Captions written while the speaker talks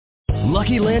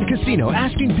Lucky Land Casino,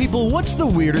 asking people, what's the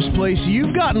weirdest place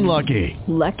you've gotten lucky?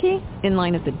 Lucky? In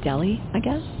line at the deli, I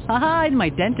guess? Aha, in my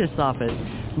dentist's office.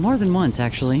 More than once,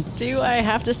 actually. Do I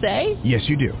have to say? Yes,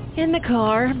 you do. In the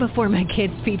car before my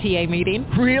kids' PTA meeting.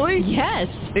 Really? Yes.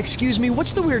 Excuse me,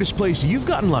 what's the weirdest place you've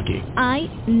gotten lucky? I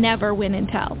never win and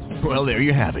tell. Well, there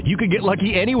you have it. You can get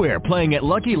lucky anywhere, playing at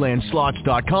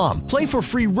LuckyLandSlots.com. Play for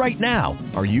free right now.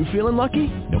 Are you feeling lucky?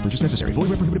 No purchase necessary. Void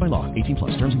where prohibited by law. 18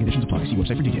 plus. Terms and conditions apply. See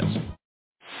website for details.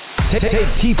 Take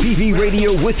TPV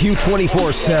Radio with you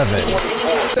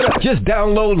 24/7. Just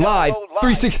download Live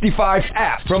 365's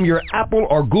app from your Apple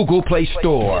or Google Play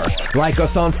Store. Like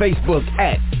us on Facebook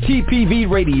at TPV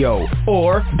Radio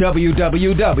or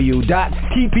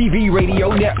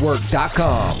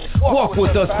www.tpvradionetwork.com. Walk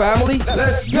with us, family.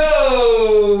 Let's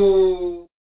go!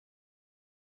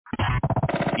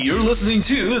 You're listening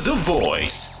to The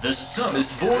Voice, the Psalmist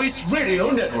Voice Radio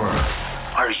Network.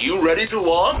 Are you ready to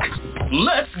walk?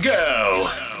 Let's go!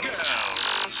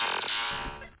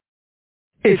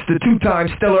 It's the two-time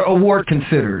Stellar Award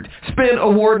considered, Spin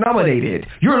Award nominated.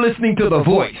 You're listening to The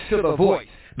Voice,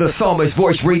 the Psalmist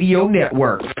Voice Radio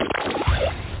Network.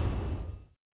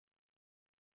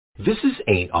 This is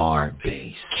 8R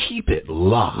Bass. Keep it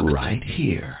locked right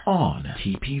here on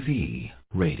TPV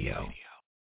Radio.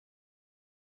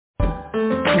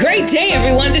 Great day,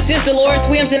 everyone. This is Dolores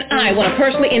Williams, and I want to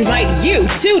personally invite you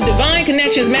to Divine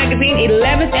Connections Magazine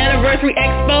 11th Anniversary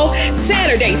Expo,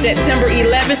 Saturday, September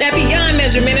 11th at Beyond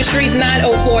Measure Ministries,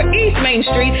 904 East Main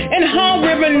Street in Hall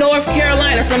River, North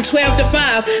Carolina, from 12 to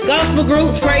 5. Gospel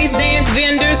groups, praise dance,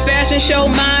 vendors, fashion show,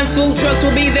 mime, food trucks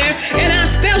will be there, and our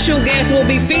special guests will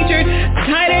be featured,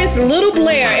 Titus Little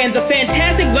Blair and the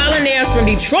Fantastic Volunteers from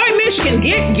Detroit, Michigan.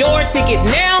 Get your ticket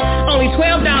now, only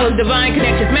 $12.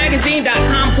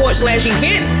 DivineConnectionsMagazine.com/event.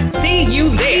 See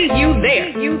you there.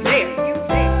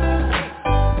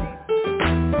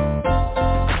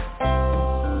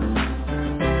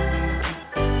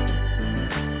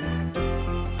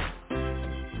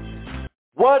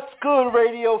 What's good,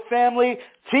 radio family?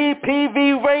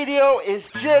 TPV Radio is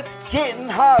just getting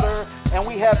hotter, and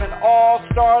we have an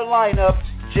all-star lineup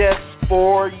just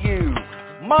for you.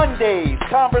 Mondays,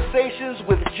 conversations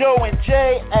with Joe and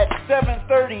Jay at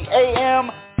 7:30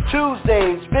 a.m.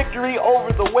 Tuesdays, victory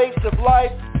over the weights of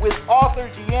life with author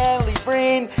Deanne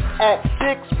Lebrine at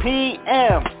 6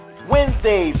 p.m.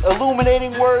 Wednesdays,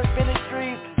 illuminating word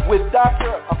ministries with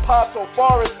Dr. Apostle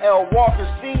Forrest L. Walker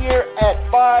Sr. at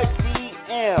 5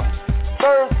 p.m.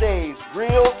 Thursdays,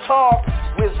 real talk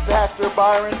with Pastor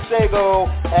Byron Sago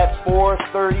at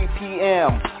 4:30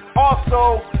 p.m.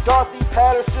 Also, Dorothy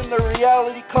Patterson, the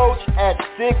reality coach, at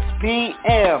 6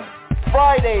 p.m.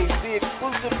 Fridays, the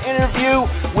exclusive interview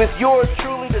with yours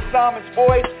truly, the Psalmist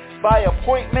Voice, by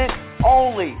appointment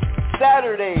only.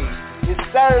 Saturdays is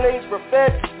Saturday's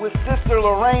Buffet with Sister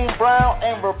Lorraine Brown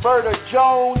and Roberta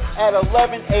Jones at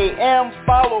 11 a.m.,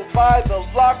 followed by the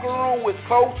Locker Room with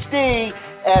Coach D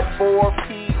at 4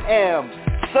 p.m.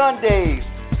 Sundays,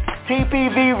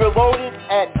 TPV Reloaded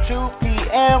at 2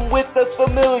 p.m. with the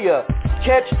Familia.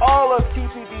 Catch all of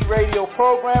TPV Radio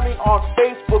programming on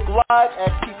Facebook Live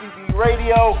at TPV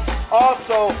Radio.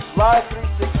 Also, Live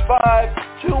 365,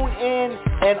 Tune In,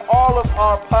 and all of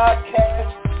our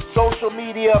podcast social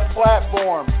media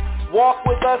platforms. Walk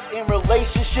with us in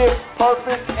relationship,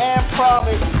 purpose, and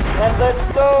promise. And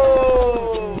let's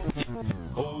go!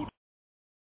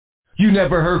 You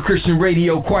never heard Christian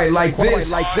radio quite like this.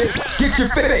 Get your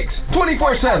fix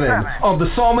 24/7 on the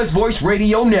Psalmist Voice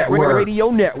Radio Network.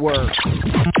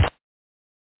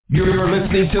 You're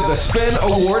listening to the Spin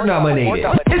Award nominated.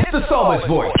 It's the Psalmist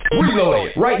Voice. Reload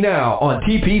it right now on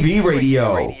TPV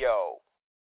Radio.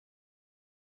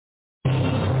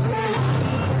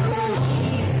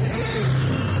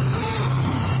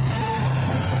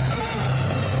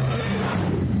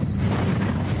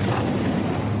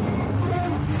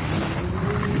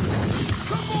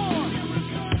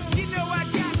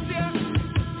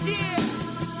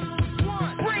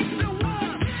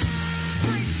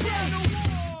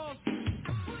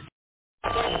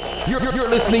 You're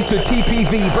listening to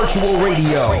TPV Virtual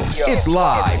Radio. It's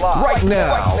live right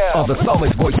now on the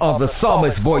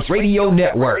Psalmist Voice Radio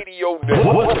Network.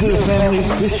 What's good,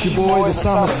 family? This your boy, the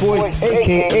Psalmist Voice,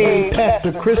 a.k.a.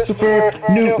 Pastor Christopher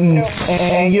Newton,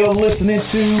 and you're listening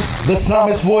to the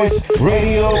Psalmist Voice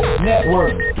Radio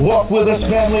Network. Walk with us,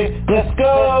 family. Let's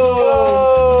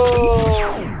go!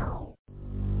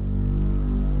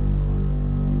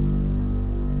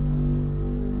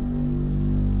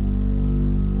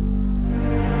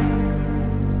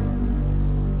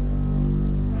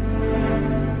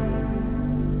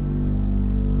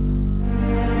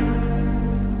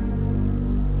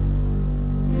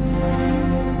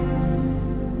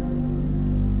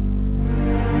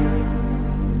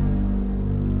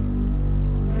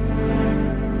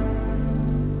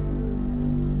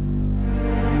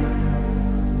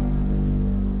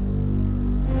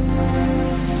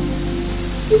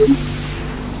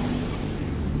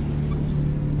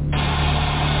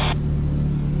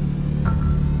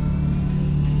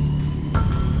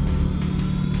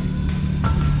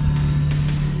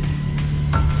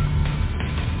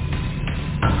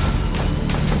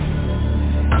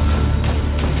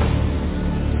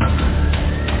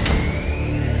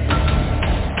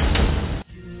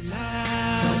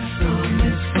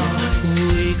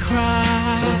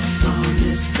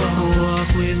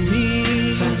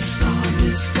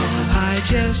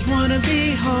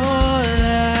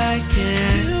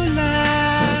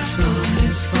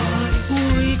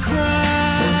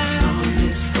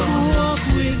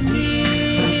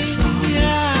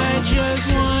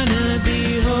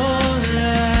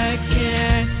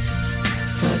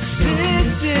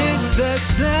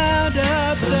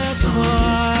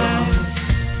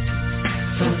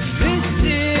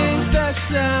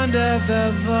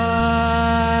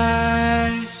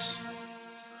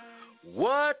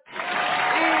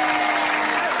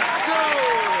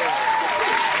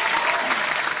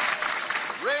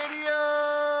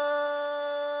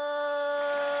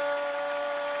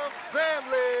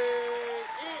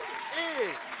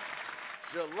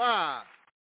 July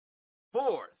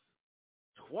 4th,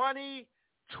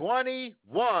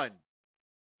 2021.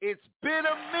 It's been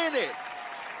a minute,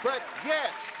 but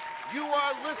yes, you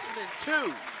are listening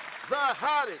to the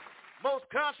hottest, most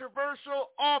controversial,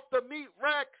 off-the-meat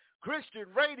rack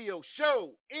Christian radio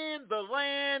show in the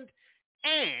land,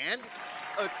 and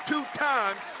a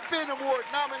two-time Spin Award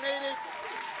nominated,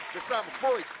 the Psalmist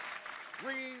Voice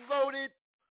Reloaded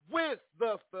with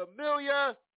the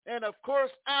Familia, and of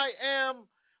course, I am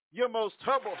your most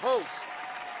humble host,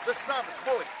 the Psalmist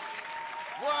Voice.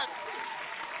 What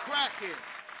cracking?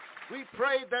 We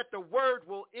pray that the word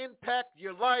will impact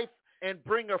your life and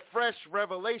bring a fresh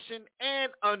revelation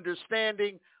and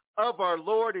understanding of our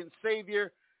Lord and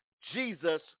Savior,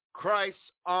 Jesus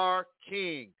Christ, our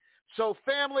King. So,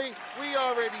 family, we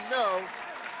already know,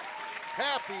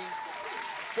 happy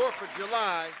 4th of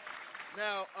July.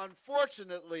 Now,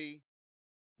 unfortunately,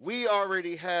 we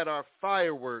already had our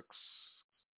fireworks.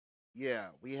 Yeah,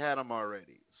 we had them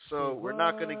already. So we're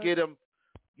not going to get them.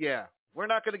 Yeah, we're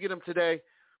not going to get them today.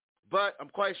 But I'm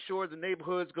quite sure the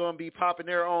neighborhood's going to be popping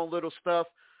their own little stuff.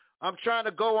 I'm trying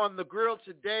to go on the grill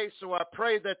today, so I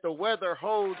pray that the weather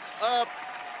holds up.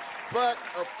 But,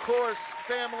 of course,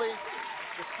 family,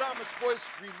 the Psalmist Voice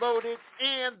Reloaded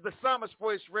and the Psalmist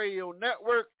Voice Radio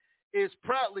Network is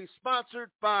proudly sponsored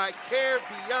by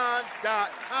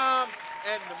CareBeyond.com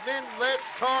and the Men Let's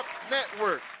Talk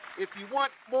Network. If you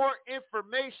want more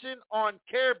information on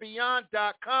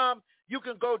CareBeyond.com, you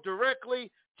can go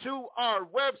directly to our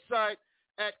website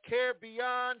at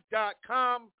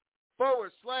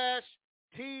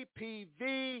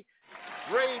CareBeyond.com/TPV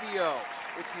Radio.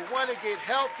 If you want to get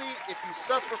healthy, if you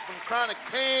suffer from chronic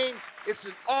pain, it's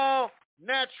an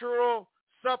all-natural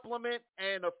supplement.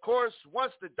 And, of course,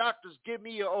 once the doctors give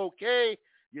me an okay,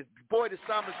 your boy, the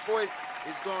Psalmist Voice,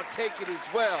 is going to take it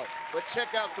as well. But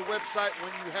check out the website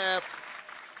when you have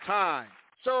time.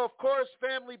 So, of course,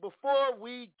 family, before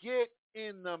we get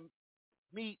in the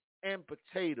meat and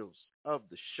potatoes of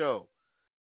the show,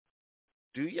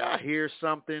 do y'all hear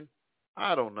something?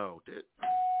 I don't know.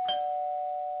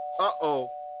 Uh-oh.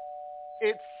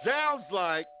 It sounds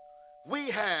like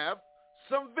we have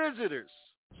some visitors.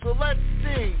 So let's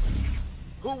see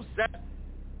who's at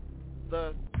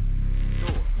the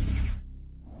door.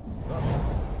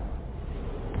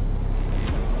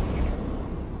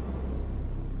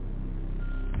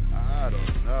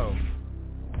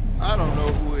 I don't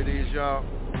know who it is, y'all.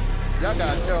 Y'all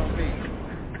gotta tell me.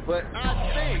 But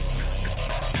I think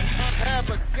I have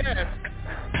a guest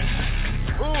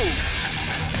who is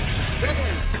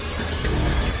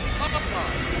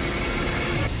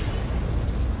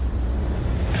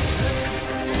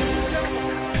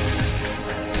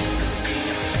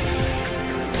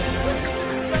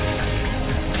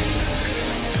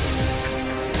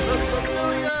the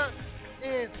Familia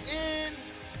is in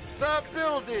the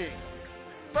building.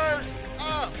 First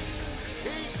up,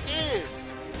 he is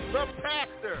the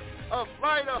pastor of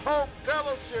Light of Hope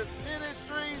Fellowship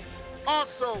Ministries,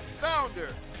 also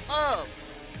founder of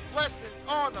Blessings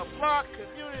on the Block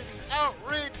Community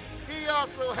Outreach. He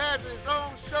also has his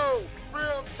own show,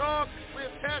 Real Talk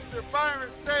with Pastor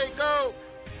Byron Sago.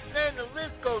 And the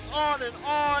list goes on and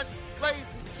on. Ladies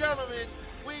and gentlemen,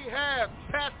 we have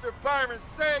Pastor Byron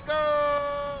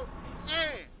Sago,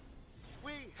 and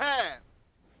we have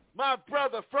my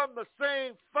brother from the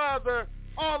same father,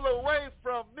 all the way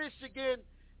from Michigan.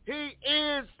 He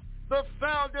is the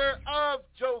founder of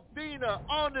Jovina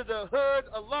Under the Hood,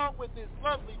 along with his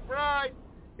lovely bride.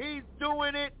 He's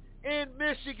doing it in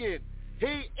Michigan.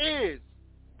 He is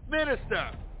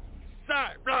Minister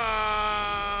Cyron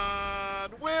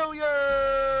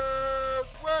Williams.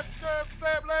 What's up,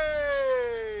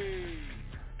 family?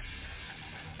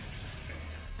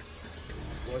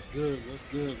 What's good? What's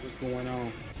good? What's going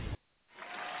on?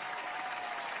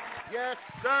 Yes,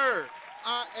 sir.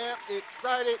 I am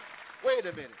excited. Wait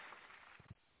a minute.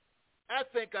 I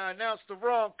think I announced the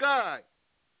wrong guy.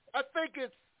 I think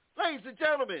it's, ladies and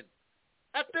gentlemen,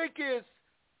 I think it's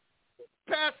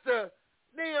Pastor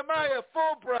Nehemiah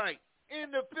Fulbright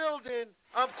in the building.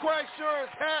 I'm quite sure his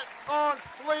hat's on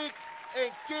fleek,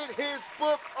 and get his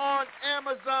book on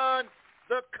Amazon,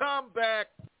 The Comeback.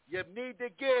 You need to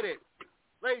get it.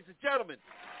 Ladies and gentlemen,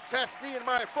 Pastor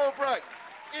Nehemiah Fulbright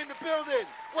in the building.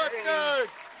 What's good?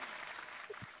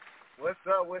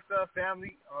 What's up,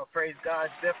 family? Praise God.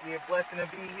 It's definitely a blessing to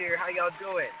be here. How y'all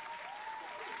doing?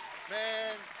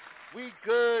 Man, we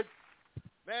good.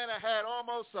 Man, I had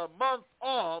almost a month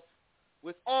off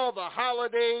with all the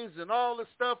holidays and all the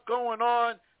stuff going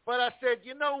on. But I said,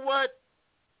 you know what?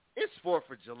 It's 4th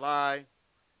of July.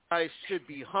 I should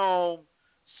be home.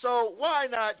 So why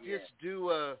not just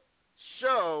do a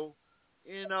show,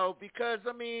 because,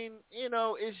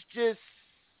 it's just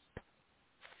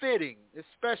fitting,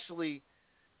 especially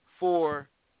for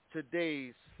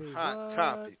today's hot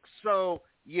topic. So,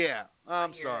 yeah,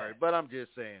 I'm sorry, but I'm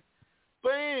just saying.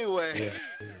 But anyway,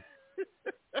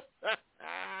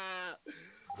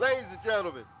 ladies and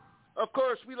gentlemen, of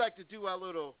course, we like to do our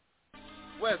little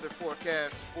weather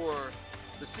forecast for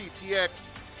the CTX.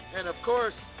 And, of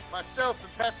course, myself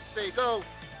and Pastor Sago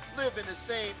live in the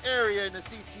same area in the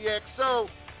CTX. So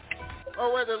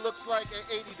our weather looks like at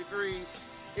 80 degrees.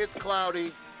 It's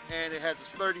cloudy, and it has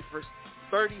a 37%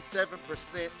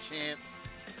 chance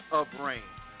of rain.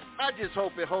 I just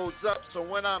hope it holds up so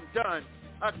when I'm done,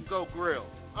 I can go grill.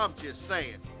 I'm just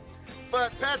saying.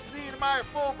 But Pastor Nehemiah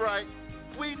Fulbright,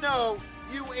 we know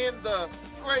you in the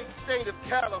great state of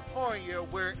California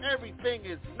where everything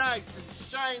is nice and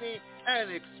shiny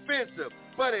and expensive,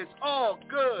 but it's all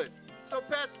good. So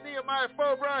Pastor Nehemiah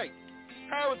Fulbright,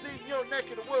 how is it in your neck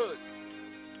of the woods?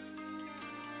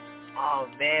 Oh,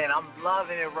 man, I'm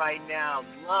loving it right now.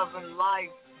 Loving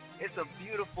life. It's a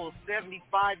beautiful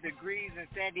 75 degrees in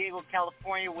San Diego,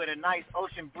 California with a nice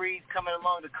ocean breeze coming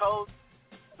along the coast.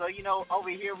 So, over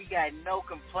here we got no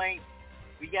complaints.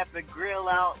 We got the grill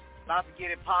out, about to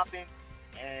get it popping,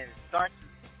 and start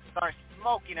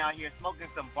smoking out here, smoking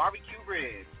some barbecue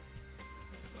ribs.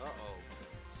 Uh-oh.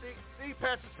 See,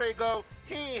 Pastor Sago,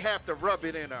 he ain't have to rub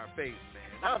it in our face,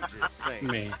 man. I'm just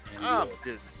saying. I'm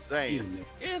just saying.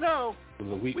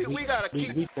 We got to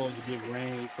keep... We supposed to get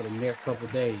rain for the next couple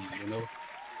of days,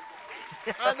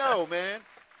 I know, man.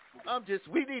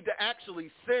 We need to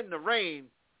actually send the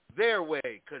rain their way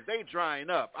because they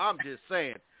drying up. I'm just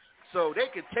saying. So they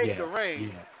could take the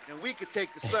rain, and we could take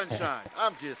the sunshine.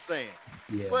 I'm just saying.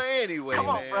 Yeah. But anyway, come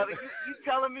on, man. brother. You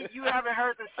telling me you haven't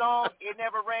heard the song "It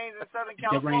Never Rains in Southern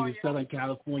California"? It rains in Southern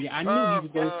California. I knew you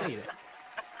was gonna say that.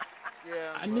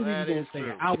 Yeah, I knew you was gonna say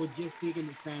that. I was just thinking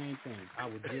the same thing.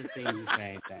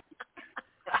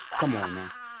 Come on, man.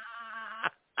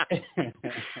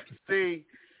 See,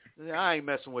 I ain't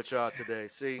messing with y'all today.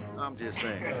 See, I'm just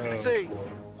saying.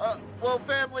 Well,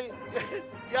 family,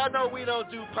 y'all know we don't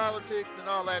do politics and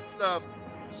all that stuff,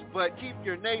 but keep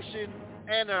your nation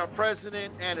and our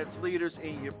president and its leaders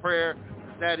in your prayer.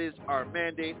 That is our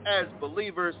mandate as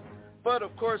believers. But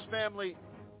of course, family,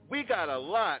 we got a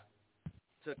lot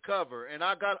to cover, and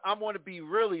I'm going to be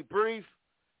really brief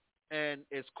and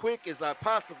as quick as I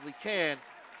possibly can,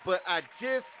 but I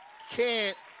just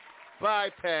can't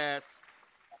bypass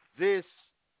this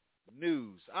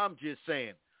news. I'm just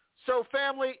saying. So,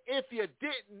 family, if you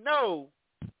didn't know,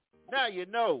 now you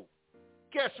know.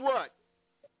 Guess what?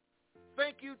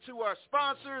 Thank you to our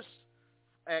sponsors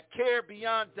at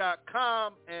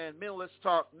carebeyond.com and Mentalist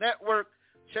Talk Network.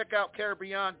 Check out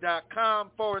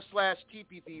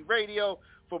carebeyond.com/TPV Radio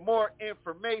for more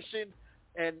information,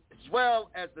 and as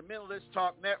well as the Mentalist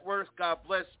Talk Network. God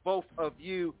bless both of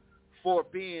you for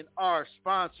being our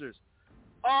sponsors.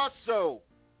 Also,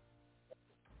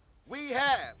 we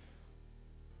have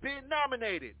been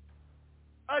nominated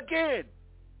again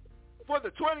for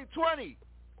the 2020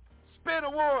 Spin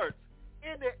Awards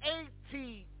in the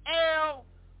ATL.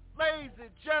 Ladies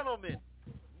and gentlemen,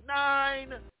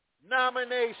 9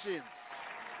 nominations.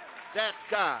 That's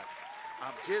God.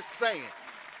 I'm just saying.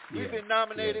 We've been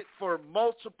nominated for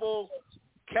multiple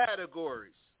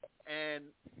categories. And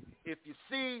if you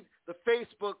see the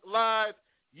Facebook Live,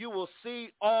 you will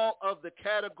see all of the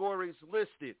categories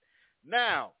listed.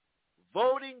 Now,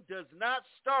 voting does not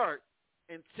start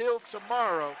until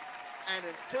tomorrow, and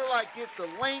until I get the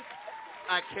link,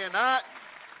 I cannot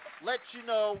let you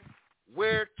know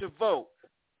where to vote.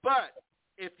 But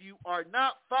if you are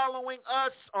not following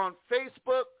us on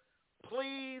Facebook,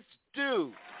 please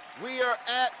do. We are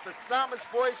at the Psalmist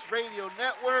Voice Radio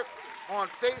Network on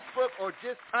Facebook, or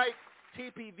just type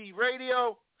TPV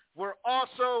Radio. We're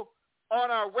also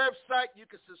on our website. You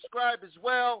can subscribe as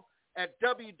well at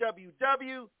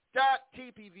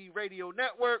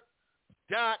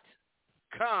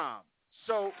www.tpvradionetwork.com.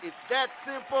 So it's that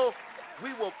simple.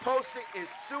 We will post it as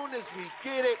soon as we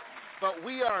get it, but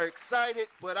we are excited.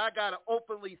 But I got to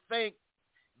openly thank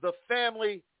the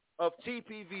family of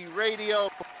TPV Radio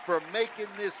for making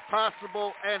this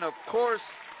possible, and of course,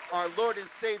 our Lord and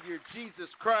Savior, Jesus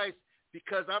Christ,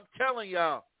 because I'm telling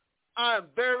y'all, I am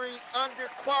very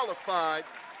underqualified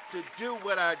to do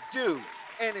what I do,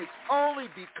 and it's only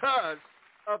because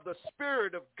of the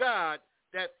Spirit of God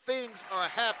that things are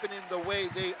happening the way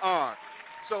they are.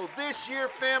 So this year,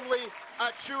 family,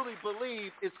 I truly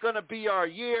believe it's going to be our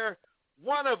year.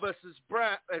 One of us is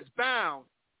bound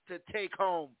to take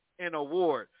home an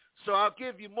award. So I'll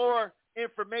give you more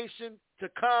information to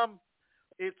come.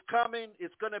 It's coming.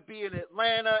 It's going to be in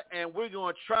Atlanta, and we're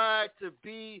going to try to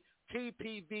be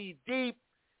TPV deep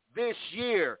this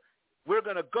year. We're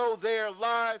going to go there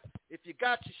live. If you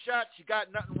got your shots, you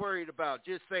got nothing worried about.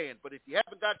 Just saying. But if you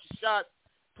haven't got your shots,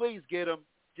 please get them.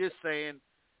 Just saying.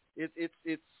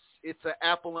 It's an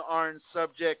apple and orange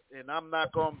subject, and I'm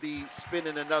not going to be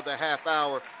spending another half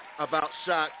hour about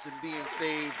shots and being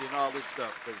saved and all this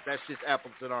stuff, because that's just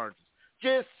apples and oranges.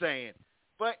 Just saying.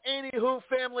 But anywho,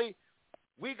 family,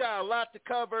 we got a lot to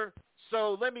cover,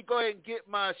 so let me go ahead and get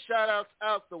my shout-outs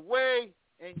out the way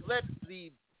and let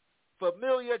the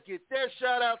Familia get their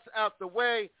shout-outs out the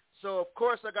way. So, of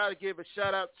course, I got to give a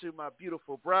shout-out to my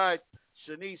beautiful bride,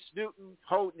 Shanice Newton,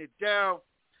 holding it down.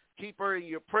 Keep her in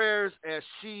your prayers as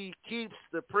she keeps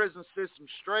the prison system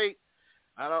straight.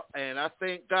 I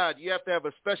thank God. You have to have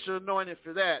a special anointing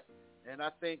for that. And I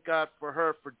thank God for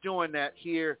her for doing that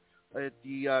here at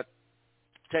the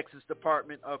Texas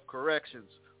Department of Corrections.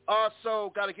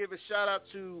 Also, got to give a shout-out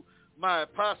to my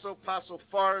Apostle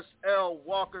Forrest L.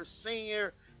 Walker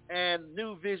Sr. and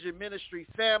New Vision Ministry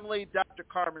family, Dr.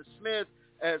 Carmen Smith,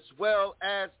 as well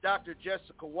as Dr.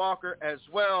 Jessica Walker as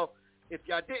well. If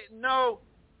y'all didn't know,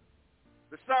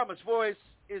 the Psalmist Voice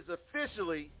is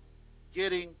officially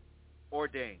getting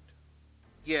ordained.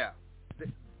 Yeah,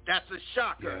 that's a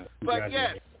shocker. Yeah, but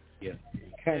yes. Yeah.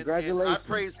 Congratulations. And I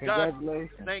praise God.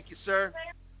 Thank you, sir.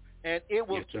 And it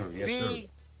will be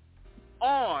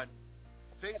on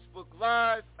Facebook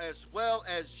Live as well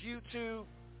as YouTube,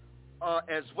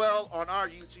 as well on our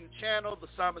YouTube channel, the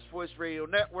Psalmist Voice Radio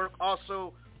Network,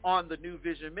 also on the New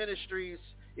Vision Ministries.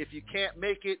 If you can't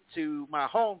make it to my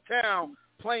hometown,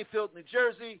 Plainfield, New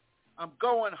Jersey, I'm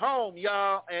going home,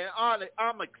 y'all, and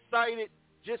I'm excited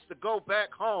just to go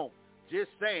back home. Just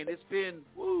saying, it's been,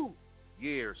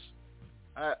 years.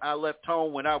 I left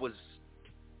home when I was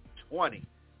 20,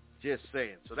 just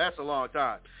saying. So that's a long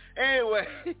time. Anyway,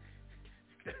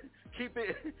 keep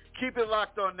it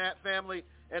locked on that, family.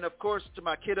 And, of course, to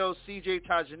my kiddos, CJ,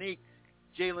 Tajanique,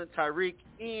 Jalen, Tyreek,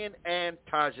 Ian, and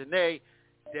Tajane,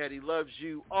 Daddy loves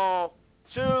you all.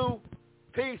 2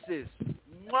 pieces.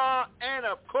 Mwah. And,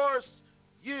 of course,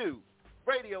 you,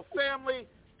 radio family,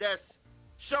 that's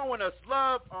showing us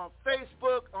love on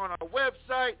Facebook, on our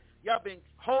website. Y'all been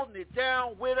holding it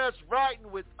down with us,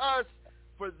 riding with us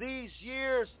for these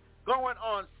years, going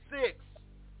on 6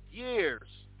 years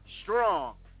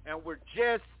strong. And we're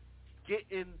just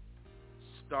getting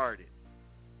started.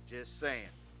 Just saying.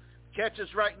 Catch us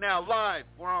right now live.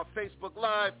 We're on Facebook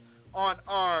Live on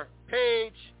our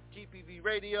page, TPV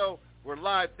Radio. We're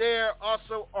live there.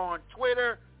 Also on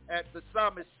Twitter at the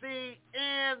Psalmist C,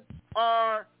 and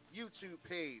our YouTube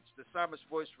page, the Psalmist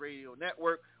Voice Radio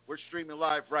Network. We're streaming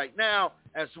live right now,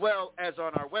 as well as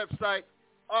on our website,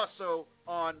 also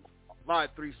on Live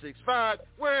 365.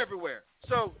 We're everywhere,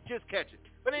 so just catch it.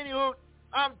 But anywho,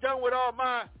 I'm done with all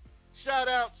my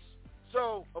shout-outs.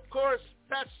 So, of course,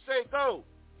 Pastor Say Go,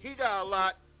 he got a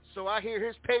lot, so I hear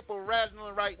his paper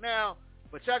rattling right now,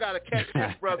 but y'all got to catch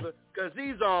this brother, because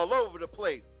he's all over the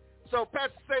place. So,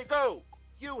 Pastor Say Go,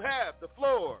 you have the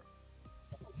floor.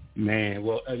 Man,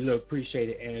 well, look, appreciate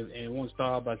it. And I want to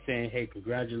start by saying, hey,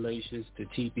 congratulations to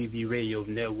TPV Radio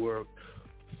Network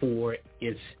for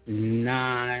its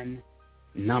 9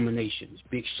 nominations.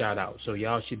 Big shout out. So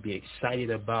y'all should be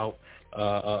excited about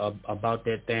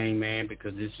that thing, man,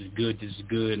 because this is good. This is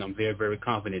good, and I'm very, very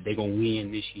confident they're gonna win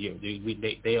this year.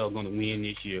 They are gonna win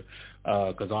this year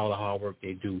because all the hard work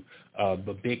they do.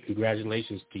 But big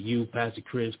congratulations to you, Pastor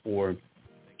Chris, for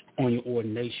on your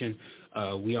ordination.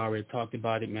 We already talked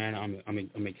about it, man.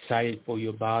 I'm excited for you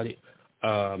about it.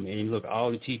 And look,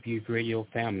 all the TPV Radio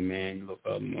family, man. Look,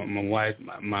 my wife,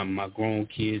 my grown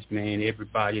kids, man.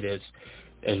 Everybody that's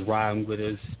riding with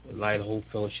us, Light of Hope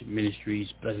Fellowship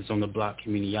Ministries, Blessings on the Block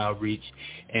Community Outreach.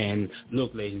 And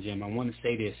look, ladies and gentlemen, I want to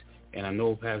say this, and I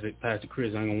know Pastor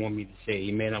Chris ain't gonna want me to say it.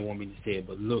 He may not want me to say it,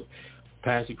 but look,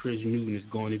 Pastor Chris Newton is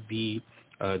going to be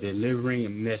delivering a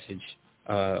message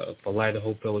for Light of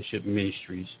Hope Fellowship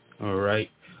Ministries. All right,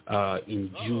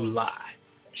 in July.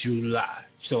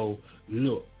 So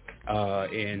look,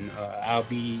 and I'll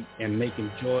be in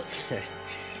Macon, Georgia.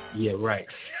 Yeah, right.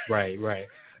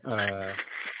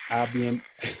 I'll be in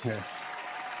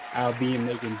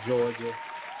Macon, Georgia.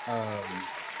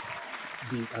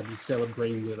 I'll be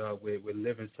celebrating with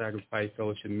Living Sacrifice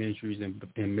Fellowship Ministries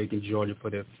in Macon, Georgia for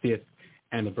their 5th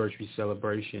anniversary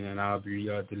celebration, and I'll be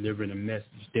delivering a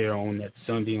message there on that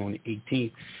Sunday on the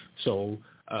 18th. So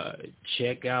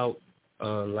check out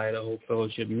Light of Hope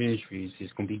Fellowship Ministries.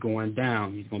 It's going to be going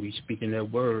down. He's going to be speaking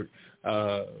that word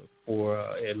for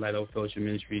at Light of Hope Fellowship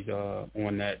Ministries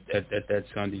on that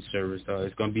Sunday service.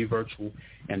 It's going to be virtual,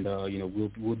 and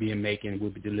we'll be in Macon.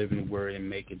 We'll be delivering the word in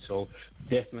Macon. So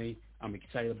definitely, I'm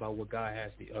excited about what God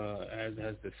has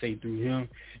to say through him.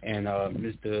 And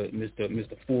Mr.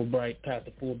 Fulbright,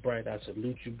 Pastor Fulbright, I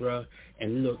salute you, bro.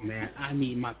 And look, man, I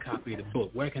need my copy of the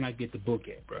book. Where can I get the book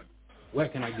at, bro? Where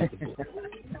can I get the book?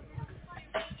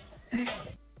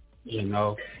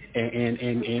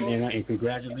 And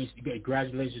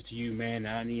congratulations to you, man.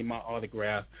 I need my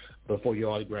autograph before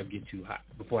your autograph get too hot,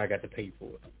 before I got to pay for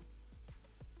it.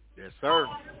 Yes, sir.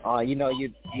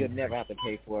 You'll never have to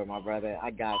pay for it, my brother.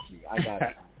 I got you.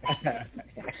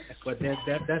 But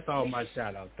that's all my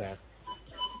shout out, Pastor.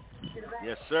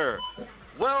 Yes, sir.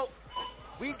 Well,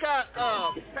 we got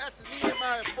Pastor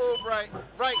Nehemiah Fulbright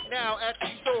right now at the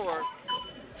store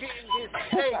getting his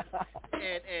steak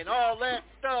and all that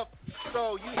stuff.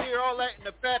 So you hear all that in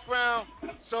the background.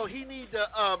 So he needs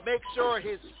to make sure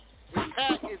his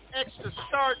hat is extra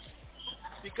starched,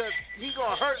 because he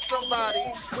gonna hurt somebody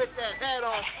with that hat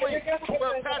on fleek.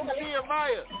 Well, Pastor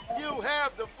Nehemiah, you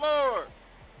have the floor.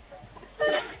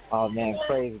 Oh man,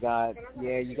 praise God.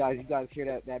 Yeah, you guys hear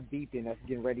that beeping? That's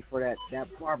getting ready for that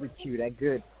barbecue, that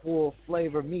good full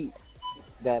flavor meat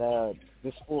that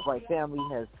this Fulbright family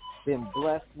has been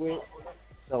blessed with.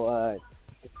 So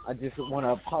I just want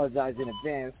to apologize in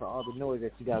advance for all the noise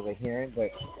that you guys are hearing, but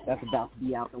that's about to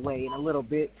be out the way in a little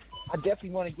bit. I definitely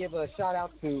want to give a shout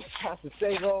out to Pastor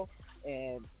Sago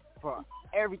and for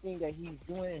everything that he's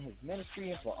doing in his ministry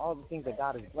and for all the things that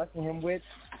God is blessing him with.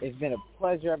 It's been a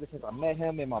pleasure ever since I met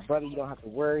him. And my brother, you don't have to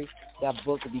worry. That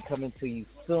book will be coming to you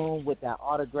soon with that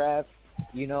autograph,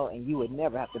 and you would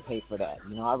never have to pay for that.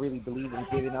 I really believe in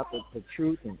giving up the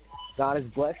truth, and God is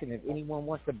blessing. If anyone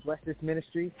wants to bless this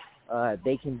ministry,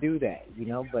 they can do that,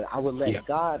 But I would let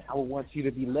God, I would want you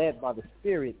to be led by the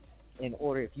Spirit in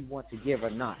order if you want to give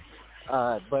or not.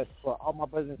 But for all my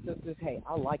brothers and sisters, hey,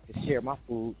 I like to share my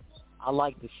food. I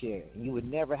like to share. And you would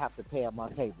never have to pay at my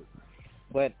table.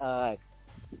 But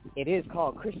it is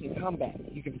called Christian Comeback.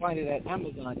 You can find it at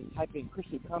Amazon. You type in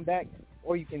Christian Comeback,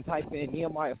 or you can type in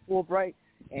Nehemiah Fulbright,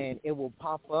 and it will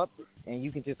pop up, and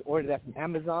you can just order that from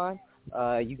Amazon.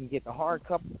 You can get the hard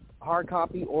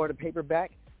copy or the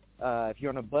paperback. If you're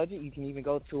on a budget, you can even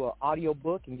go to an audio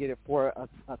book and get it for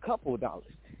a couple of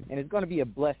dollars. And it's going to be a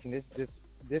blessing.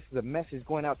 This is a message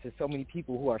going out to so many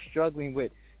people who are struggling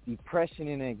with depression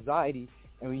and anxiety.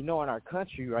 And we know in our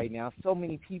country right now, so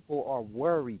many people are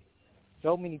worried. A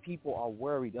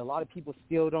lot of people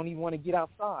still don't even want to get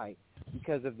outside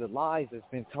because of the lies that's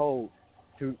been told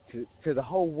to the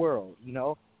whole world,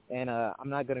 And I'm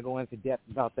not going to go into depth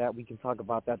about that. We can talk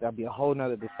about that. That'll be a whole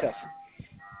nother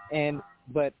discussion.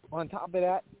 But on top of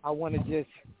that, I want to just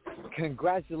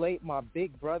congratulate my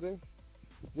big brother.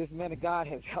 This man of God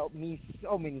has helped me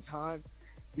so many times.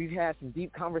 We've had some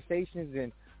deep conversations,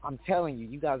 and I'm telling you,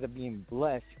 you guys are being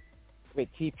blessed with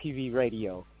TPV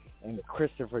Radio and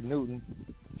Christopher Newton,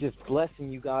 just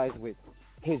blessing you guys with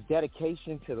his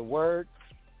dedication to the Word,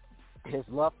 his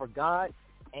love for God,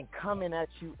 and coming at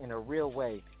you in a real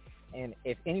way. And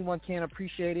if anyone can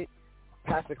appreciate it,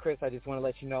 Pastor Chris, I just want to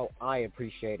let you know I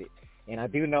appreciate it. And I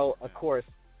do know, of course,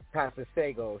 Pastor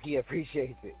Sago, he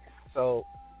appreciates it. So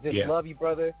just love you,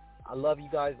 brother. I love you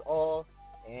guys all,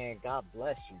 and God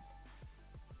bless you.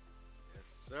 Yes,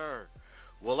 sir.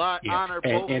 Well, I honor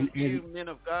both of you, men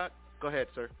of God. Go ahead,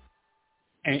 sir.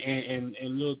 And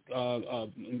look,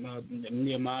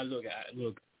 Nehemiah, look,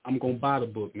 I'm gonna buy the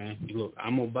book, man. Look,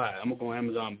 I'm gonna buy it. I'm gonna go on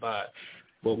Amazon and buy it.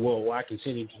 But I can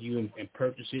send it to you and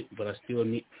purchase it, but I still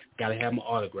gotta have my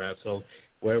autograph. So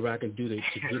wherever I can do to get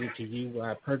it to you, where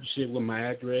I purchase it with my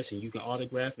address and you can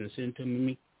autograph it and send it to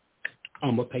me,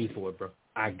 I'm going to pay for it, bro.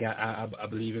 I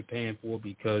believe in paying for it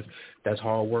because that's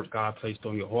hard work God placed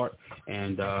on your heart,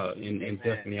 and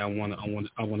definitely I want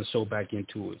to sow back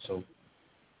into it. So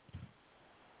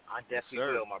I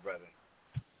definitely will, my brother.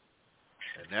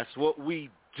 And that's what we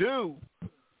do.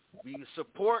 We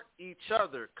support each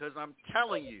other because I'm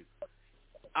telling you,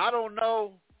 I don't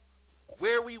know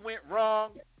where we went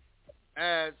wrong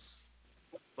as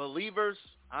believers.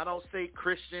 I don't say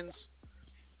Christians,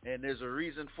 and there's a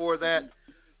reason for that.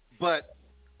 But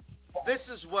this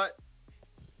is what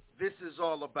this is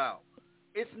all about.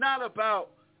 It's not about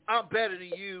I'm better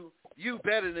than you, you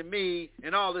better than me,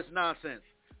 and all this nonsense.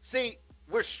 See,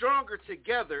 we're stronger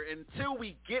together. Until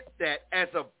we get that as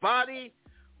a body,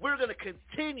 we're going to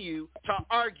continue to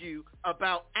argue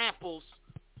about apples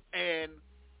and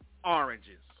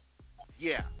oranges.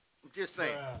 Yeah, I'm just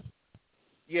saying.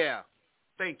 Yeah,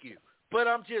 thank you. But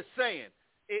I'm just saying,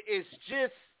 it's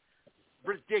just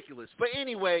ridiculous. But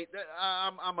anyway,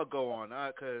 I'm going to go on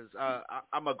because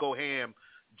I'm going to go ham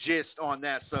just on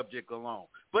that subject alone.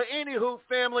 But anywho,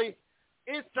 family,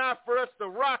 it's time for us to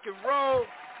rock and roll.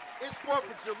 It's 4th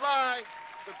of July.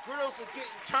 The grills are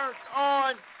getting turned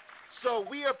on. So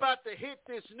we are about to hit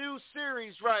this new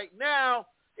series right now.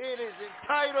 It is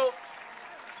entitled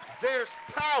There's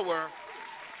Power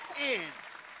in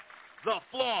the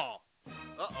Flaw.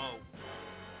 Uh-oh.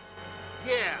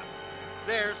 Yeah,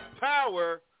 there's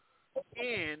power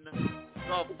in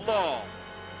the flaw.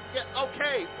 Yeah,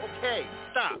 okay,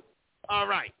 stop. All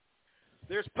right.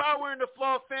 There's power in the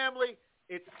flaw, family.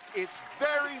 It's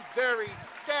very, very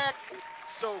stacked.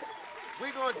 So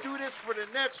we're going to do this for the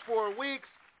next 4 weeks.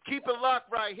 Keep it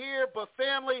locked right here. But,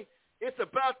 family, it's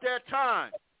about that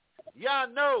time. Y'all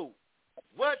know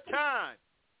what time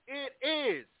it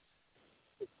is.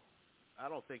 I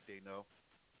don't think they know.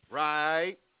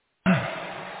 Right?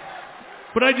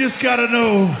 But I just got to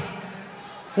know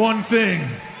one thing.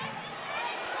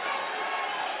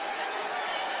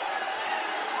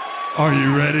 Are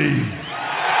you ready?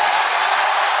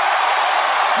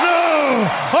 No!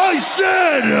 I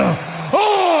said,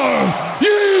 are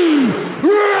you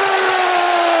ready?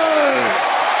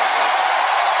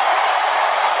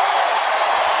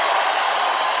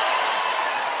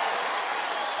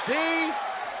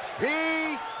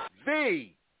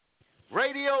 DPV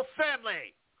Radio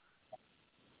Family.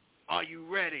 Are you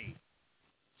ready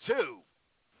to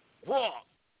walk?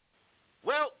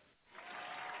 Well,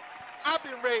 I've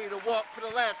been ready to walk for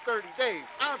the last 30 days.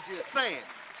 I'm just saying.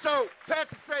 So,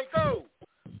 Pastor Say Go,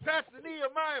 Pastor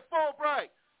Nehemiah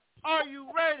Fulbright, are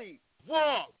you ready?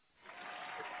 Walk.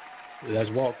 Let's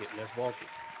walk it. Let's walk it.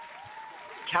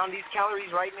 Count these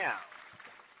calories right now.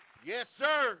 Yes,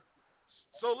 sir.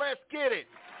 So let's get it.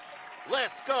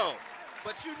 Let's go.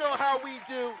 But you know how we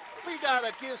do. We got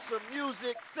to give some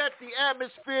music, set the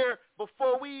atmosphere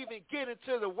before we even get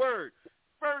into the word.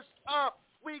 First up,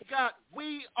 we got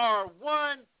We Are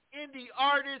One. Indie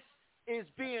artist is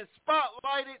being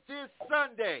spotlighted this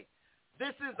Sunday.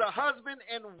 This is a husband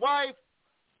and wife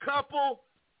couple.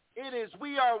 It is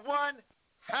We Are One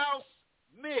House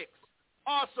Mix.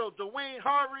 Also, Dwayne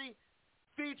Harvey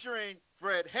featuring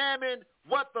Fred Hammond,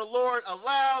 What the Lord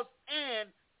Allows, and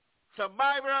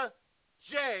Tamira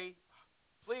J.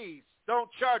 Please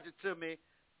don't charge it to me.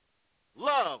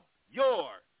 Love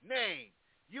Your Name.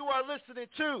 You are listening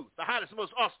to the hottest,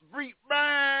 most awesome Read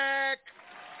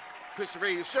Christian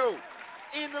radio show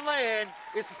in the land.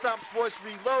 It's the Psalmist Voice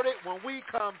Reloaded. When we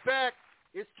come back,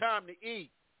 it's time to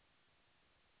eat.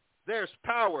 There's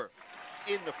power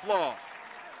in the flaw.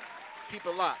 Keep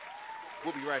it locked.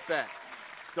 We'll be right back.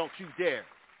 Don't you dare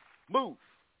move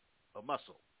a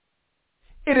muscle.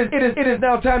 It is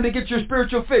now time to get your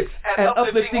spiritual fix and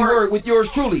uplifting word with yours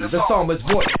truly, the Psalmist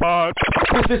Voice.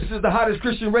 This is the hottest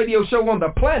Christian radio show on the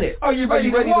planet. Are you ready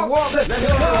to walk? Let's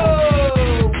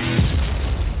go!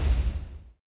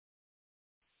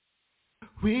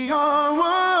 We are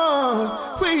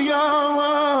one. We are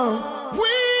one. We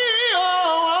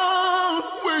are one.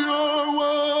 We are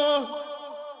one.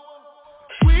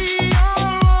 We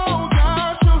are all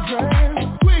God's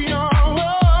children. We are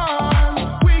one.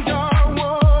 We are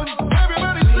one.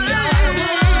 Everybody sing.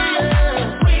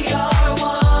 We are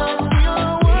one. We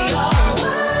are one.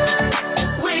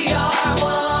 We are one. We are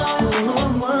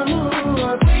one.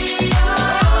 We are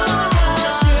one.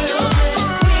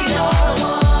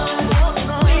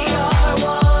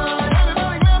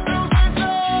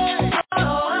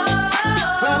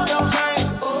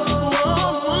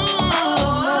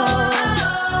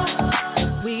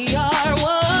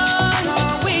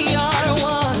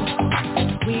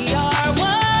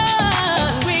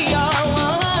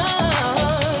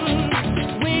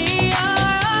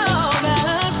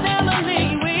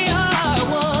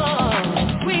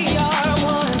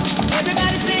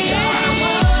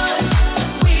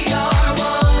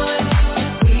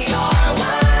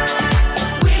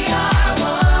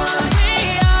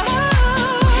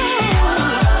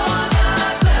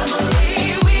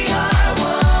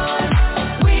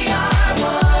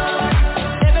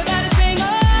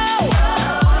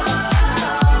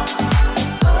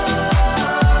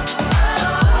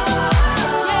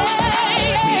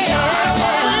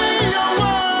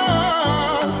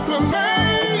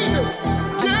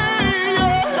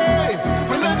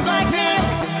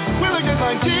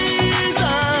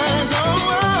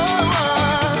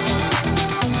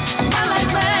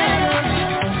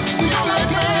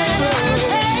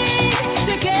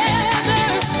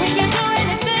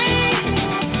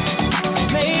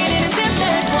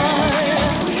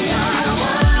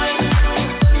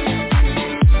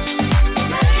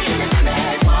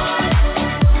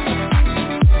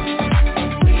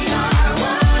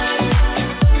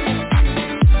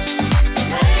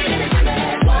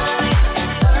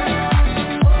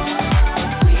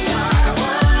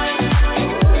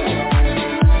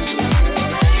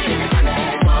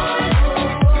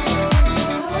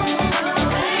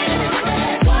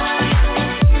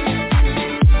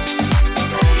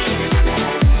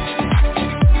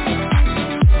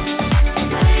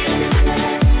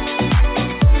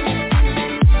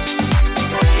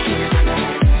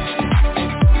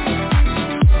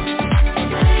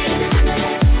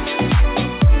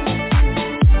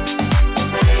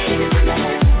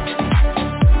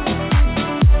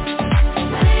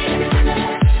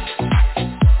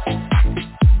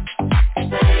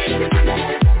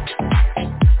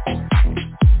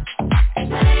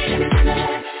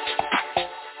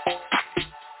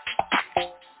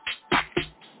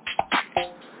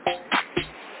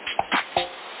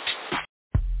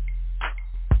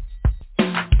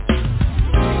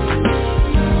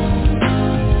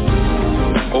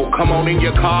 on in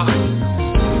your car,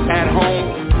 at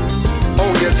home,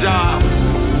 on your job.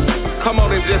 Come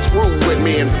on and just rule with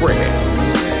me in prayer.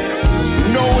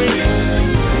 Knowing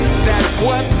that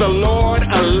what the Lord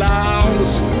allows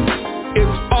is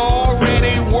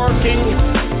already working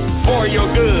for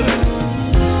your good.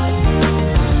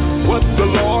 What the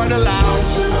Lord allows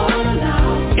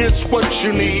is what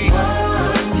you need.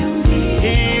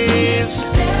 He is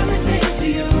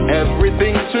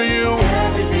everything to you.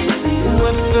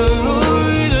 What the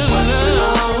Lord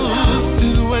allows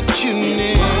is what you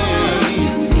need.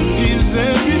 He's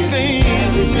everything.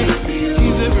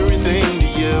 He's everything to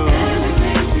you.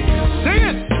 Sing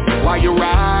it! While you're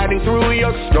riding through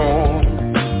your storm,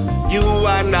 you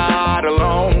are not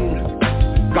alone.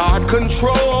 God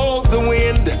controls the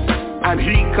wind and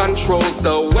He controls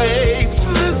the waves.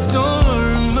 The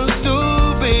storm must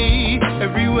obey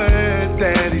every word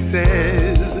that He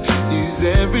says. He's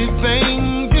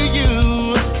everything to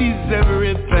you. He's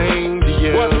everything to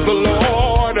you. What the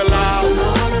Lord allows,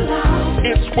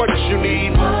 it's what you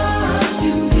need.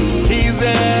 He's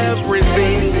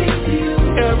everything,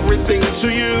 everything to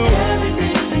you.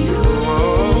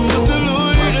 What the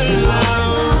Lord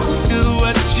allows is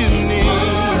what you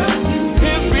need.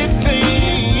 Everything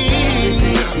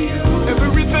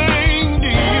to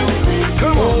you.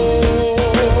 Come on.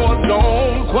 Oh,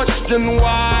 don't question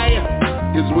why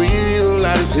His will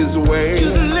and His way.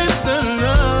 Just let the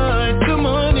Lord come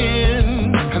on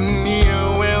in, and He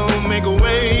will make a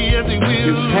way as He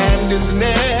will. His hand is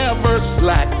never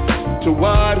slack to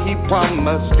what He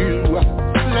promised you.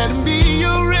 Let Him be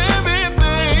your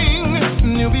everything,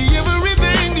 and He'll be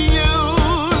everything to you.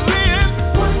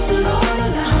 What the Lord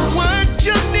allows, what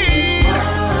you need,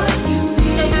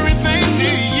 everything to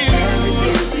you,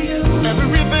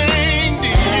 everything to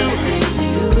you.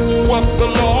 What the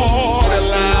Lord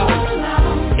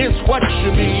allows is what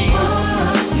you need.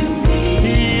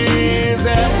 He is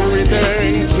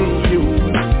everything to you.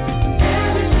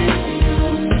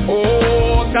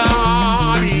 Oh,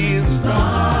 God is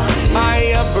my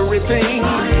everything.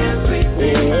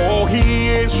 Oh, He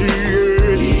is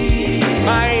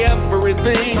my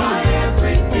everything.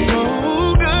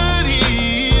 Oh, God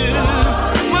is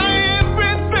my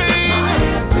everything.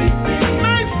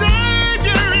 My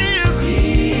Savior is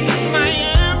my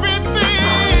everything.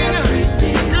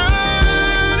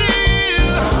 God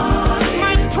is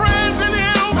my present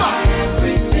helper,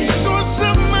 source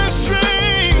of my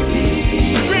strength,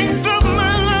 strength of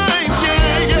my life.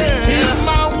 Yeah, yeah. He's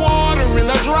my water in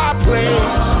a dry place,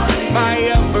 my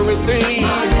everything.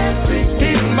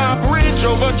 He's my bridge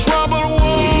over troubled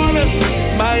water,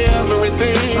 my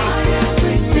everything. My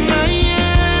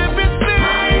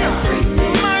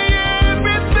everything, my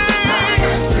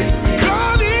everything.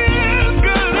 God is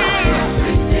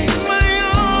my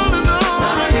all in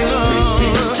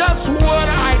all. Just what I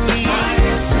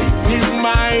need. He's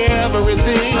my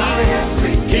everything.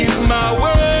 He's my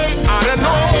way out of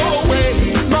no way.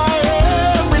 My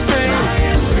everything.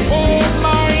 Oh,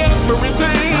 my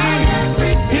everything.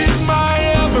 He's my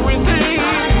everything.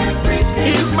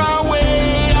 He's my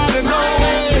way out of no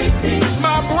way.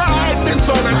 My brightness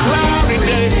on a cloudy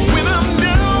day. When I'm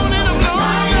down and I'm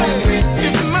lonely,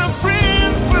 if my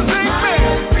friends forsake me,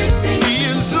 He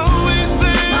is always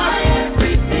there.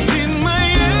 He's my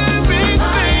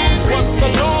everything. What the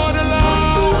Lord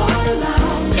allows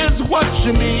is what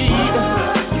you need.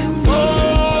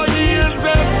 Oh, He is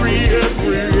every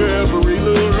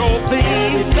little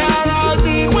thing that I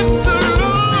need. With the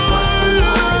Lord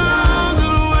allows is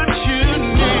what you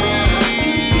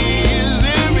need. Is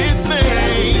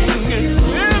everything to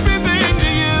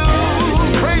you.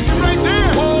 Praise Him right there.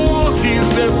 Oh,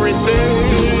 He's everything.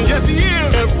 Yes, He is.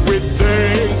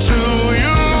 Everything to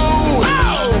you. Oh,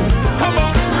 come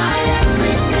on.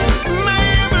 My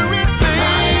everything.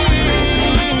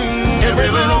 Every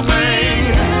little thing.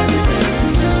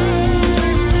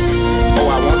 Oh, I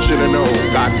want you to know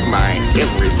God's my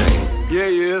everything. Yeah,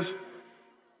 He is.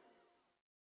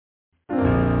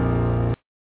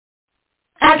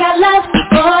 I got love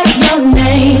for your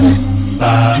name.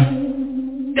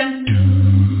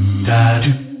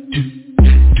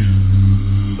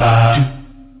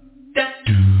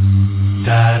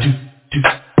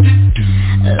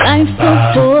 Life's so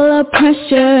full of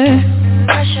pressure.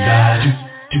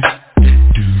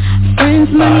 Friends,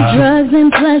 money, drugs,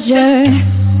 and pleasure.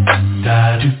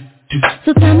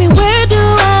 So tell me, where do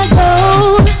I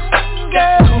go?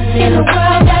 In a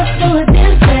world that's full of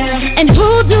dancers. And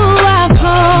who do I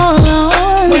call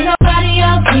on? With nobody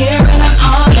else here and I'm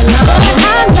all alone. I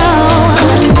know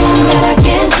that I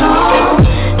can call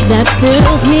that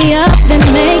fills me up and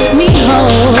makes me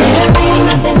whole. There ain't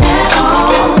nothing at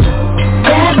all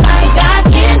that I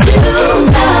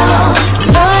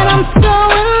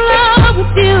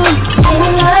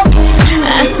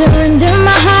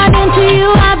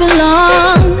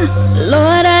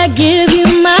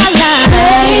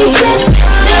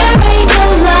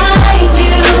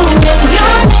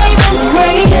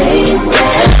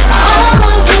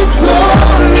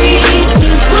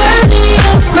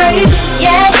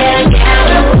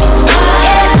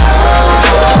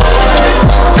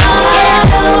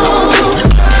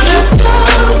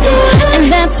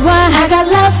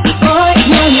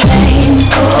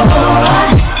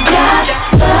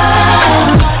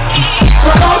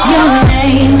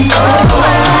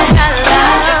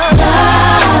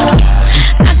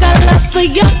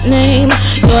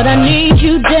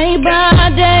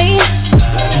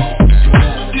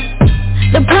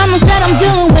I'm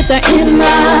doing with her in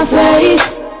my face.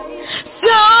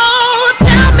 So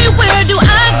tell me, where do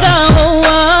I go?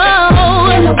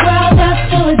 In a world that's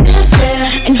full of despair.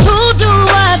 And who do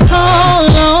I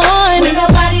call on? With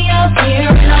nobody else here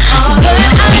in the heart. But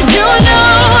I do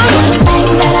know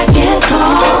everything that I can't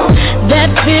call,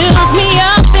 that fills me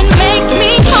up and makes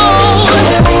me whole.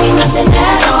 There ain't nothing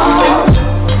at all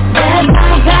that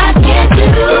my God can't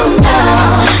do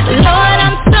now. Lord,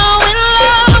 I'm so in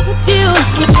love with you.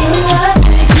 I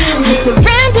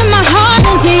surrender my heart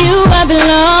unto you I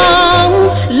belong.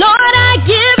 Lord, I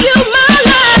give you my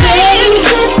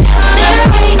life. There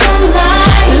ain't no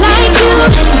life like you.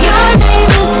 Your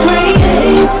name is great.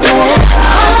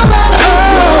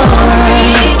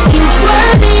 He's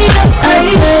worthy of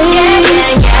praise.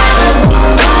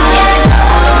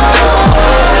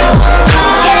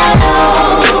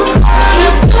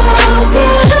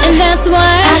 And that's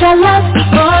why I got love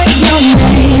for your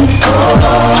name. Oh,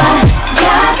 I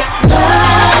got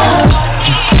love.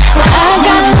 I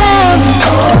got love.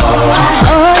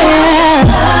 Oh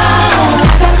yeah. I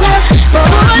got love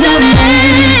for the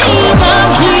name of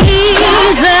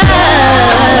Jesus.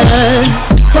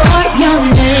 For your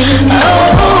name.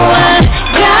 Oh, I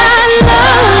got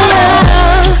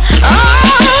love.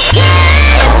 Oh,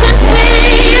 can't you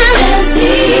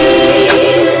see?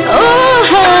 Oh,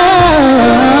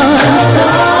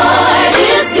 Lord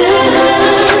is good.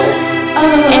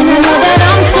 And I know that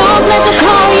I'm so glad to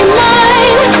call you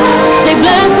mine. They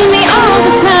bless me all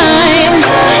the time.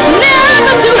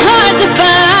 Never too hard to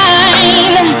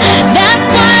find. That's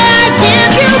why I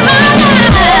give you my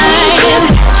life.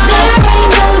 There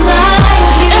ain't no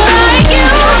life like you.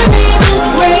 Your name is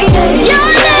great. Your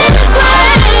name is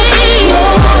great.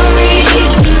 Glory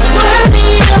is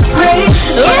worthy of praise.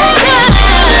 Oh,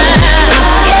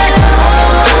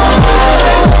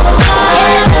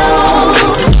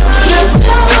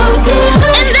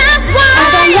 and that's why I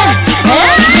got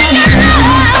love.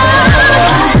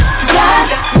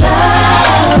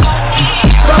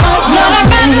 Lord, I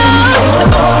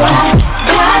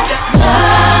got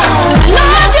love.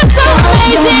 Lord, you're so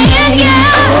amazing,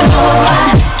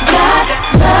 yeah.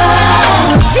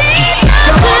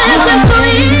 Jesus is the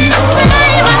sweetest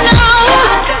name I know.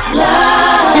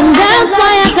 And that's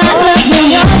why I got love in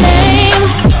your name.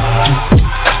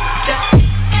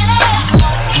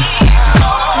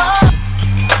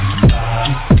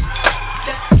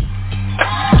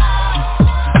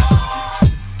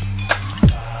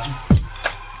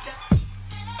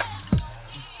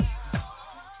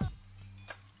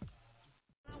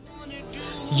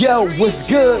 Yo, what's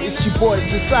good? It's your boy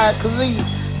Josiah Khalid.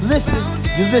 Listen,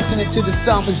 you're listening to the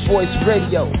Psalmist Voice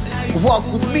Radio. Walk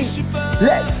with me.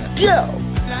 Let's go.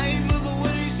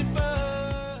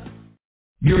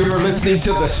 You're listening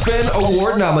to the Spin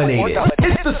Award nominated.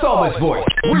 It's the Psalmist Voice.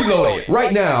 Reloaded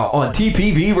right now on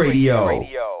TPV Radio.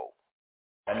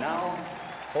 And now,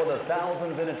 for the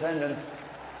thousands in attendance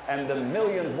and the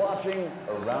millions watching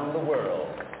around the world.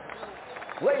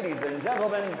 Ladies and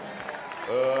gentlemen,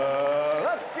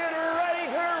 let's get ready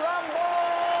to rumble!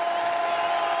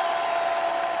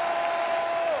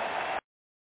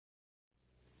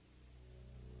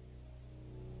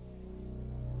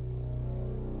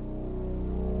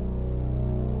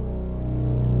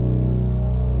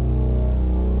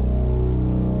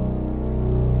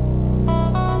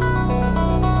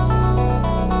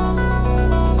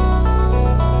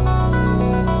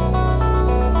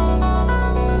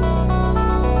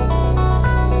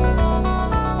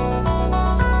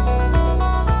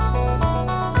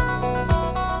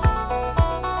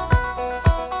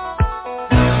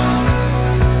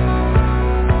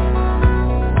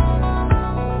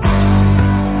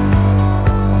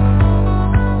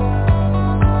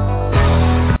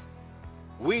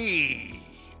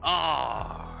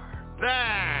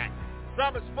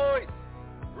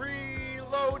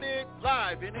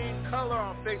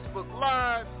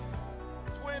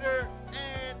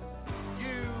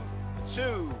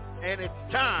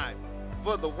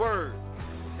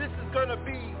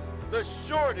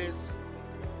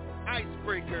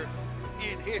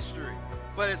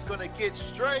 But it's going to get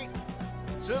straight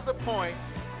to the point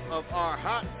of our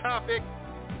hot topic.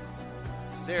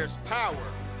 There's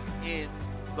power in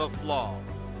the flaw.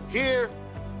 Here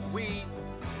we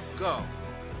go.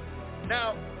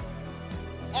 Now,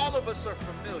 all of us are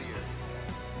familiar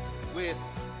with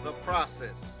the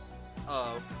process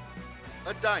of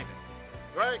a diamond,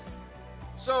 right?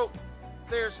 So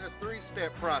there's a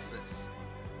three-step process.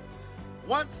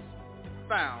 Once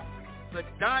found, the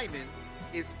diamond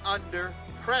is under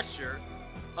pressure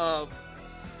of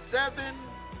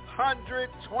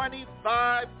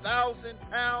 725,000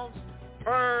 pounds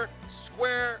per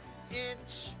square inch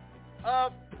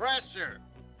of pressure.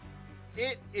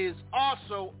 It is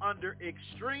also under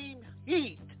extreme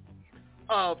heat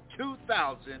of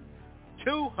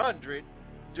 2,200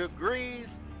 degrees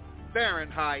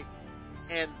Fahrenheit,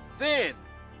 and then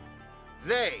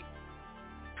they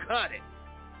cut it.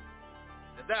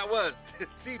 And that was the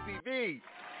CPV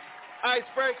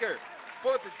Icebreaker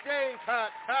for today's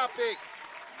hot topic.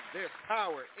 There's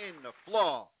power in the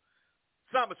flaw.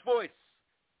 Psalmist voice,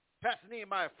 Pastor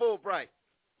Nehemiah Fulbright,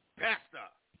 Pastor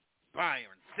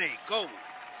Byron Say Go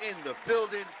in the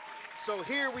building. So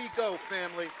here we go,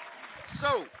 family.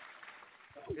 So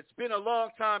it's been a long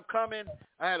time coming.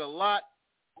 I had a lot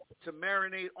to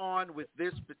marinate on with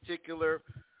this particular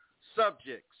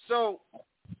subject. So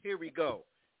here we go.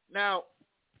 Now,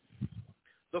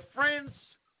 the friends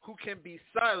who can be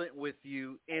silent with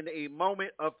you in a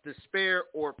moment of despair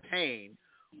or pain,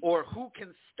 or who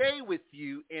can stay with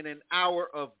you in an hour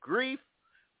of grief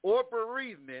or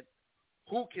bereavement,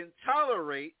 who can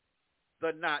tolerate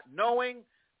the not knowing,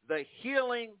 the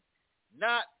healing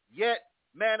not yet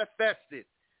manifested.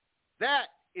 That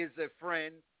is a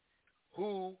friend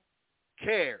who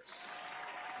cares.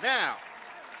 Now,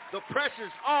 the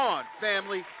pressure's on,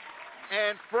 family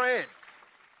and friends.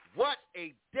 What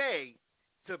a day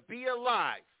to be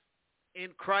alive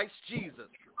in Christ Jesus.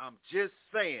 I'm just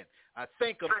saying. I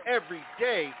think of every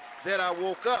day that I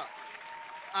woke up.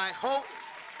 I hope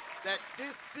that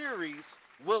this series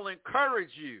will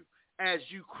encourage you as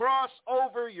you cross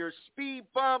over your speed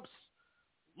bumps,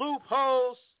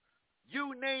 loopholes,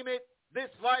 you name it. This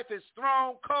life is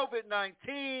thrown,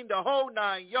 COVID-19, the whole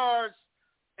 9 yards,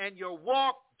 and your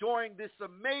walk during this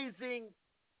amazing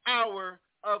hour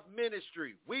of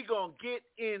ministry. We're going to get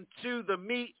into the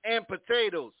meat and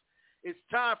potatoes. It's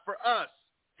time for us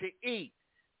to eat.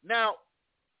 Now,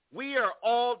 we are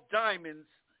all diamonds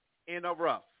in a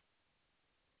rough.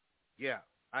 Yeah,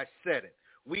 I said it.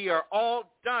 We are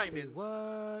all diamonds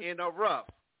in a rough.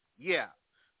 Yeah.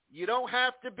 You don't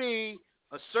have to be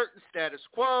a certain status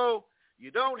quo.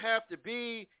 You don't have to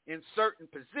be in certain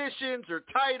positions or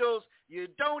titles. You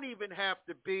don't even have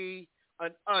to be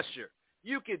an usher.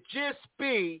 You could just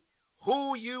be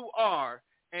who you are,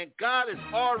 and God has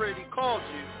already called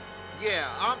you.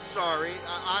 Yeah, I'm sorry.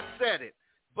 I said it,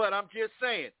 but I'm just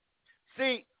saying.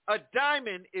 See, a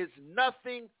diamond is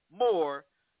nothing more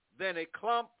than a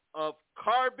clump of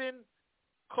carbon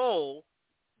coal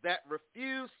that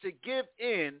refuse to give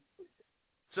in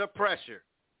to pressure.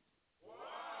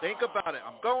 Think about it.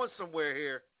 I'm going somewhere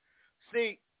here.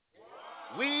 See,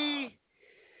 we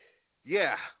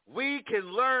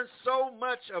can learn so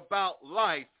much about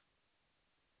life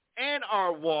and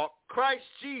our walk, Christ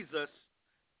Jesus,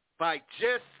 by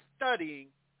just studying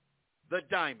the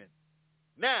diamond.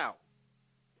 Now,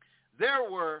 there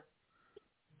were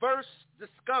first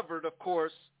discovered, of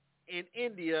course, in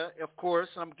India, of course.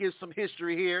 I'm going to give some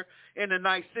history here. In the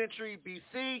 9th century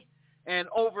BC, and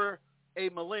over a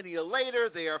millennia later,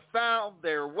 they are found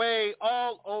their way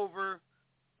all over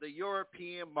the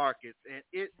European markets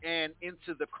and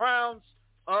into the crowns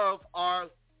of our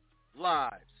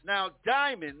lives. Now,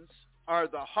 diamonds are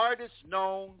the hardest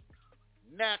known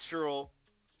natural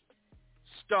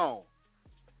stone.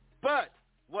 But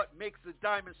what makes the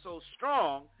diamond so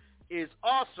strong is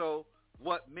also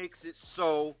what makes it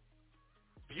so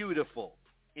beautiful,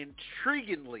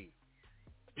 intriguingly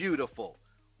beautiful.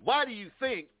 Why do you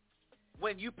think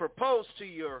when you propose to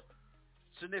your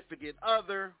significant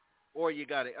other or you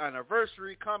got an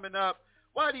anniversary coming up,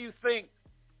 why do you think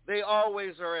they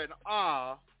always are in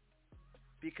awe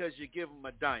because you give them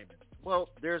a diamond? Well,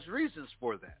 there's reasons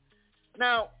for that.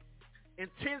 Now,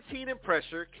 intense heat and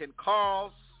pressure can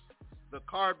cause the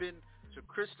carbon to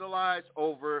crystallize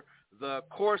over the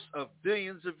course of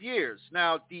billions of years.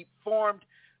 Now, deep formed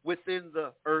within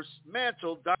the Earth's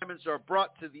mantle, diamonds are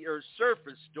brought to the Earth's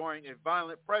surface during a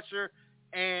violent pressure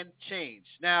and change.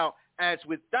 Now, as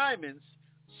with diamonds,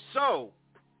 so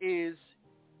is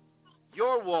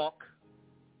your walk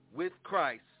with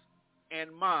Christ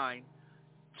and mine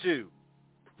too.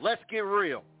 Let's get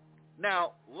real.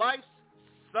 Now, life's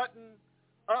sudden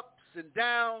ups and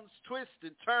downs, twists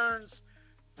and turns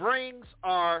brings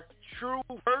our true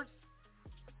worth,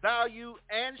 value,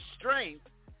 and strength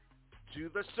to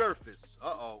the surface.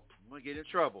 Uh-oh, I'm going to get in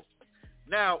trouble.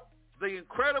 Now, the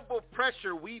incredible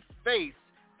pressure we face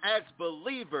as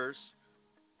believers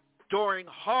during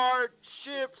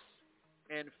hardships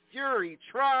and fury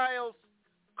trials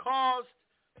caused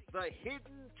the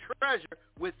hidden treasure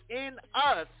within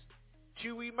us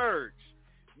to emerge.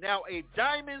 Now, a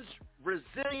diamond's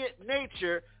resilient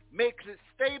nature makes it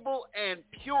stable and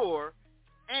pure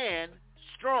and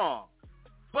strong.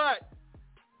 But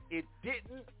it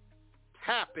didn't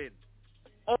happened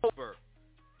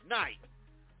overnight.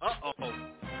 Uh-oh.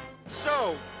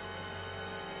 So,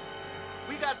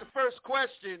 we got the first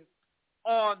question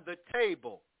on the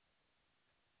table.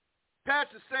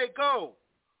 Pastor Sego,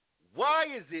 why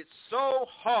is it so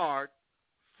hard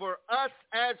for us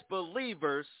as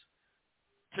believers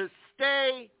to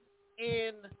stay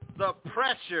in the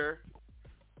pressure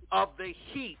of the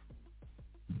heat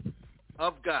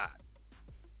of God?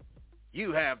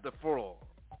 You have the floor.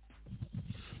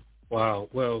 Wow.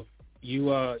 Well, you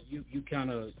kind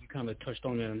of touched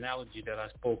on an analogy that I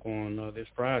spoke on this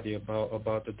Friday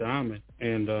about the diamond,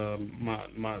 and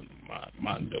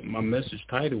my message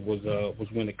title was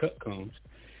when the cut comes,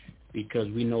 because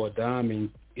we know a diamond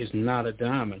is not a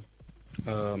diamond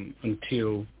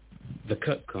until the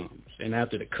cut comes, and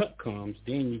after the cut comes,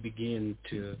 then you begin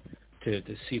to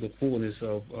see the fullness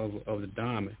of the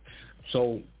diamond.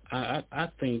 So I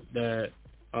think that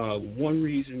one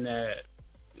reason that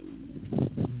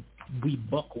we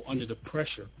buckle under the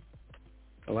pressure,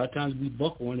 a lot of times we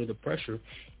buckle under the pressure,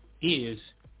 is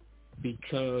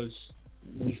because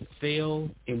we fail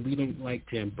and we don't like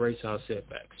to embrace our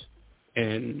setbacks.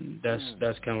 And that's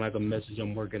kind of like a message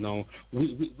I'm working on.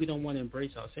 We don't want to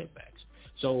embrace our setbacks.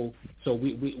 So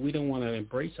we don't want to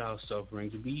embrace our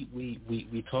sufferings.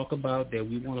 We talk about that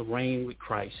we want to reign with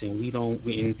Christ, and we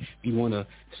want to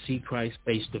see Christ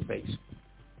face to face.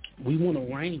 We want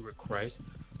to reign with Christ,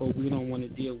 but we don't want to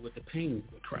deal with the pain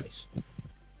with Christ.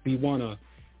 We want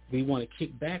to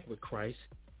kick back with Christ,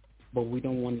 but we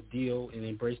don't want to deal and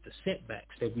embrace the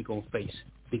setbacks that we're going to face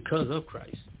because of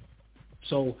Christ.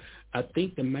 So I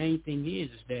think the main thing is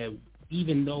that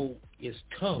even though it's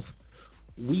tough,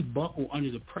 we buckle under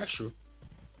the pressure.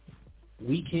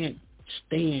 We can't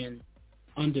stand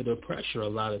under the pressure a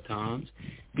lot of times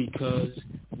because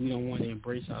we don't want to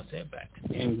embrace our setbacks,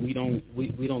 and we don't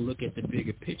look at the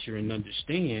bigger picture and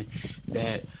understand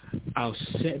that our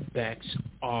setbacks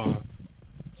are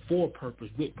for purpose,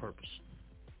 with purpose.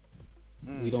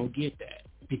 We don't get that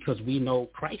because we know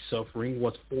Christ's suffering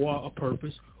was for a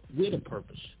purpose, with a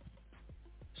purpose.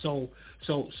 So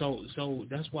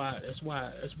that's why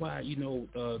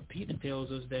Peter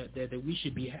tells us that we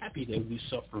should be happy that we're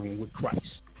suffering with Christ.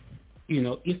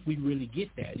 If we really get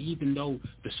that, even though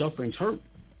the sufferings hurt,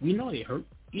 we know they hurt.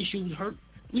 Issues hurt.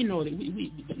 We know that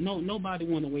nobody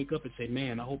want to wake up and say,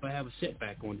 "Man, I hope I have a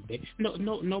setback on today."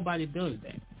 Nobody does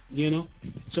that.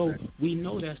 So we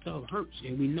know that stuff hurts,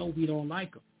 and we know we don't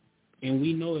like them. And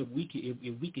we know if we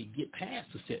could get past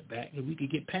the setback, if we could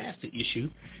get past the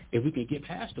issue, if we could get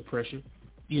past the pressure,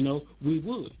 we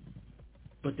would.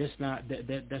 But that's not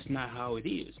how it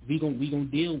is. We gonna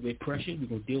deal with pressure. We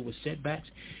gonna deal with setbacks,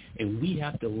 and we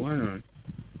have to learn,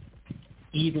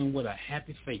 even with a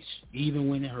happy face, even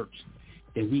when it hurts,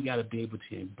 that we got to be able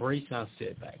to embrace our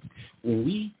setbacks. When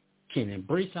we can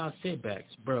embrace our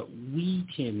setbacks, bro, we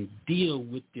can deal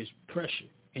with this pressure.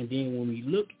 And then when we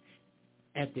look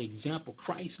at the example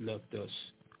Christ left us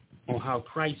on how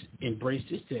Christ embraced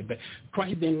his setback,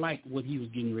 Christ didn't like what he was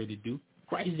getting ready to do.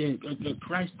 Christ didn't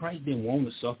want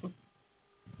to suffer,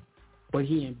 but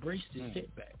he embraced his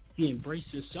setback. He embraced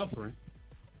his suffering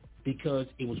because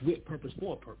it was with purpose,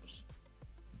 for a purpose.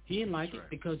 He didn't like it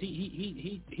because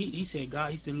he said,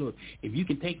 God, he said, look, if you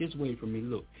can take this away from me,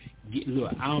 look,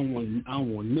 I don't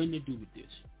want nothing to do with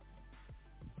this.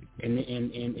 And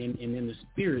in the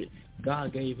spirit,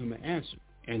 God gave him an answer,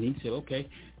 and he said, okay,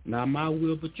 not my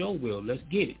will but your will. Let's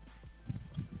get it.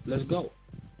 Let's go.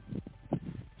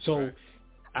 So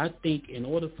I think in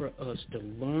order for us to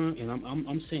learn, and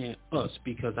I'm saying us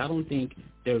because I don't think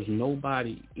there's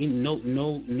nobody,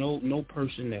 no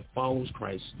person that follows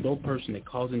Christ, no person that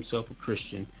calls himself a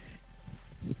Christian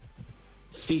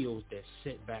feels that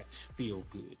setbacks feel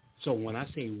good. So when I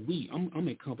say we, I'm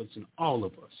encompassing all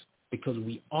of us because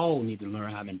we all need to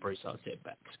learn how to embrace our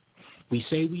setbacks. We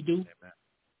say we do,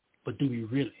 but do we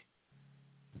really?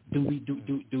 Do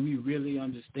we really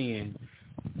understand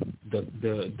the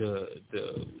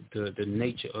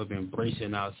nature of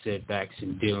embracing our setbacks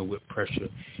and dealing with pressure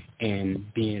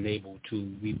and being able to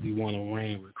we want to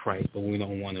reign with Christ, but we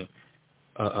don't want to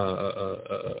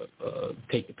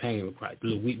take the pain with Christ.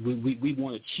 Look, we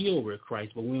want to chill with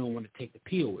Christ, but we don't want to take the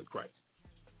pill with Christ.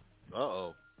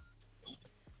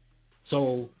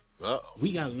 So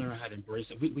we got to learn how to embrace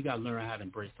it. We got to learn how to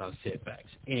embrace our setbacks.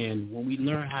 And when we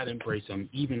learn how to embrace them,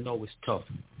 even though it's tough,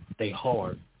 they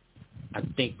hard, I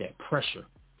think that pressure,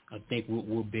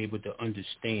 we'll be able to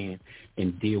understand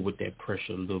and deal with that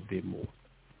pressure a little bit more.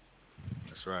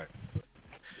 That's right.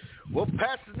 Well,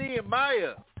 Pastor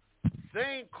Nehemiah,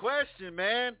 same question,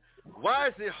 man. Why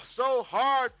is it so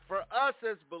hard for us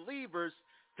as believers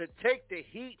to take the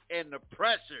heat and the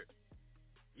pressure.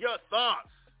 Your thoughts?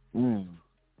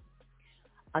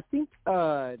 I think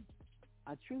I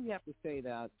truly have to say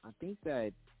that I think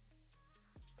that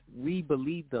we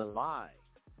believe the lie.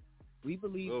 We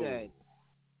believe that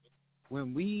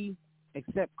when we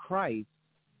accept Christ,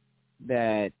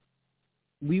 that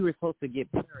we were supposed to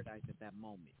get paradise at that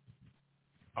moment.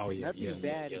 Nothing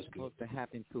bad is supposed to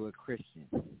happen to a Christian.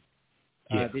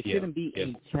 There shouldn't be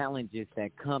any challenges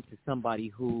that come to somebody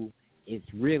who is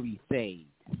really saved.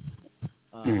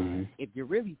 If you're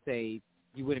really saved,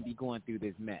 you wouldn't be going through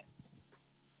this mess.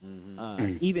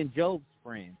 Even Job's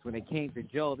friends, when they came to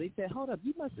Job, they said, hold up,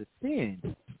 you must have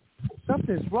sinned.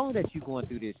 Something's wrong that you're going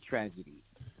through this tragedy.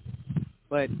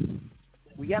 But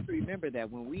we have to remember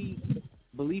that when we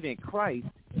believe in Christ,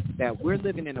 that we're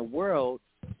living in a world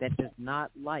that does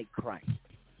not like Christ.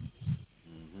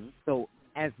 So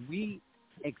as we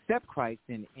accept Christ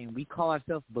and we call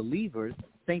ourselves believers,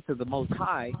 saints of the Most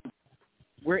High,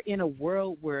 we're in a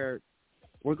world where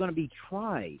we're going to be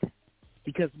tried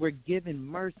because we're given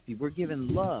mercy, we're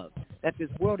given love that this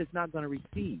world is not going to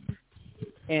receive.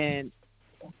 And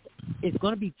it's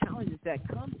going to be challenges that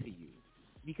come to you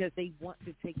because they want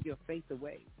to take your faith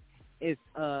away. It's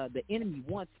the enemy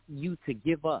wants you to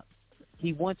give up.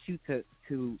 He wants you to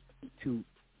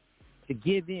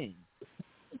give in.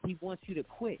 He wants you to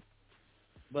quit.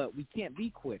 But we can't be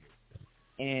quitters.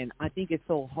 And I think it's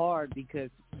so hard because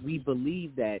we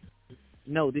believe that,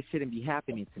 no, this shouldn't be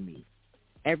happening to me.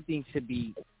 Everything should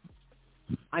be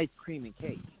ice cream and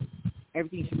cake.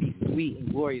 Everything should be sweet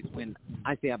and glorious when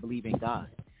I say I believe in God.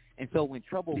 And so when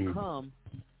trouble comes,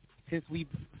 since we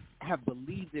have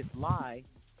believed this lie,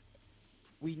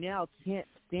 we now can't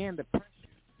stand the pressure.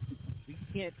 We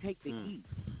can't take the heat.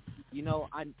 You know,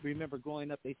 I remember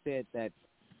growing up, they said that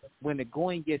when the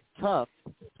going gets tough,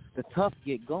 the tough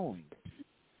get going.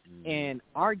 And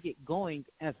our get going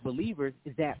as believers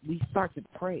is that we start to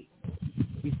pray.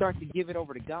 We start to give it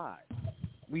over to God.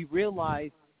 We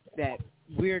realize that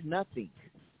we're nothing,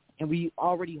 and we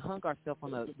already hung ourselves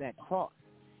on that cross,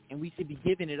 and we should be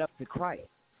giving it up to Christ.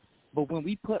 But when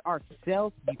we put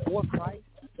ourselves before Christ,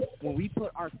 when we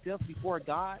put ourselves before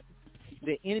God,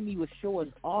 the enemy will show us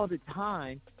all the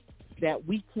time that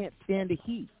we can't stand the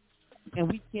heat,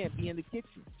 and we can't be in the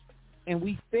kitchen. And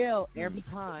we fail every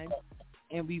time,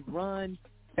 and we run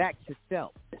back to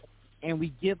self, and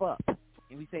we give up,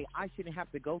 and we say, I shouldn't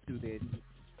have to go through this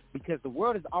because the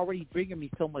world is already bringing me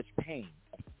so much pain.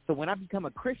 So when I become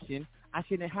a Christian, I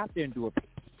shouldn't have to endure pain.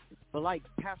 But like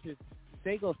Pastor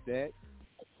Sago said,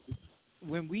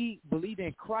 when we believe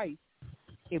in Christ,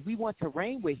 if we want to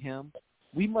reign with him,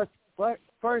 we must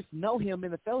first know him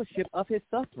in the fellowship of his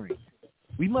suffering.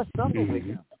 We must suffer with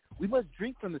him. We must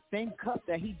drink from the same cup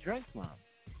that he drank from.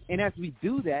 And as we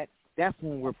do that, that's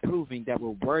when we're proving that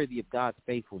we're worthy of God's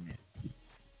faithfulness.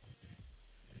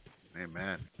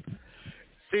 Amen.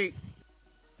 See,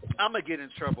 I'm going to get in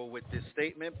trouble with this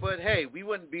statement, but hey, we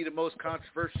wouldn't be the most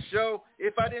controversial show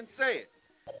if I didn't say it.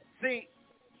 See,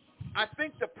 I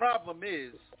think the problem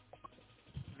is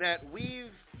that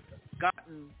we've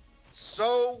gotten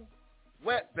so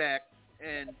wet-backed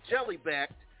and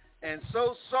jelly-backed and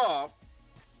so soft,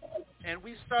 and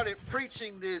we started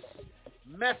preaching this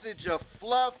message of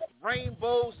fluff,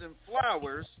 rainbows, and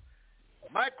flowers,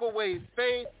 microwave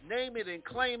faith, name it and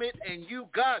claim it, and you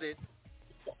got it.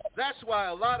 That's why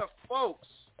a lot of folks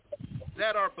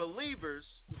that are believers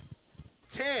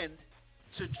tend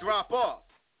to drop off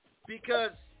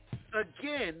because,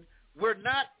 again, we're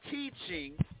not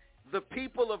teaching the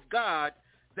people of God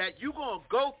that you're going to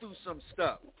go through some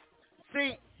stuff.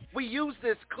 See, we use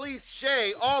this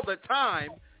cliche all the time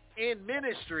in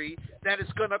ministry that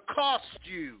it's going to cost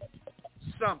you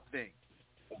something.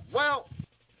 Well,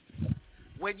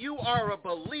 when you are a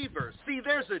believer, see,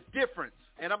 there's a difference,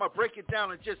 and I'm going to break it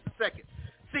down in just a second.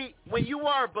 See, when you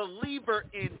are a believer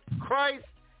in Christ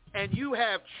and you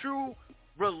have true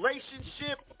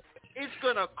relationship, it's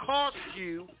going to cost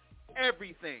you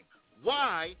everything.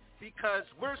 Why? Because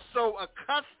we're so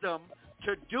accustomed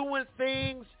to doing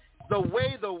things the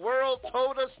way the world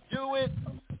told us to do it.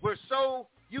 We're so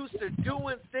used to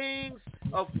doing things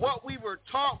of what we were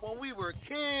taught when we were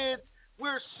kids.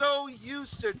 We're so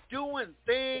used to doing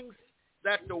things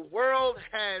that the world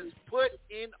has put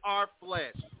in our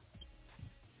flesh.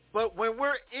 But when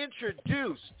we're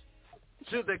introduced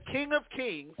to the King of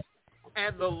Kings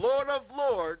and the Lord of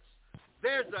Lords,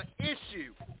 there's an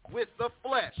issue with the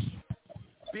flesh,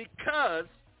 because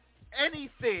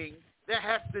anything that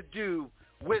has to do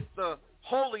with the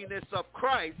holiness of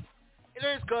Christ,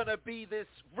 there's going to be this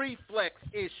reflex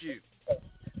issue.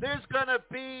 There's going to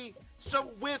be some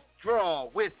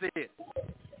withdrawal with it.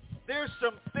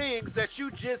 things that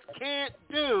you just can't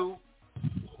do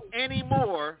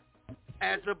anymore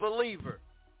as a believer.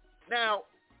 Now,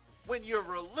 when you're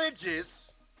religious,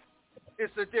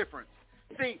 it's a difference.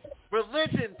 See,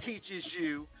 religion teaches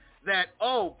you that,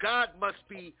 oh, God must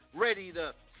be ready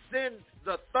to send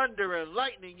the thunder and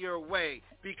lightning your way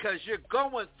because you're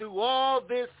going through all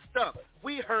this stuff.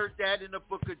 We heard that in the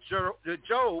book of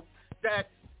Job, that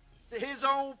his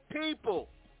own people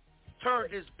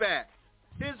turned his back.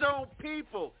 His own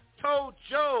people told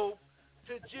Job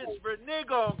to just renege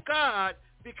on God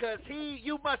because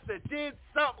you must have did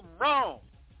something wrong.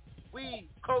 We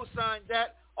co-signed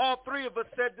that. All three of us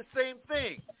said the same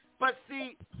thing. But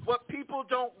see, what people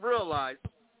don't realize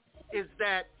is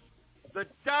that the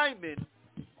diamond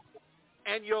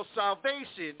and your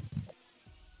salvation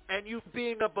and you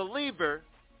being a believer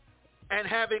and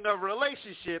having a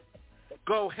relationship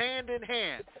go hand in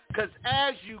hand. Because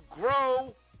as you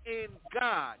grow in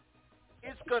God,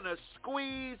 it's going to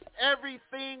squeeze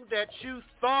everything that you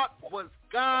thought was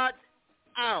God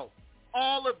out.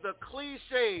 All of the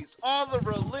cliches, all the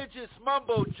religious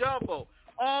mumbo-jumbo,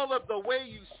 all of the way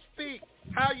you speak,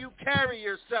 how you carry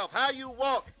yourself, how you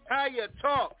walk, how you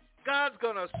talk. God's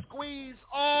going to squeeze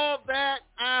all that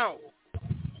out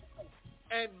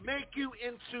and make you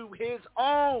into his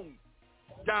own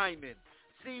diamond.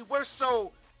 See, we're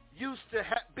so used to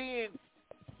being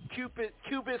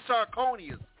Cupid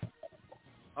Sarconians.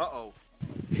 Uh-oh.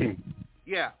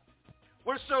 Yeah.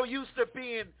 We're so used to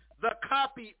being the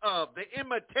copy of, the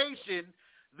imitation,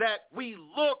 that we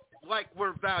look like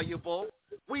we're valuable.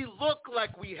 We look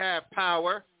like we have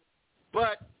power.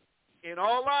 But in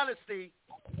all honesty,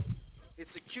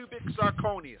 it's a cubic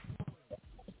zirconia.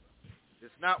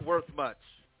 It's not worth much.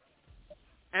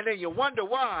 And then you wonder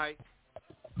why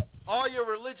all your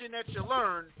religion that you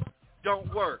learn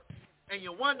don't work. And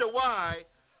you wonder why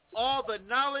all the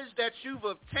knowledge that you've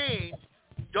obtained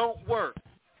don't work.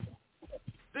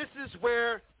 This is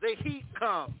where the heat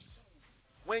comes.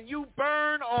 When you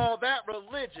burn all that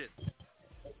religion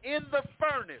in the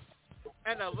furnace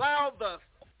and allow the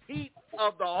heat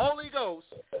of the Holy Ghost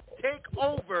take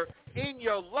over in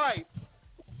your life,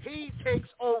 he takes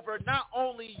over not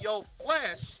only your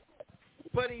flesh,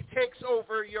 but he takes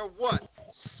over your what?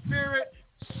 Spirit,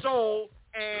 soul,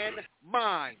 and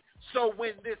mind. So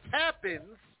when this happens,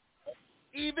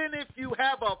 even if you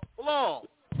have a flaw,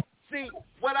 see,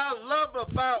 what I love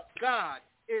about God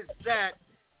is that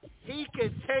he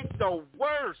can take the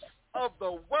worst of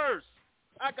the worst.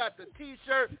 I got the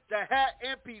T-shirt, the hat,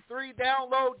 MP3,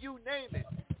 download, you name it.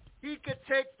 He could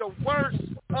take the worst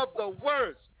of the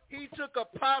worst. He took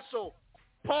Apostle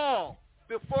Paul.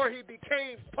 Before he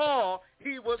became Paul,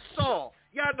 he was Saul.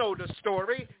 Y'all know the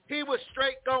story. He was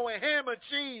straight going ham and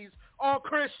cheese on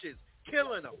Christians,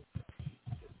 killing them.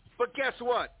 But guess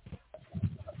what?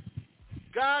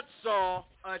 God saw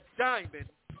a diamond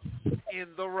in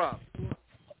the rough.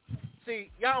 See,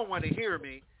 y'all don't want to hear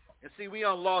me. And see, we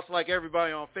lost like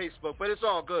everybody on Facebook, but it's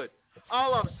all good.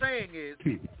 All I'm saying is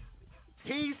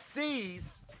he sees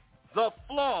the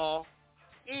flaw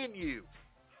in you.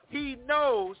 He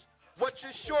knows what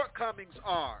your shortcomings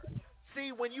are.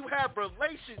 See, when you have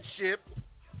relationship,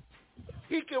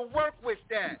 he can work with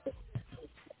that.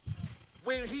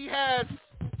 When he has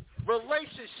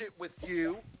relationship with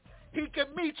you, he can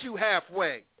meet you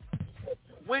halfway.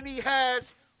 When he has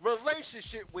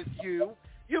relationship with you,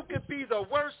 you can be the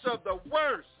worst of the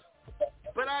worst.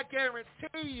 But I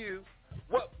guarantee you,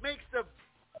 what makes the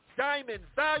diamond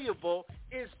valuable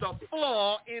is the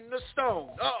flaw in the stone.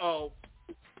 Uh-oh.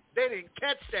 They didn't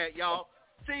catch that, y'all.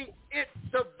 See,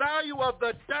 the value of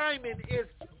the diamond is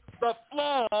the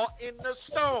flaw in the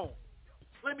stone.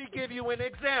 Let me give you an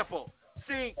example.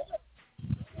 See,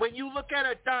 when you look at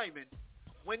a diamond,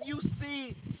 when you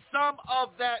see some of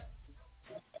that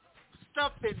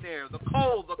stuff in there, the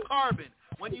coal, the carbon,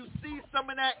 when you see some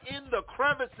of that in the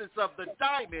crevices of the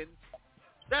diamond,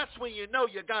 that's when you know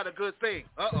you got a good thing.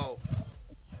 Uh-oh.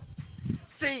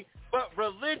 See, but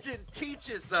religion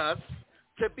teaches us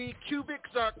to be cubic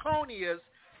zirconias,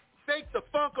 fake the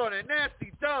funk on a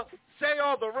nasty dunk, say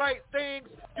all the right things,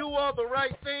 do all the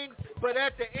right things, but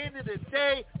at the end of the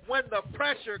day, when the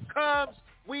pressure comes,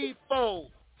 we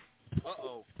fold.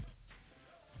 Uh-oh.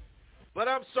 But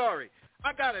I'm sorry.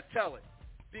 I got to tell it,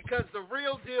 because the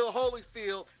real deal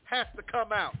Holyfield has to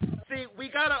come out. See, we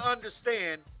got to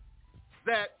understand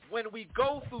that when we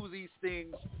go through these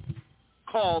things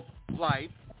called life,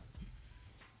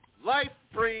 life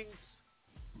brings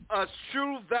us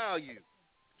true value,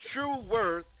 true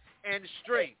worth, and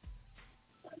strength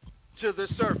to the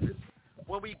surface.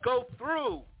 When we go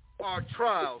through our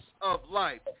trials of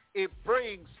life, it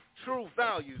brings true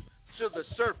value to the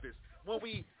surface. When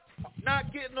we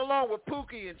not getting along with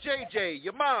Pookie and JJ,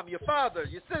 your mom, your father,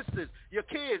 your sisters, your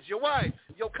kids, your wife,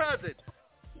 your cousin,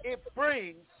 it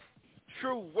brings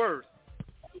true worth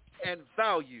and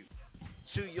value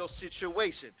to your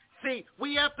situation. See,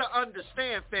 we have to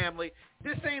understand, family,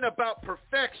 this ain't about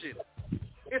perfection.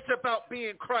 It's about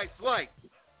being Christ-like.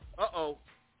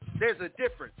 There's a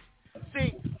difference.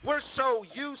 See, we're so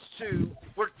used to,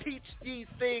 teach these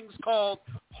things called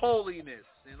holiness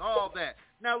and all that.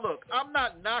 Now look, I'm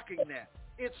not knocking that.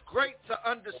 It's great to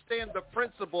understand the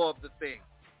principle of the thing.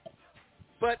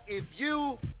 But if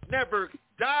you never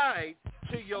died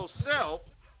to yourself,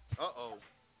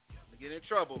 you get in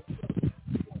trouble.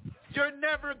 You're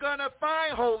never going to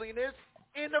find holiness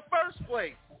in the first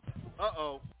place.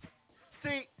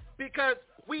 See, because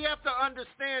we have to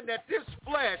understand that this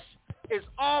flesh is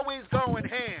always going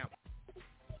ham.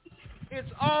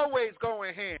 It's always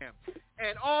going ham.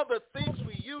 And all the things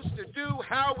we used to do,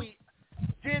 how we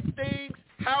did things,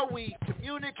 how we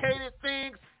communicated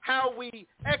things, how we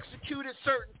executed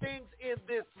certain things in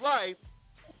this life,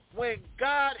 when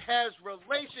God has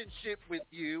relationship with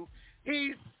you,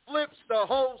 he flips the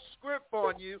whole script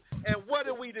on you, and what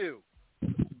do?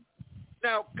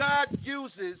 Now, God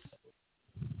uses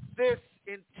this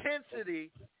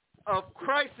intensity of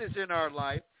crisis in our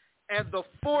life and the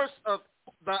force of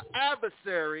the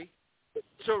adversary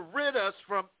to rid us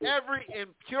from every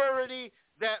impurity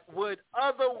that would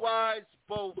otherwise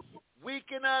both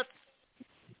weaken us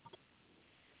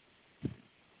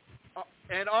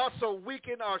and also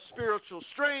weaken our spiritual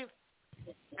strength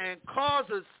and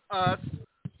causes us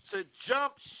to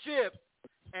jump ship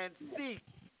and seek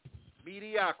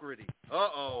mediocrity.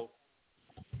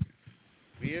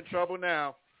 We in trouble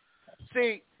now.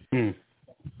 See,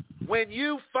 when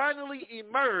you finally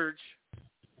emerge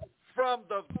from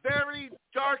the very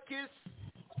darkest,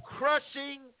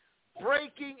 crushing,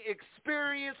 breaking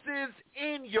experiences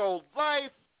in your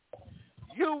life,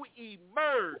 you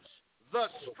emerge the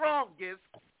strongest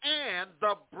and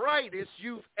the brightest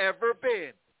you've ever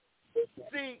been.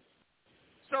 See,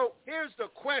 so here's the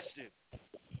question.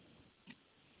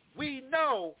 We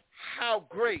know how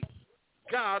great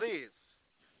God is,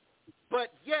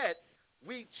 but yet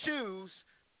we choose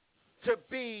to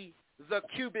be the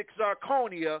cubic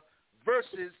zirconia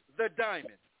versus the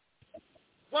diamond.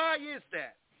 Why is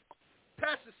that?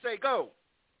 Pastor say, go.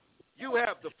 You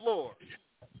have the floor.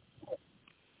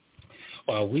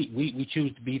 We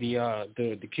choose to be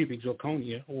the cubic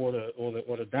zirconia or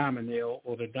the diamond nail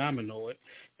or the diamondoid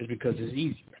is because it's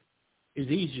easier. It's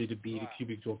easier to be the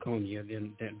cubic zirconia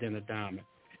than a diamond.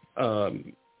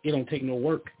 It don't take no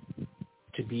work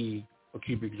to be a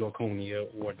cubic zirconia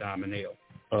or a diamond nail.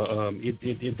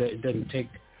 It doesn't take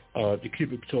the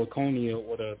cubic zirconia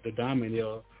or the diamond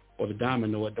nail or the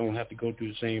diamondoid don't have to go through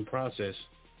the same process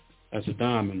as a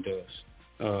diamond does.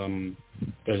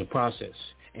 There's a process.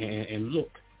 And look,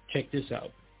 check this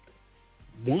out.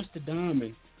 Once the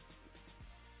diamond,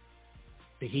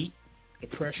 the heat, the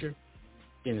pressure,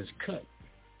 then it's cut.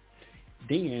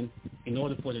 Then, in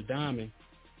order for the diamond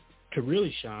to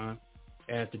really shine,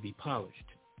 it has to be polished.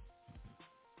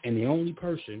 And the only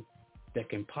person that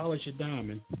can polish a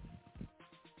diamond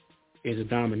is a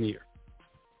diamondeer.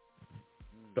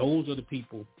 Those are the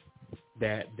people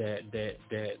that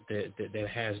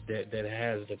has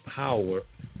the power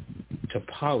to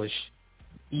polish,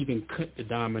 even cut the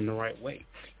diamond the right way.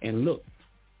 And look,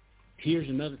 here's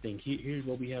another thing. Here's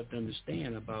what we have to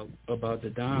understand about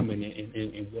the diamond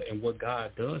and what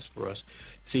God does for us.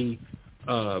 See,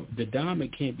 the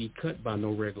diamond can't be cut by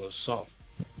no regular saw.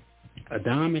 A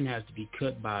diamond has to be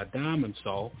cut by a diamond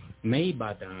saw made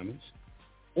by diamonds,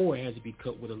 or it has to be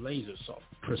cut with a laser saw,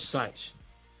 precise.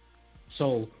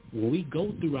 So when we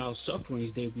go through our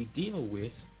sufferings that we deal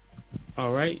with,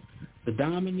 all right, the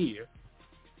diamondeer,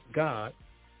 God,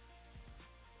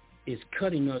 is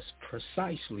cutting us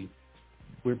precisely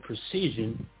with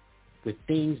precision with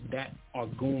things that are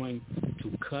going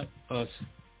to cut us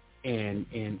and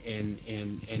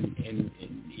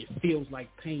it feels like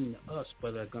pain to us,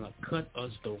 but are going to cut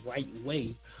us the right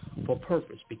way for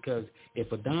purpose. Because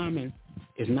if a diamond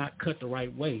is not cut the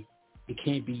right way, it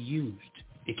can't be used.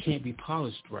 It can't be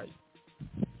polished right.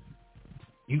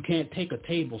 You can't take a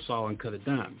table saw and cut a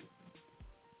diamond.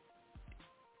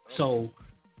 So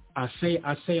I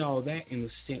say all that in the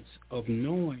sense of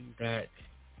knowing that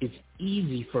it's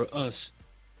easy for us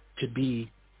to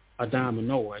be a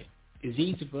diamondoid. It's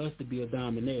easy for us to be a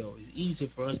diamond nail. It's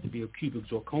easy for us to be a cubic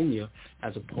zirconia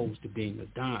as opposed to being a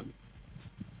diamond.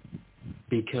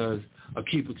 Because a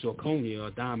cubic zirconia,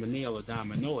 a diamond nail, a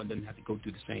diamondoid doesn't have to go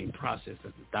through the same process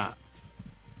as a diamond.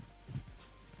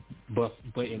 But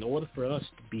in order for us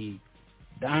to be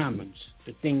diamonds,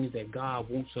 the things that God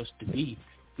wants us to be,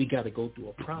 we got to go through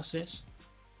a process.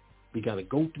 We got to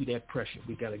go through that pressure.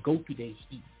 We got to go through that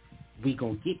heat. We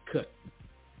going to get cut.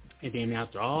 And then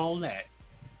after all that,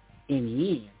 in the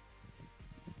end,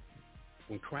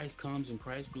 when Christ comes in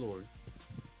Christ's glory,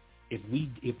 if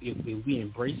we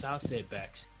embrace our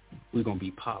setbacks, we're going to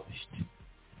be polished.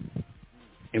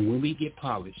 And when we get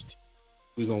polished,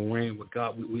 we're going to reign with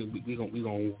God. We're going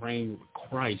to reign with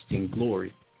Christ in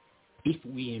glory if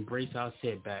we embrace our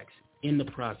setbacks in the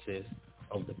process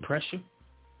of the pressure,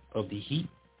 of the heat,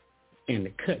 and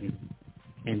the cutting,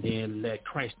 and then let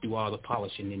Christ do all the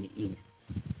polishing in the end.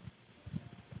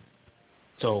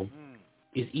 So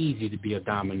it's easy to be a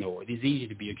diamond ore. It's easy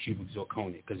to be a cubic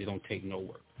zirconia because it don't take no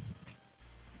work.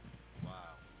 Wow.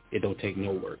 It don't take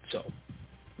no work. So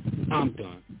I'm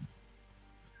done.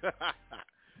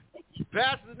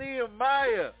 Pastor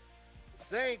Nehemiah,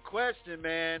 same question,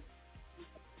 man.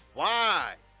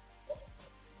 Why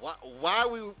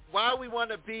we want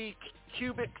to be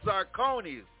cubic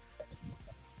zirconias?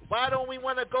 Why don't we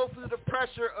want to go through the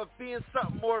pressure of being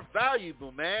something more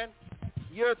valuable, man?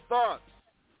 Your thoughts?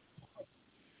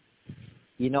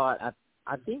 You know, I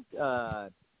think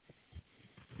the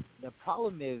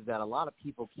problem is that a lot of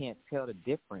people can't tell the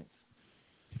difference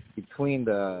between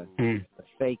the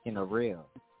fake and the real.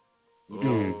 You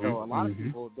know, so a lot of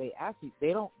people they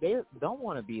don't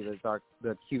want to be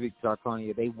the cubic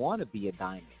zirconia. They want to be a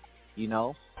diamond. You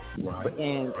know,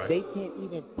 and they can't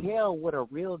even tell what a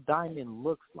real diamond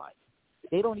looks like.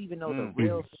 They don't even know the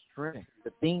real strength,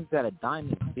 the things that a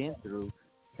diamond's been through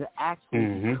to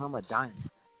actually become a diamond.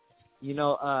 You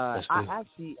know,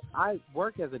 I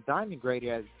work as a diamond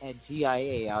grader at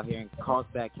GIA out here in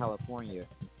Carlsbad, California,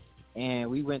 and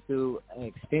we went through an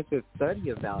extensive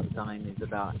study about diamonds,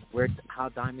 about how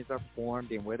diamonds are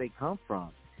formed and where they come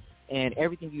from, and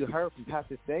everything you heard from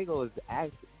Pastor Sago is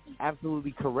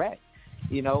absolutely correct.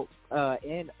 You know,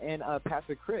 and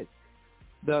Pastor Chris,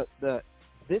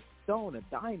 this stone, a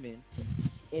diamond,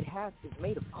 it's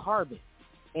made of carbon,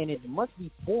 and it must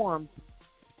be formed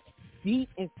deep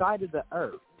inside of the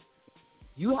earth.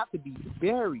 You have to be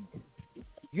buried.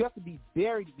 You have to be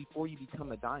buried before you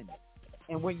become a diamond.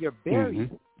 And when you're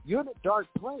buried, you're in a dark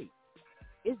place.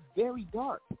 It's very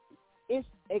dark. It's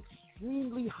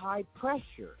extremely high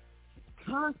pressure,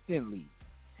 constantly.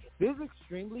 There's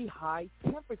extremely high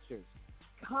temperatures,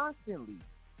 constantly.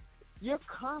 You're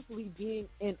constantly being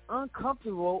in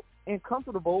uncomfortable and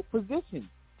comfortable positions.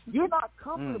 You're not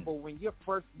comfortable when you're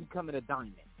first becoming a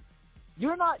diamond.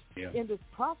 You're not in this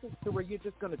process to where you're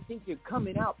just going to think you're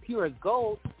coming out pure as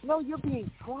gold. No, you're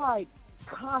being tried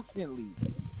constantly.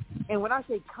 And when I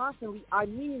say constantly, I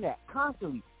mean that.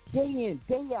 Constantly. Day in,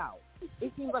 day out.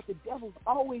 It seems like the devil's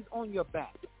always on your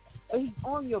back. But he's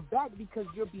on your back because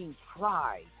you're being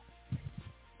tried.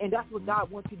 And that's what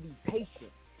God wants you to be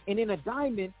patient. And in a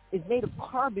diamond, it's made of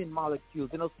carbon molecules.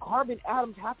 And those carbon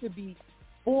atoms have to be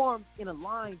formed in a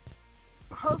line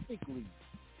perfectly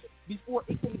before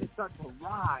it can even start to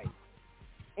rise.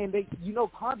 And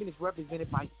carbon is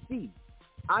represented by C.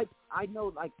 I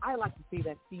know, I like to say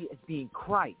that C as being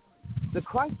Christ. The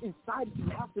Christ inside of you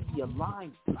has to be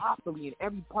aligned properly in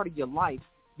every part of your life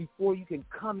before you can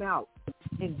come out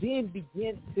and then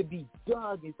begin to be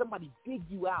dug and somebody dig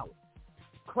you out.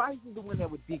 Christ is the one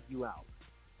that would dig you out.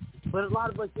 But a lot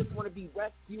of us just want to be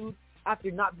rescued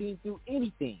after not being through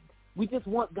anything. We just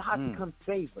want God to come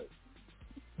save us.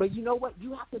 But you know what?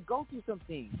 You have to go through some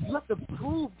things. You have to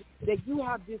prove that you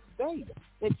have this faith,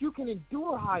 that you can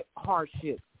endure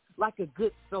hardships like a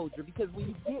good soldier. Because when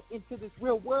you get into this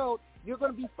real world, you're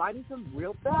going to be fighting some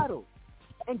real battles.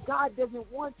 And God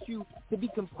doesn't want you to be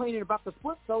complaining about the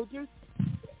foot soldiers.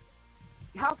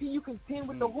 How can you contend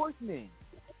with the horsemen?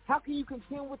 How can you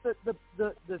contend with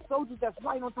the soldiers that's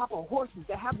riding on top of horses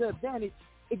that have the advantage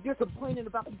if you're complaining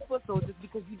about these foot soldiers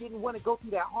because you didn't want to go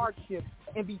through that hardship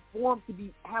and be formed to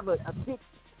have a thick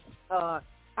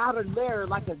outer layer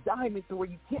like a diamond to where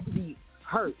you can't be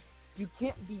hurt. You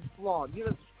can't be flawed. You're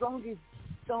the strongest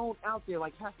stone out there,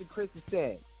 like Pastor Chris has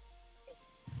said.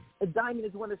 A diamond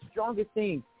is one of the strongest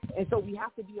things. And so we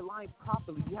have to be aligned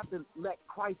properly. We have to let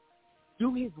Christ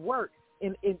do his work.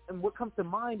 And what comes to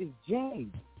mind is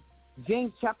James.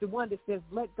 James chapter 1 that says,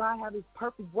 let God have his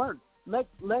perfect work. Let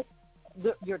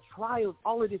your trials,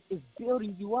 all of this is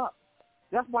building you up.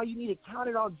 That's why you need to count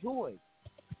it all joy.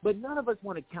 But none of us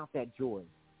want to count that joy.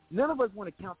 None of us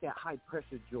want to count that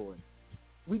high-pressure joy.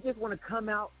 We just want to come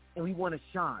out and we want to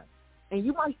shine. And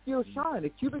you might still shine. The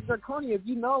cubic zirconia, if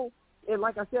you know, and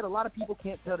like I said, a lot of people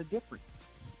can't tell the difference.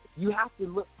 You have to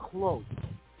look close.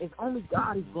 It's only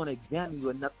God who's going to examine you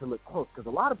enough to look close. Because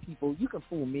a lot of people, you can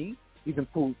fool me, you can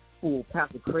fool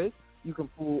Pastor Chris, you can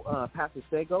fool Pastor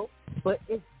Sego, but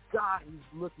it's God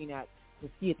who's looking at to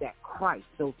see if that Christ,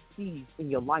 those seeds in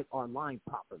your life are aligned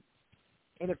properly.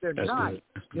 And if they're not,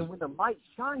 then when the light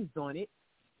shines on it,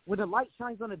 when the light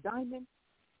shines on a diamond,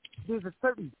 there's a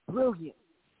certain brilliance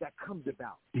that comes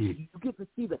about. You get to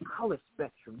see the color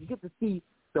spectrum. You get to see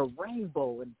the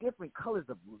rainbow and different colors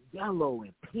of yellow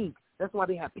and pink. That's why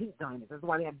they have pink diamonds. That's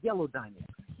why they have yellow diamonds.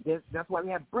 That's why they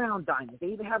have brown diamonds. They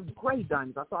even have gray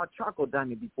diamonds. I saw a charcoal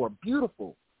diamond before.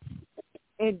 Beautiful.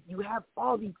 And you have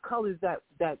all these colors that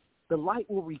the light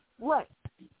will reflect.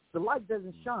 The light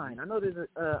doesn't shine. I know there's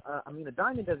a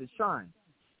diamond doesn't shine,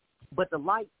 but the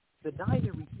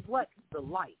diamond reflects the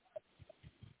light.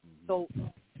 So,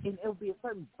 and it'll be a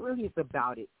certain brilliance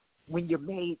about it when you're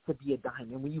made to be a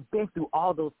diamond, when you've been through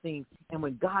all those things, and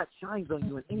when God shines on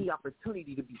you and any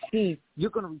opportunity to be seen, you're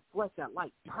going to reflect that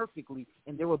light perfectly,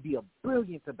 and there will be a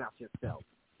brilliance about yourself.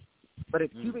 But a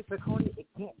cubic zirconia, it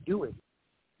can't do it.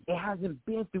 It hasn't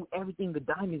been through everything the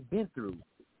diamond's been through.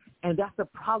 And that's the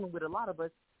problem with a lot of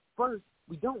us. First,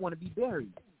 we don't want to be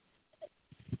buried.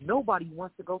 Nobody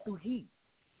wants to go through heat.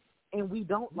 And we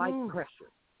don't like pressure.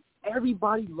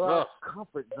 Everybody loves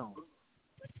comfort zone.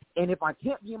 And if I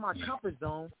can't be in my comfort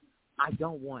zone, I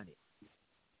don't want it.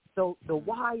 So the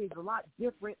why is a lot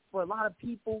different for a lot of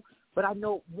people, but I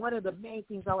know one of the main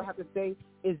things I would have to say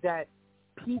is that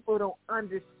people don't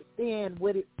understand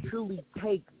what it truly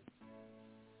takes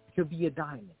to be a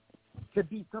diamond, to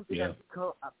be something that's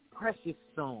called a precious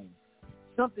stone,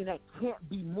 something that can't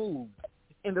be moved.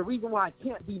 And the reason why I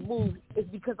can't be moved is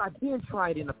because I've been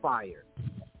tried in the fire.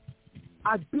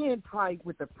 I've been tried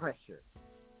with the pressure.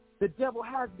 The devil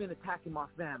has been attacking my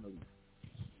family.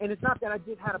 And it's not that I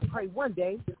just had to pray one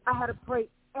day. I had to pray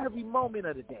every moment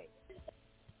of the day.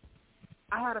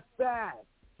 I had to fast.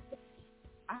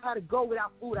 I had to go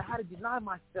without food. I had to deny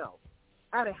myself.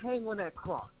 I had to hang on that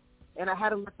cross. And I had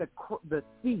to let the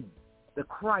seed, the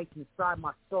Christ inside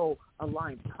my soul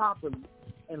align properly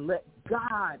and let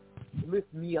God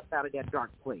lift me up out of that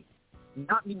dark place.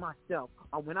 Not me myself,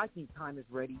 or when I think time is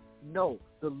ready. No,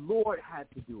 the Lord had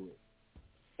to do it.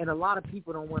 And a lot of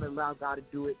people don't want to allow God to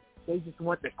do it. They just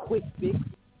want the quick fix.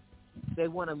 They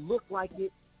want to look like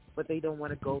it, but they don't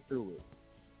want to go through it.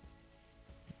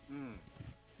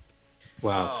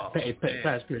 Wow.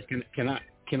 Pastor,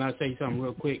 can I say something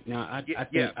real quick? Now,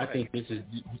 I think this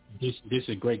is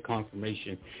a great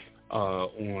confirmation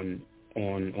on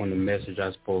the message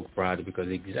I spoke Friday, because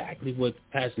exactly what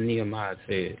Pastor Nehemiah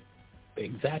said,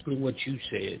 exactly what you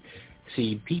said.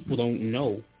 See, people don't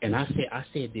know, and I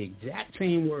said the exact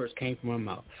same words came from my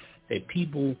mouth. That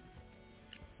people,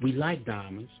 we like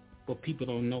diamonds, but people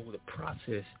don't know the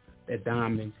process that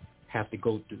diamonds have to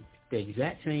go through. The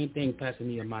exact same thing Pastor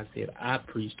Nehemiah said, I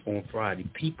preached on Friday.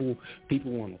 People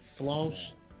want to floss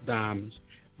diamonds.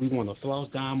 We want to floss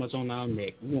diamonds on our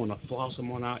neck. We want to floss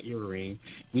them on our earring.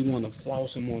 We want to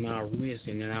floss them on our wrist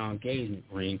and in our engagement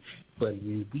ring. But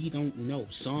we don't know.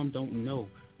 Some don't know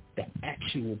the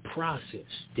actual process,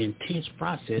 the intense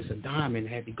process a diamond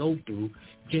had to go through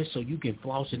just so you can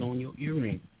floss it on your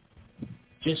earring.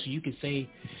 Just so you can say,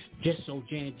 just so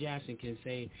Janet Jackson can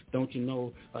say, don't you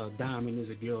know diamond is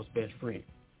a girl's best friend?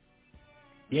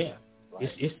 Yeah,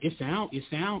 it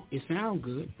sound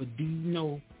good, but do you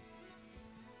know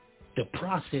the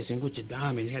process in which a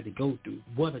diamond had to go through,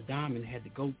 what a diamond had to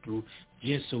go through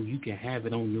just so you can have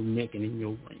it on your neck and in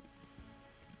your ring?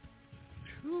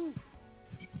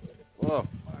 Oh,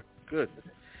 my goodness.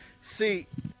 See,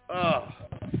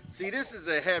 this is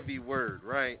a heavy word,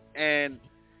 right? And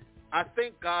I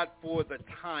thank God for the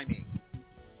timing,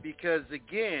 because,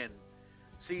 again,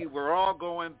 see, we're all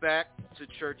going back to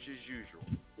church as usual.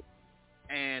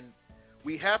 And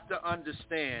we have to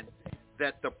understand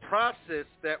that the process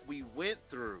that we went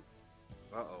through,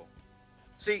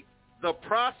 see, the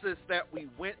process that we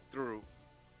went through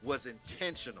was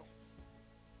intentional.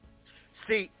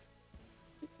 See,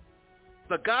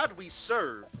 the God we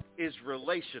serve is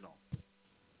relational.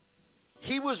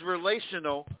 He was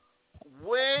relational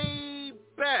way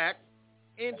back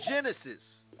in Genesis.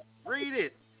 Read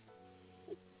it.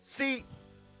 See,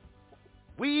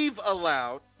 we've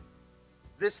allowed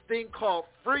this thing called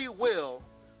free will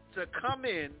to come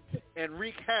in and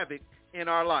wreak havoc in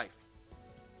our life.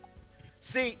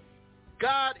 See,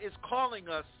 God is calling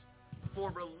us for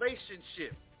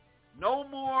relationship. No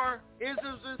more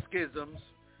isms and schisms.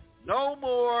 No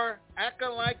more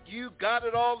acting like you got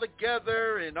it all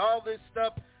together and all this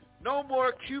stuff. No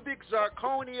more cubic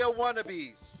zirconia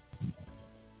wannabes.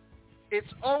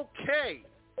 It's okay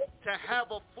to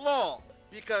have a flaw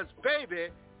because, baby,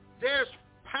 there's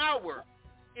power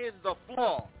in the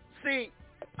flaw. See,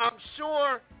 I'm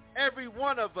sure every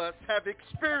one of us have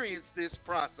experienced this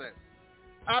process.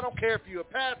 I don't care if you're a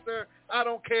pastor. I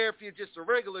don't care if you're just a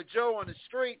regular Joe on the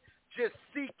street just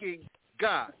seeking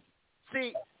God.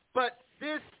 See, but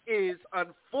this is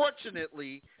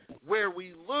unfortunately where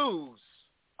we lose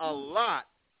a lot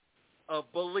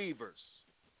of believers.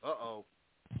 Uh-oh.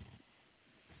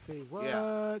 Say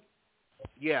what?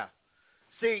 Yeah.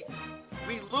 See,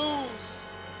 we lose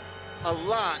a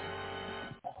lot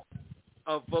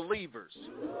of believers.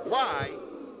 Why?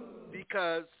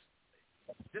 Because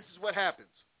this is what happens.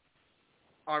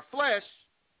 Our flesh,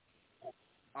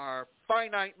 our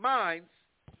finite minds,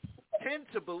 tend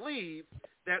to believe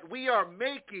that we are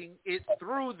making it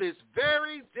through this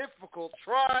very difficult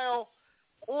trial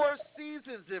or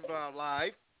seasons of our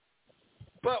life,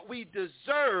 but we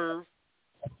deserve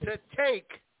to take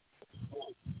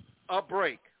a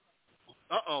break.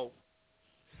 Uh-oh.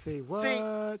 Say what?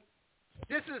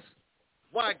 See, this is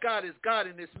why God is God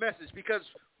in this message, because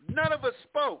none of us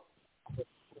spoke,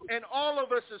 and all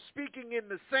of us are speaking in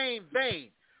the same vein.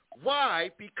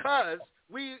 Why? Because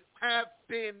we have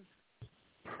been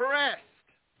pressed.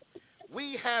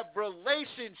 We have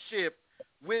relationship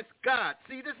with God.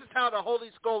 See, this is how the Holy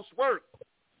Ghost works.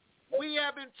 We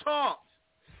haven't talked,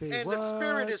 and what? the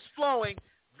Spirit is flowing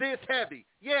this heavy.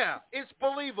 Yeah, it's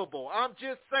believable. I'm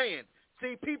just saying.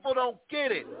 See, people don't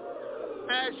get it.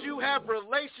 As you have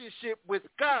relationship with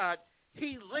God,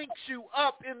 he links you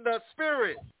up in the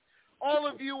Spirit. All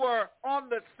of you are on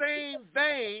the same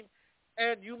vein,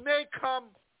 and you may come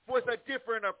with a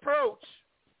different approach,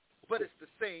 but it's the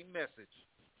same message.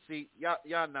 See,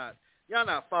 y'all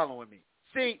not following me.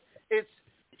 See,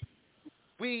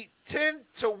 we tend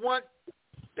to want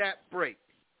that break.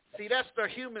 See, that's the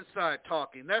human side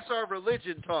talking. That's our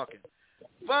religion talking.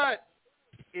 But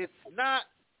it's not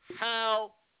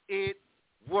how it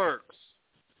works.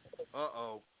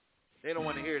 Uh-oh. They don't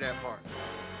want to hear that part.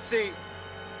 See,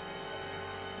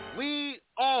 we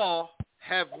all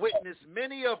have witnessed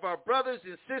many of our brothers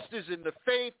and sisters in the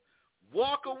faith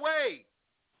walk away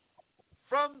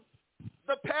from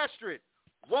the pastorate,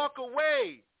 walk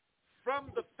away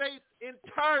from the faith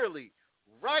entirely,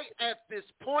 right at this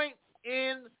point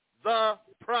in the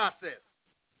process.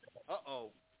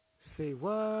 Uh-oh. Say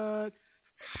what?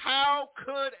 How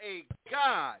could a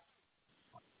God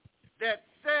that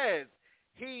says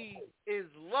he is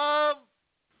love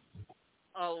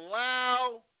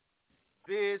allow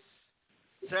this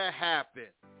to happen?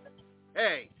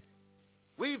 Hey,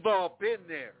 we've all been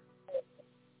there.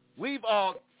 We've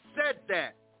all said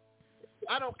that.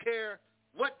 I don't care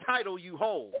what title you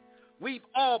hold. We've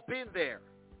all been there.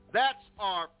 That's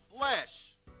our flesh.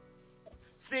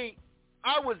 See,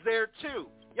 I was there too.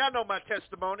 Y'all know my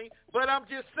testimony, but I'm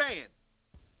just saying,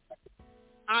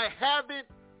 I have been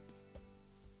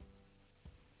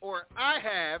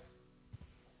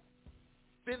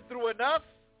through enough.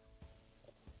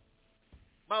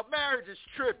 My marriage is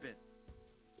tripping.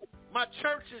 My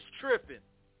church is tripping.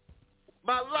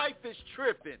 My life is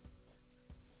tripping.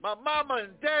 My mama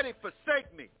and daddy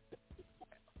forsake me.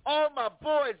 All my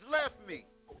boys left me.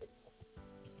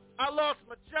 I lost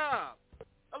my job.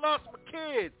 I lost my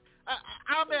kids.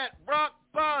 I'm at rock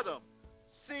bottom.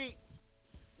 See,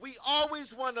 we always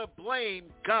want to blame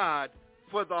God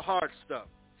for the hard stuff.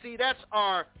 See, that's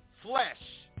our flesh.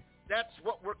 That's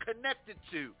what we're connected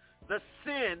to, the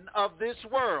sin of this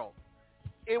world.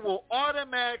 It will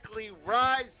automatically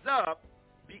rise up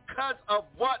because of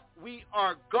what we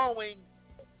are going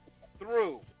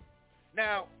through.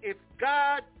 Now, if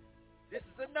God, this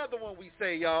is another one we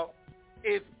say, y'all,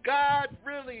 if God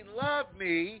really loved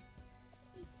me,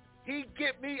 he'd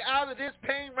get me out of this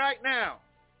pain right now.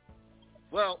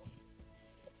 Well,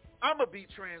 I'm going to be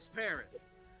transparent.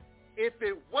 If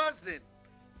it wasn't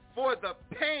for the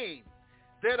pain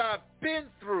that I've been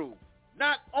through,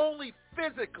 not only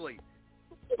physically,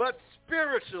 but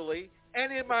spiritually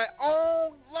and in my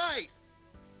own life,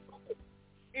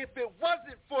 if it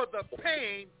wasn't for the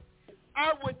pain,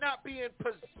 I would not be in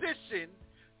position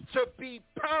to be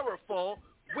powerful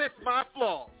with my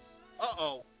flaws.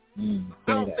 Uh-oh.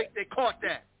 I don't think they caught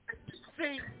that.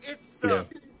 See, it's the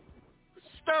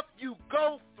stuff you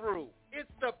go through. It's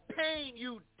the pain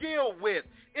you deal with.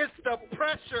 It's the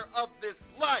pressure of this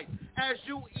life. As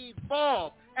you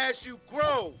evolve, as you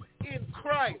grow in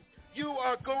Christ, you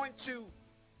are going to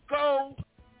go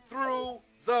through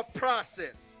the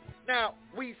process. Now,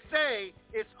 we say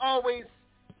it's always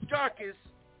darkest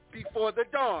before the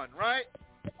dawn, right?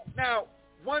 Now,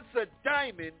 once a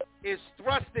diamond is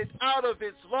thrusted out of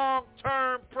its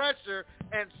long-term pressure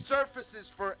and surfaces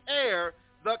for air,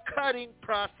 the cutting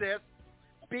process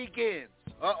begins.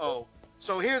 Uh-oh.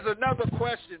 So here's another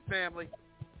question, family.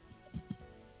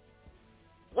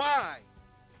 Why,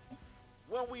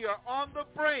 when we are on the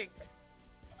brink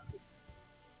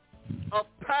of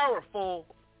powerful,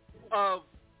 of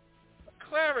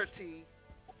clarity,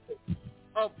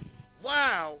 of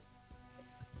wow,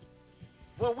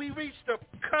 when we reach the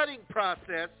cutting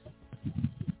process,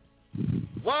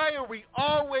 why are we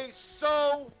always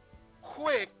so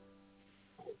quick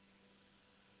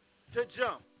to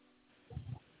jump?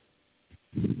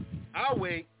 I'll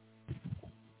wait.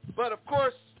 But of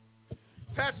course,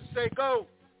 Pastor Seiko,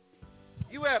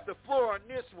 you have the floor on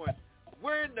this one.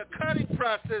 We're in the cutting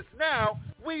process now.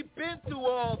 We've been through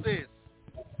all this.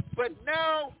 But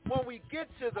now when we get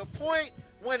to the point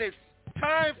when it's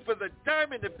time for the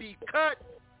diamond to be cut,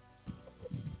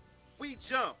 we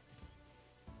jump.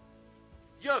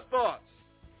 Your thoughts?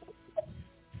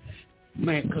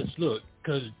 Man,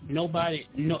 because nobody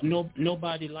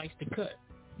likes to cut.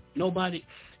 Nobody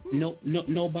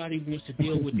wants to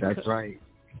deal with the cut. That's right.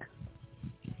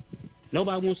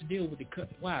 Nobody wants to deal with the cut.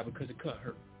 Why? Because the cut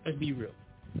hurts. Let's be real.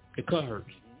 The cut hurts.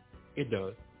 It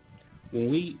does. When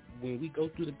we go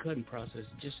through the cutting process,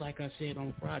 just like I said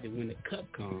on Friday, when the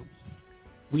cut comes,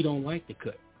 we don't like the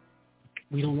cut.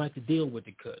 We don't like to deal with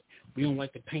the cut. We don't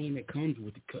like the pain that comes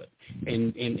with the cut.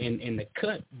 And the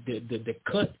cut, the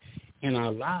cut in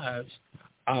our lives,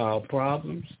 our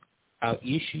problems, our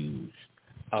issues,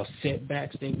 our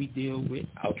setbacks that we deal with,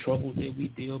 our troubles that we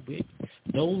deal with,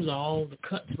 those are all the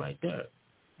cuts right there.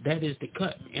 That is the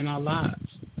cut in our lives,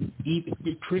 even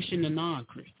Christian and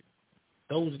non-Christian.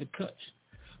 Those are the cuts.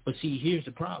 But see, here's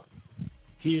the problem.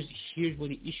 Here's where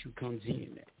the issue comes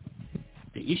in.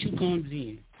 The issue comes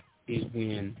in is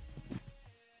when,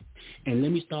 and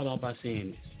let me start off by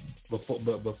saying this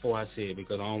before I say it,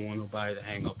 because I don't want nobody to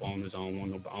hang up on us. I don't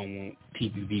want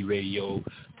TPV radio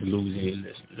to lose any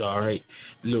listeners. All right,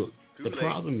 look, the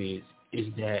problem is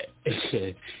that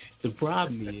the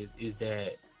problem is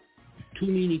that too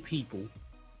many people,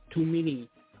 too many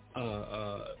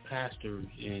pastors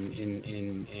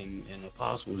and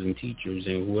apostles and teachers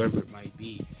and whoever it might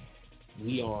be,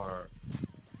 we are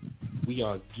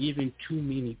giving too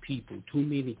many people, too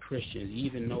many Christians,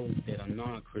 even those that are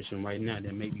non-Christian right now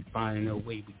that may be finding their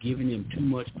way, we're giving them too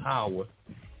much power.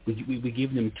 We're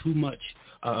giving them too much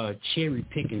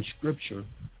cherry-picking scripture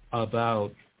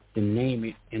about the name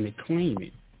it and the claim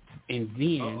it. And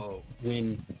then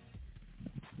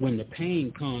when the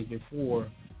pain comes before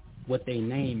what they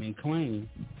name and claim,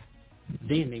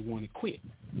 then they want to quit.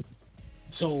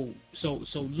 So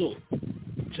look.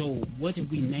 So what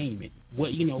did we name it?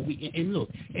 What look.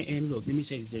 Let me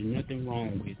say this, there's nothing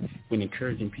wrong with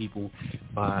encouraging people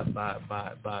by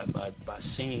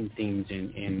saying things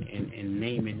and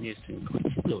naming this and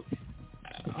look.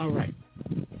 All right,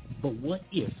 but what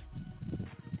if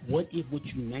what you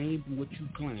name and what you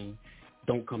claim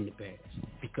don't come to pass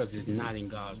because it's not in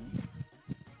God's will?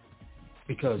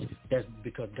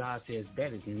 Because God says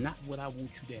that is not what I want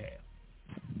you to have.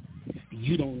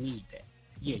 You don't need that.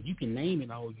 Yeah, you can name it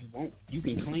all you want. You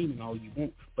can claim it all you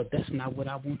want, but that's not what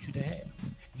I want you to have.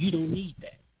 You don't need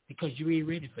that because you ain't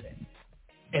ready for that.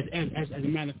 As a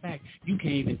matter of fact, you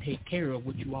can't even take care of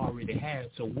what you already have.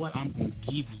 So what I'm going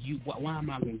to give you? Why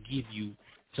am I going to give you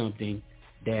something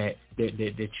that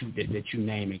you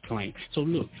name and claim? So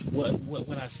look, what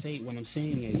I'm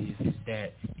saying is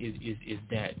that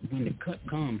when the cut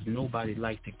comes, nobody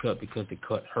likes to cut because the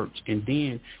cut hurts, and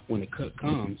then when the cut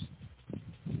comes,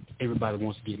 everybody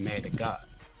wants to get mad at God.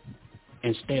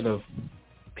 Instead of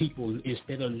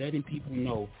letting people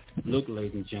know, look,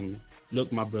 ladies and gentlemen,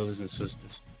 look, my brothers and sisters,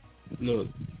 look,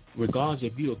 regardless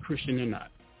if you're a Christian or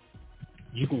not,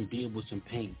 you're going to deal with some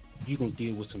pain. You're going to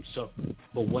deal with some suffering.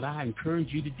 But what I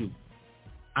encourage you to do,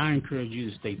 I encourage you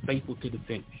to stay faithful to the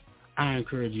finish. I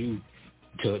encourage you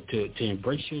to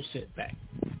embrace your setback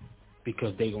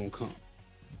because they're going to come.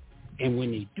 And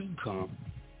when they do come,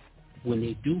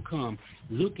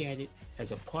 look at it as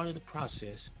a part of the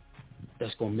process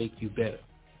that's going to make you better.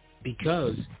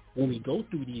 Because when we go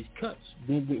through these cuts,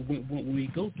 when we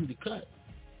go through the cut,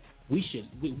 we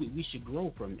should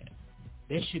grow from that.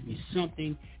 There should be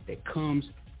something that comes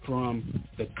from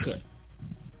the cut.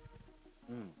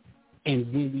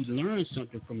 And when we learn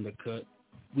something from the cut,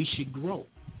 we should grow.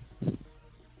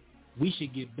 We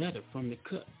should get better from the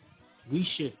cut. We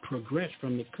should progress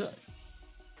from the cut.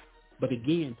 But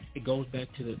again, it goes back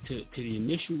to the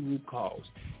initial root cause.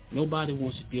 Nobody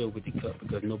wants to deal with the cut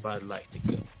because nobody likes the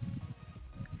cut.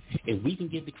 If we can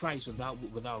get to Christ without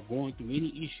going through any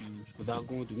issues, without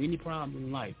going through any problem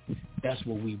in life, that's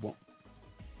what we want.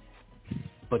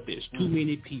 But there's too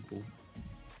many people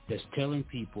that's telling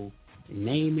people,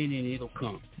 name it and it'll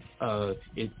come.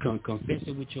 Confess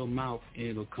it with your mouth and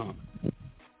it'll come.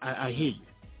 I hear you.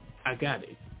 I got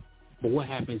it. But what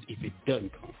happens if it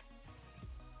doesn't come?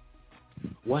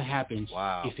 What happens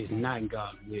if it's not in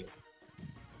God's will?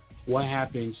 What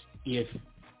happens if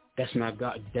that's not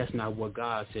God? That's not what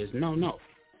God says. No,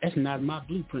 that's not my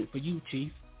blueprint for you,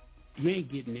 Chief. You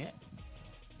ain't getting that.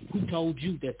 Who told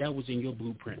you that was in your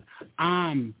blueprint?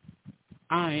 I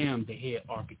am the head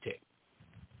architect.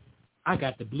 I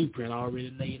got the blueprint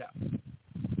already laid out.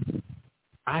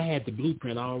 I had the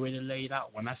blueprint already laid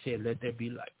out when I said, let there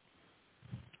be light.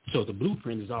 So the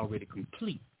blueprint is already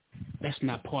complete. That's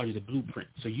not part of the blueprint.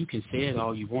 So you can say it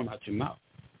all you want out your mouth.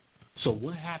 So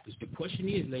what happens? The question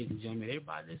is, ladies and gentlemen,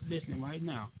 everybody that's listening right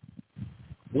now,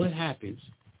 what happens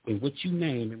when what you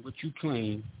name and what you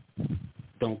claim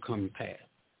don't come to pass?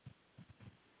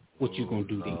 What you going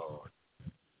to do then?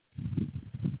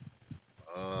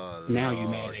 Now you're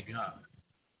mad at God.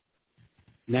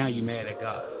 Now you're mad at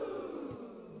God.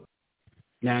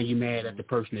 Now you're mad at the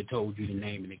person that told you to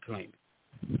name it and claim it.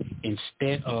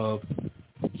 Instead of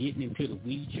getting into the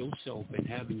weeds yourself and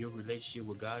having your relationship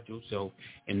with God yourself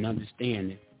and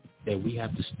understanding that we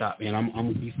have to stop, and I'm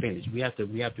going to be finished. We have to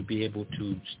be able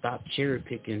to stop cherry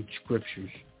picking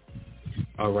scriptures,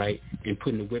 all right, and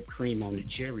putting the whipped cream on the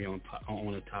cherry on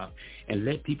the top, and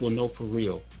let people know for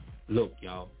real. Look,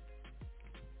 y'all,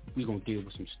 we're going to deal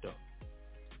with some stuff,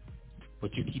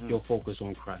 but you keep your focus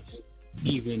on Christ.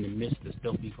 Even in the midst of the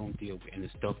stuff we're going to deal with, and the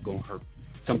stuff going to hurt.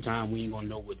 Sometimes we ain't going to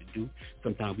know what to do.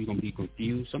 Sometimes we're going to be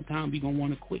confused. Sometimes we're going to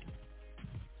want to quit.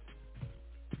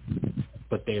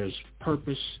 But there's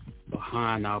purpose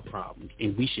behind our problems,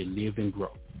 and we should live and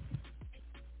grow.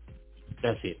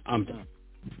 That's it. I'm done.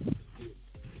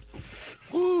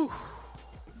 Woo.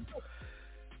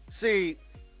 See,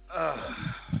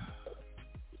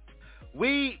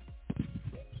 we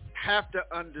have to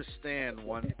understand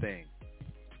one thing,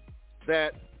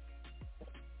 that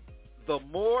the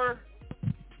more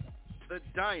the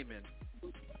diamond,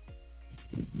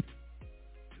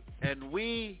 and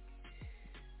we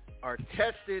are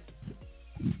tested,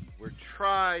 we're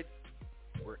tried,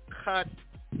 we're cut,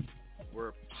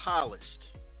 we're polished,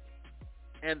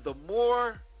 and the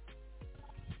more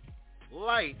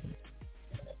light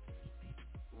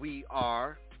we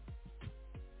are,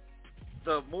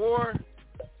 the more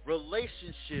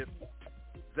relationship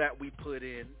that we put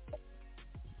in,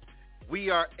 we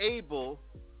are able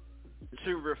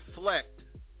to reflect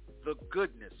the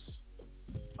goodness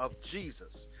of Jesus.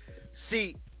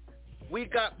 See, we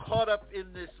got caught up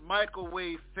in this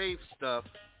microwave faith stuff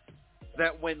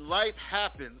that when life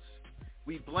happens,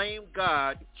 we blame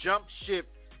God, jump ship,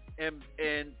 and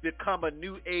become a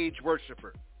new age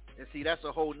worshiper. And see, that's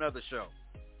a whole nother show.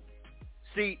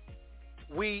 See,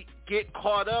 we get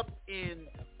caught up in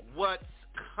what's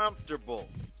comfortable.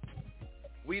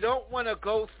 We don't want to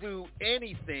go through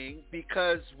anything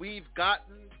because we've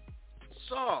gotten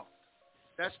soft.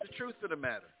 That's the truth of the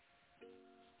matter.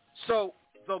 So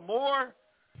the more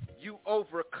you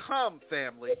overcome,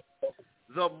 family,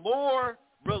 the more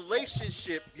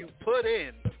relationship you put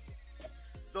in,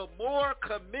 the more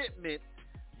commitment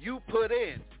you put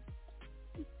in,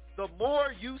 the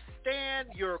more you stand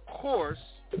your course,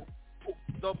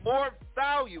 the more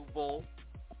valuable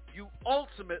you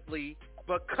ultimately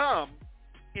become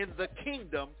in the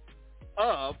kingdom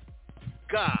of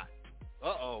God.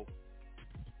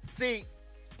 See,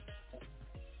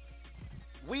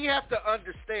 we have to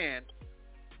understand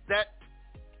that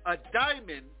a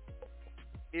diamond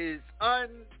is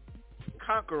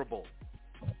unconquerable,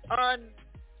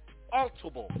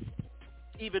 unalterable,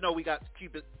 even though we got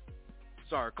Cupid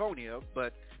zirconia,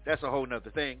 but that's a whole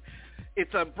nother thing.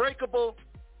 It's unbreakable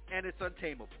and it's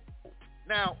untamable.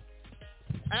 Now,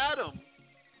 Adam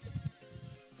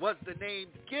was the name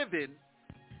given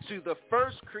to the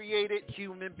first created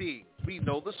human being. We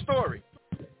know the story.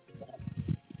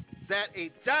 That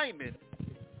a diamond,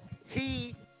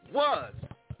 he was,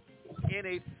 in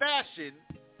a fashion,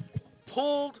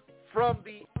 pulled from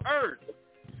the earth.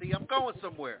 See, I'm going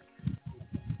somewhere.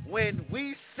 When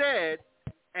we said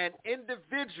an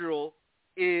individual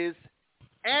is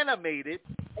animated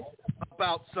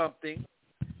about something,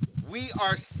 we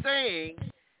are saying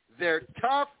they're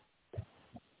tough,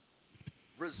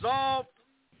 resolved,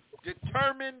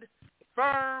 determined,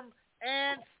 firm,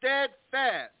 and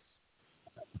steadfast.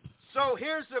 So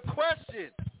here's the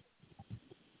question.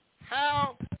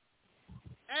 How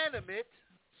animate,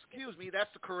 that's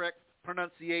the correct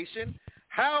pronunciation,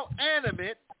 how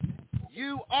animate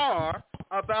you are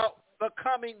about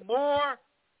becoming more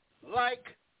like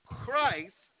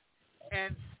Christ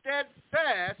and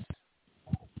steadfast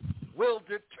will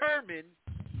determine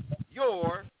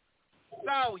your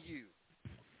value.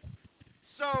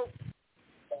 So,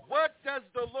 what does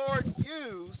the Lord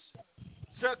use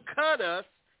to cut us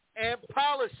and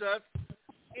polish us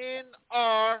in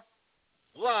our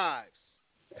lives?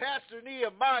 Pastor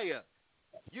Nehemiah,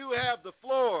 you have the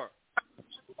floor.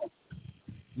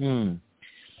 You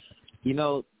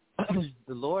know,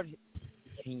 the Lord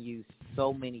can use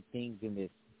so many things in this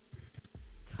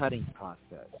cutting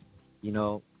process, you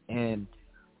know, and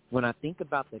when I think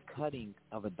about the cutting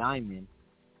of a diamond,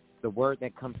 the word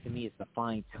that comes to me is the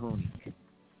fine-tuning.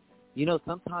 You know,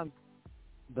 sometimes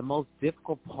the most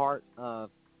difficult part of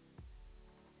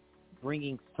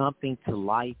bringing something to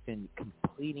life and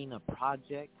completing a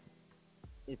project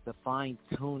is the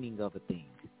fine-tuning of a thing.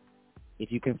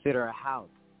 If you consider a house,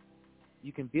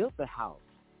 you can build the house.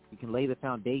 You can lay the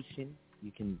foundation.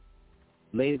 You can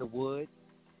lay the wood.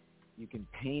 You can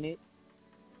paint it.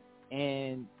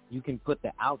 And you can put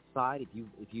the outside.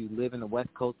 If you live in the West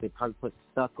Coast, they probably put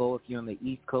stucco. If you're on the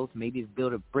East Coast, maybe it's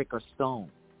built of brick or stone.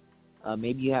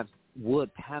 Maybe you have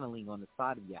wood paneling on the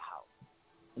side of your house.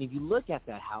 And if you look at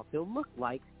that house, it'll look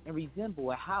like and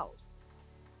resemble a house.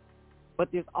 But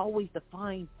there's always the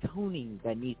fine-tuning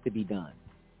that needs to be done.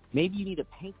 Maybe you need to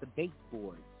paint the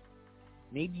baseboards.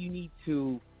 Maybe you need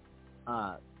to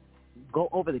go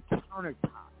over the countertop.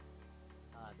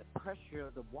 The pressure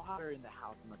of the water in the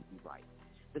house must be right.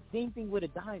 The same thing with a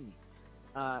diamond.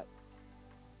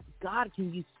 God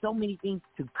can use so many things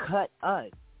to cut us.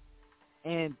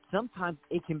 And sometimes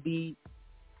it can be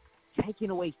taking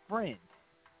away friends.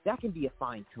 That can be a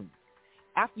fine-tuning.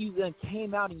 After you then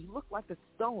came out and you look like a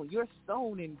stone, you're a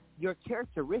stone and your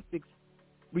characteristics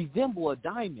resemble a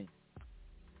diamond.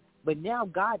 But now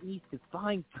God needs to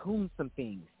fine-tune some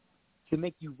things to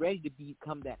make you ready to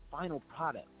become that final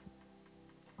product.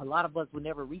 A lot of us will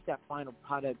never reach that final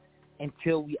product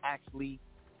until we actually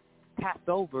pass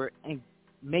over and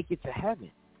make it to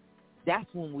heaven. That's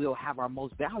when we'll have our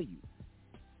most value.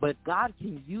 But God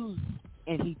can use,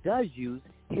 and he does use,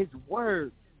 his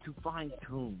word to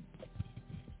fine-tune.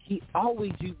 He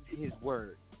always uses his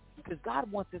word because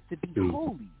God wants us to be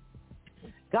holy.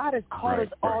 God has called us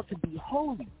all to be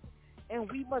holy.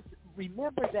 And we must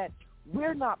remember that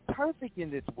we're not perfect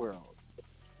in this world.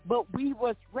 But we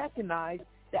must recognize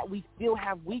that we still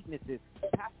have weaknesses.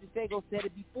 Pastor Sago said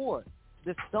it before.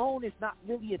 The stone is not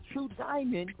really a true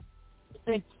diamond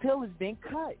until it's been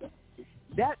cut.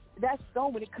 That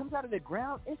stone, when it comes out of the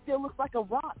ground, it still looks like a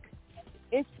rock.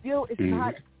 It still is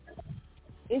not.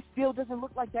 It still doesn't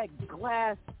look like that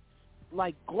glass,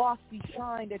 like glossy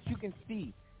shine that you can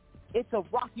see. It's a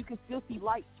rock. You can still see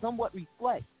light somewhat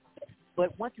reflect.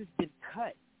 But once it's been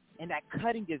cut, and that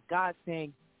cutting is God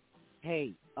saying,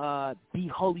 hey, be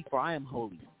holy for I am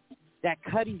holy. That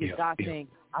cutting is God saying,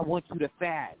 I want you to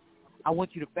fast. I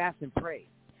want you to fast and pray.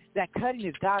 That cutting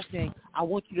is God saying, I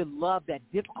want you to love that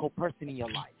difficult person in your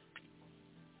life.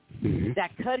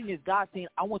 That cutting is God saying,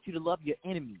 I want you to love your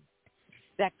enemies.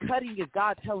 That cutting is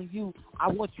God telling you, I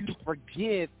want you to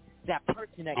forgive that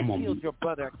person that killed your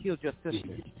brother or killed your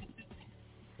sister.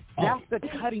 That's the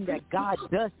cutting that God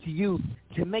does to you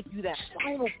to make you that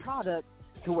final product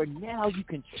to where now you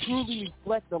can truly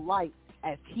reflect the light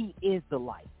as he is the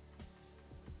light.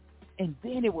 And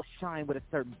then it will shine with a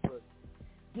certain person.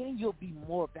 Then you'll be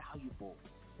more valuable.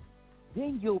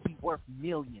 Then you'll be worth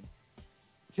millions.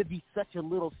 To be such a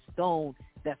little stone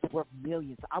that's worth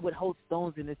millions. I would hold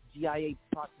stones in this GIA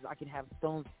process. I can have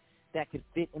stones that could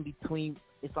fit in between.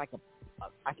 It's like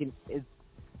it's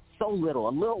so little.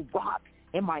 A little rock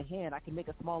in my hand. I can make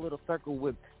a small little circle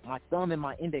with my thumb and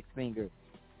my index finger.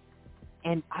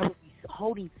 And I would be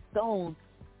holding stones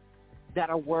that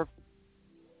are worth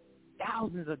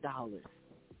thousands of dollars,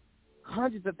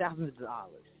 hundreds of thousands of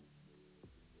dollars.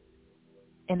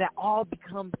 And that's all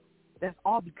because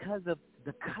of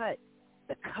the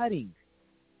cutting.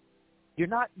 You're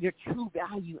not your true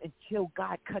value until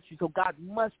God cuts you. So God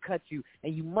must cut you,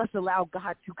 and you must allow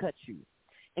God to cut you.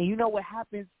 And you know what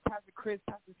happens, Pastor Chris,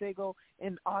 Pastor Sago,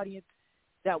 and the audience,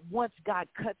 that once God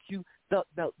cuts you,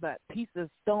 that piece of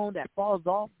stone that falls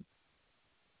off,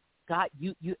 God,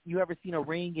 you ever seen a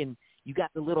ring and you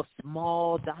got the little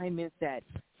small diamonds that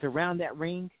surround that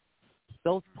ring?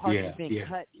 Those parts have been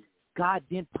cut. God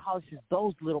then polishes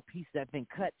those little pieces that have been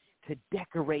cut to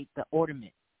decorate the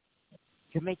ornament,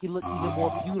 to make it look even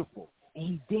more beautiful. And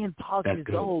he then polishes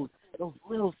those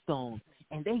little stones,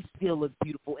 and they still look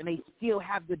beautiful, and they still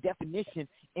have the definition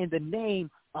in the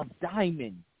name of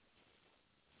diamond.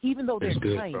 Even though they're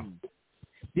tiny,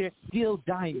 they're still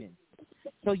diamonds.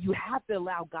 So you have to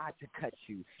allow God to cut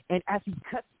you. And as he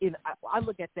cuts in, I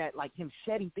look at that like him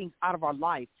shedding things out of our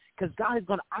life, because God is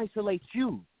going to isolate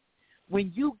you.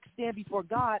 When you stand before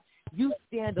God, you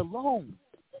stand alone,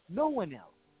 no one else.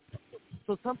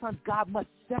 So sometimes God must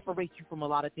separate you from a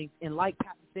lot of things. And like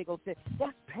Pastor Sego said,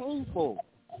 that's painful.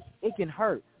 It can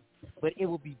hurt, but it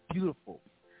will be beautiful.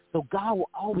 So God will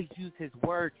always use his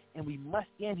word, and we must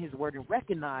stand his word and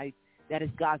recognize that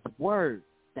it's God's word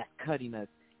that's cutting us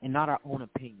and not our own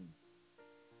opinion.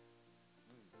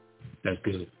 That's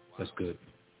good. That's good.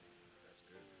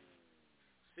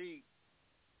 See,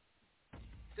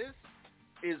 this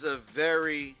is a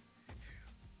very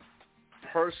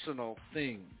personal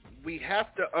thing. We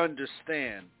have to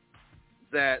understand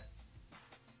that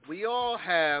we all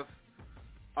have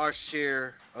our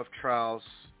share of trials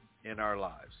in our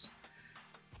lives.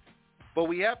 But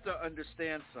we have to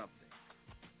understand something,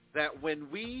 that when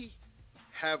we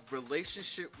have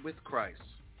relationship with Christ,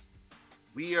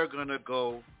 we are going to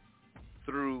go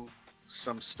through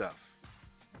some stuff.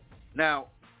 Now,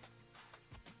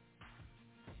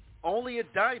 only a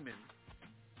diamond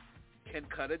can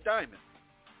cut a diamond.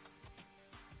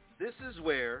 This is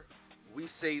where we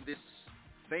say this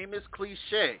famous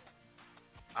cliche,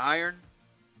 iron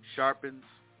sharpens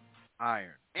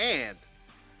iron. And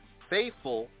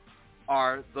faithful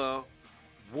are the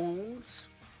wounds,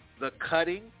 the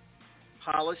cutting,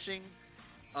 polishing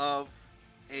of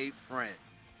a friend.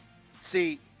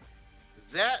 See,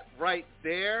 that right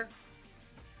there,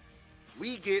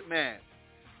 we get mad.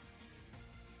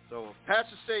 So if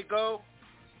Pastor say go,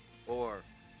 or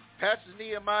Pastor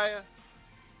Nehemiah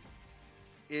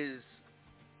is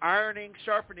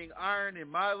sharpening iron in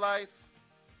my life,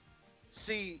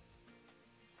 see,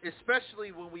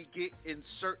 especially when we get in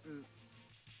certain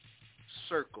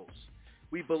circles,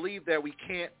 we believe that we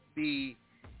can't be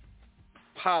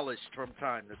polished from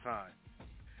time to time.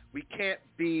 We can't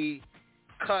be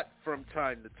cut from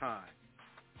time to time.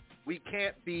 We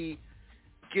can't be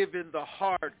given the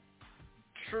hard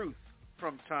truth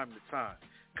from time to time,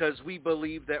 because we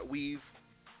believe that we've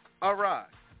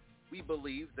arrived. We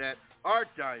believe that our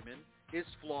diamond is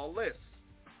flawless.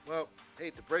 Well, I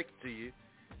hate to break it to you,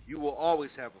 you will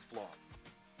always have a flaw.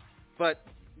 But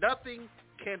nothing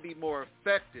can be more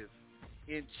effective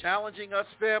in challenging us,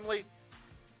 family,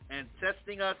 and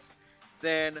testing us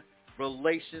than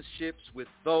relationships with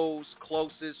those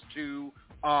closest to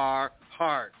our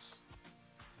hearts.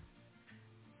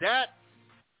 That's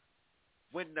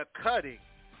when the cutting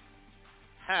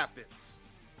happens.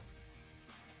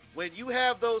 When you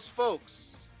have those folks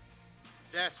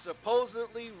that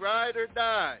supposedly ride or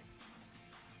die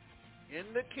in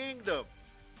the kingdom,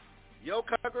 your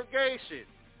congregation,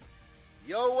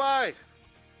 your wife,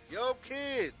 your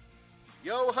kids,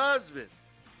 your husband,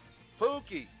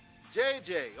 Pookie,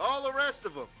 JJ, all the rest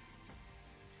of them,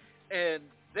 and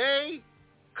they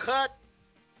cut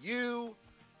you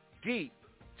deep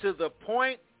to the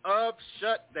point of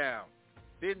shutdown.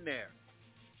 Been there.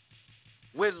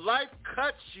 When life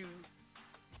cuts you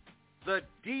the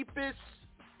deepest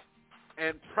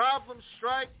and problems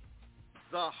strike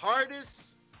the hardest,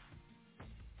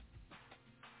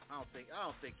 I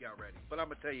don't think y'all ready, but I'm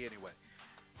going to tell you anyway.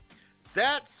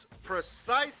 That's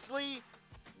precisely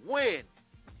when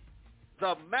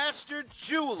the master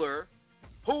jeweler,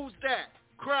 who's that?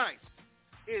 Christ,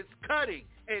 is cutting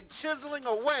and chiseling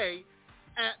away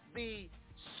at the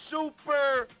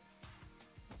super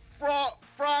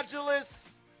fraudulent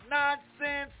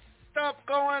nonsense stuff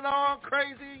going on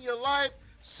crazy in your life,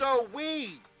 so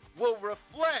we will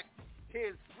reflect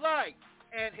his light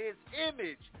and his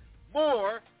image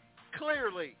more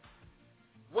clearly.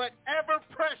 Whatever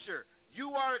pressure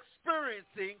you are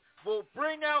experiencing will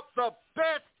bring out the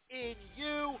best in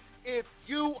you if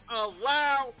you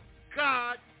allow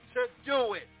God to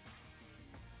do it.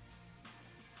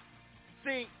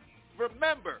 See,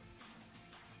 remember,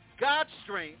 God's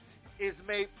strength is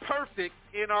made perfect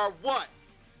in our what?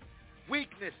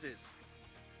 Weaknesses.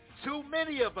 Too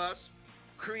many of us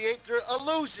create the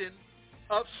illusion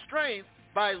of strength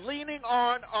by leaning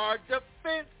on our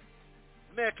defense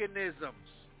mechanisms,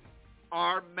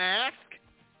 our mask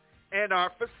and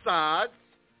our facades,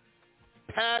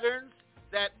 patterns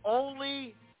that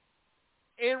only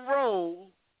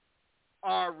enroll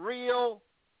our real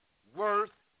worth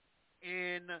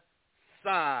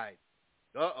inside.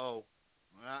 Uh-oh.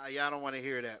 Y'all don't want to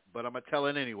hear that, but I'm going to tell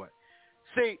it anyway.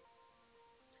 See,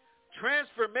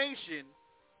 transformation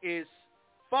is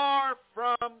far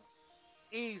from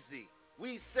easy.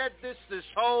 We said this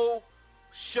whole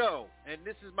show, and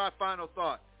this is my final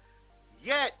thought.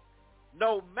 Yet,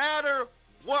 no matter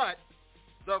what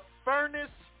the furnace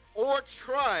or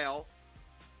trial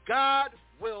God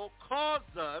will cause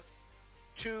us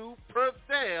to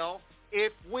prevail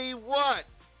if we what?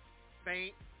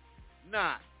 Faint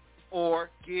not or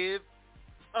give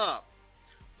up.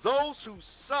 Those who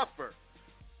suffer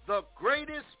the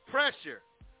greatest pressure,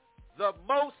 the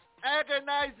most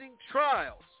agonizing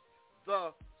trials,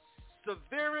 the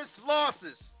severest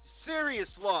losses, serious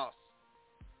loss,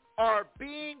 are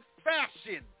being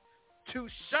fashioned to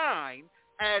shine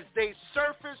as they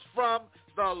surface from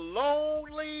the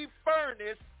lonely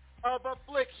furnace of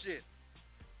affliction.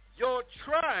 Your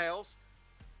trials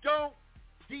don't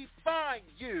define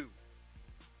you.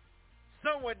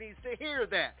 Someone needs to hear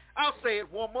that. I'll say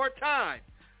it one more time.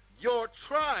 Your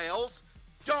trials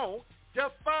don't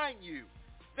define you.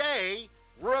 They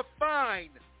refine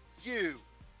you.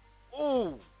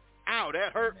 Ooh, ow,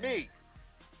 that hurt me.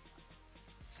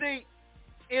 See,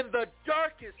 in the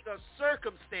darkest of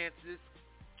circumstances,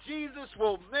 Jesus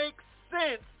will make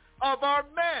sense of our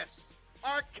mess,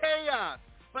 our chaos.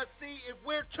 But see, if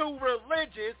we're too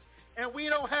religious and we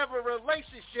don't have a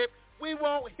relationship, we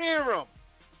won't hear him.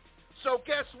 So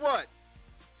guess what?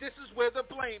 This is where the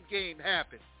blame game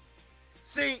happens.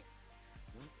 See,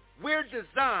 we're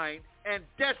designed and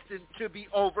destined to be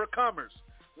overcomers.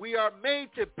 We are made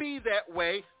to be that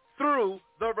way through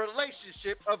the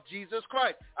relationship of Jesus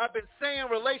Christ. I've been saying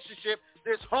relationship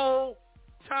this whole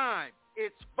time.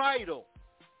 It's vital.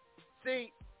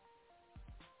 See,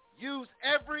 use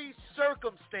every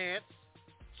circumstance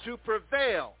to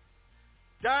prevail.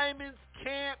 Diamonds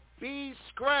can't be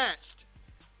scratched.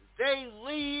 They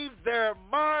leave their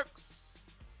marks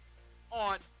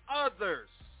on others.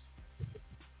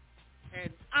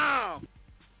 And I'm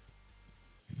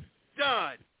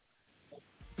done.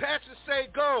 Pastor Say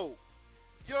Go.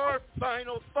 Your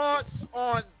final thoughts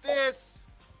on this.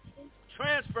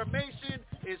 Transformation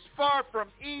is far from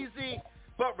easy,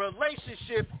 but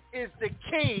relationship is the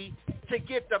key to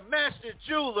get the master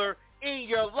jeweler in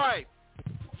your life.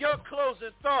 Your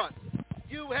closing thoughts.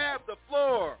 You have the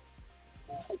floor.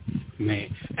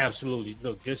 Man, absolutely.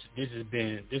 Look, this has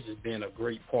been a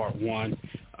great part one.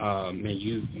 Man,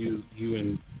 you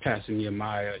and Pastor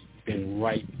Nehemiah been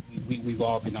right. We've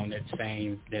all been on that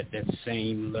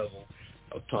same level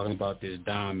of talking about this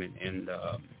diamond. And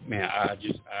man,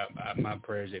 my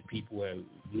prayer is that people have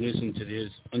listened to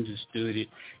this, understood it,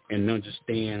 and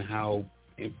understand how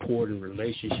important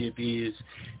relationship is,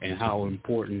 and how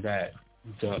important that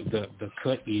the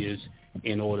cut is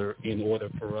in order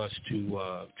for us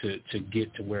to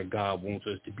get to where God wants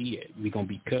us to be at. We're gonna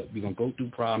be cut. We're gonna go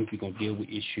through problems. We're gonna deal with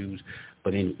issues,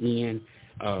 but in the end,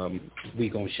 we're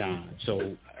gonna shine.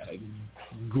 So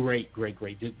great. This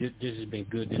has been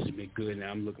good. And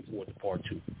I'm looking forward to part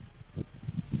 2.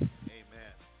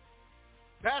 Amen.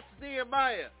 Pastor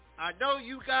Nehemiah, I know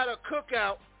you got a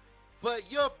cookout,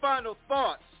 but your final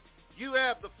thoughts. You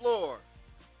have the floor.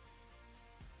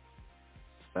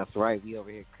 That's right. We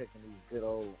over here cooking these good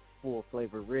old full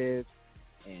flavor ribs,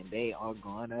 and they are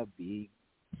gonna be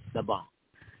the bomb.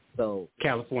 So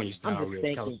California style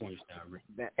ribs.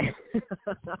 That's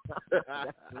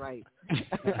right.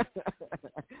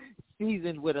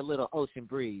 Seasoned with a little ocean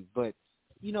breeze. But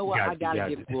you know what? I gotta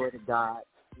give glory to God.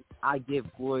 I give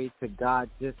glory to God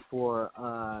just for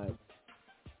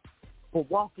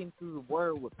walking through the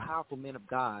Word with powerful men of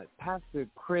God. Pastor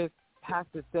Chris,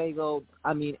 Pastor Sago,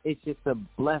 I mean, it's just a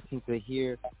blessing to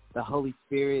hear the Holy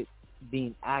Spirit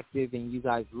being active in you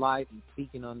guys' life and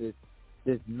speaking on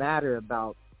this matter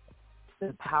about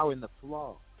the power and the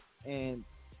flaw. And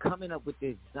coming up with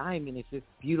this diamond, it's just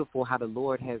beautiful how the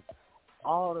Lord has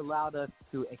all allowed us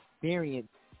to experience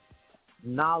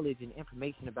knowledge and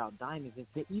information about diamonds and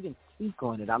to even speak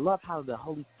on it. I love how the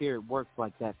Holy Spirit works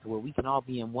like that, to where we can all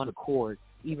be in one accord,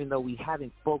 even though we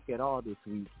haven't spoke at all this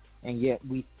week. And yet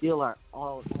we still are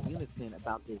all in unison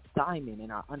about this diamond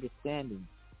and our understanding.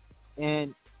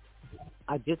 And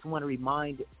I just want to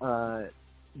remind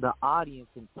the audience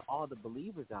and to all the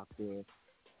believers out there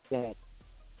that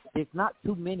there's not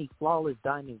too many flawless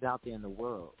diamonds out there in the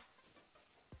world.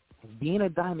 Being a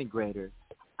diamond grader,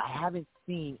 I haven't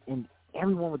seen, and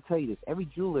everyone would tell you this, every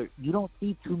jeweler, you don't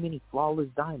see too many flawless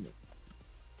diamonds.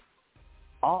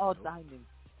 All diamonds,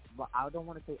 well, I don't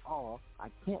want to say all, I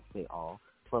can't say all,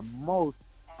 but most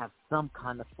have some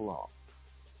kind of flaw.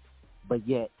 But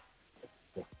yet,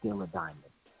 they're still a diamond.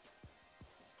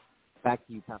 Back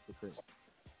to you, Pastor Chris.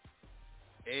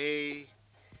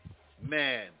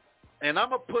 Amen. And I'm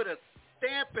going to put a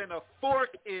stamp and a fork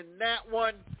in that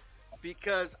one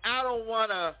because I don't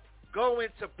want to go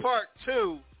into part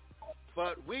 2,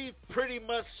 but we've pretty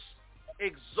much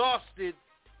exhausted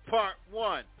part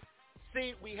 1.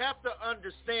 See, we have to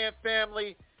understand,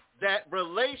 family, that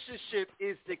relationship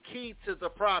is the key to the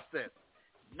process.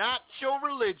 Not your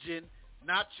religion,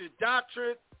 not your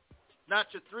doctrine, not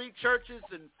your 3 churches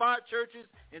and 5 churches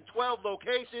and 12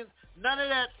 locations. None of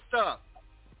that stuff.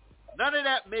 None of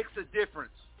that makes a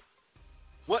difference.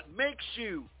 What makes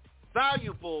you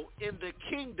valuable in the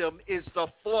kingdom is the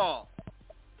flaw.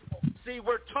 See,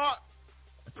 we're taught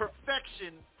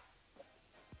perfection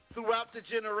throughout the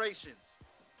generations.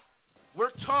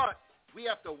 We're taught we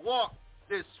have to walk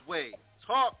this way,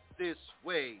 talk this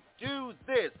way, do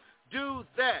this, do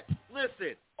that.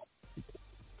 Listen,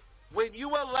 when you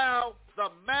allow the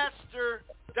master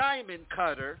diamond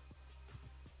cutter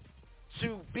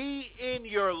to be in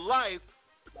your life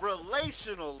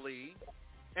relationally,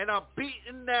 and I'm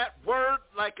beating that word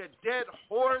like a dead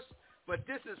horse, but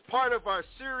this is part of our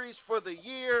series for the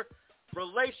year,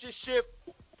 relationship,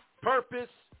 purpose,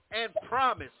 and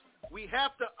promise. We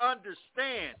have to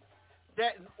understand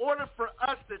that in order for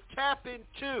us to tap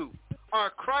into our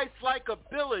Christ-like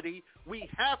ability, we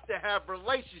have to have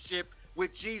relationship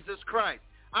with Jesus Christ.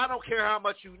 I don't care how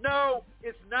much you know,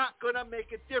 it's not going to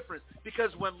make a difference,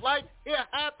 because when life here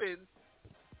happens,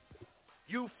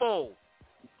 you fold.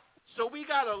 So we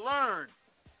got to learn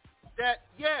that,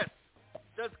 yes,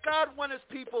 does God want his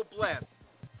people blessed?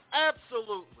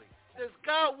 Absolutely. Does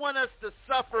God want us to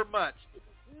suffer much?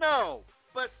 No.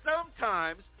 But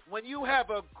sometimes when you have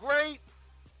a great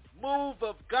move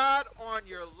of God on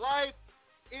your life,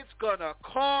 it's going to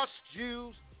cost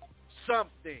you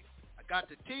something. I got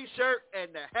the T-shirt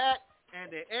and the hat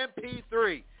and the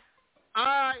MP3.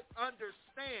 I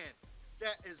understand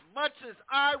that as much as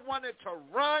I wanted to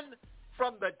run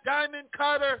from the diamond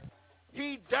cutter,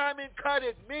 he diamond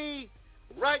cutted me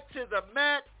right to the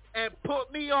mat and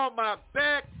put me on my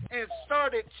back and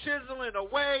started chiseling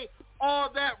away all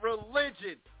that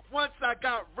religion. Once I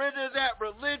got rid of that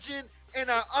religion and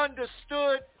I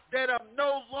understood that I'm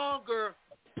no longer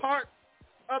part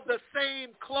of the same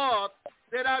cloth,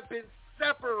 that I've been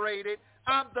separated,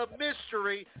 I'm the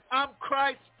mystery, I'm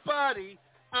Christ's body,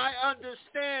 I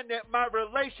understand that my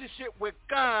relationship with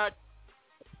God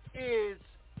is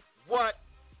what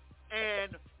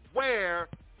and where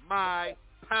my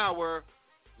power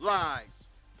lies.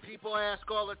 People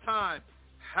ask all the time,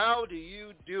 how do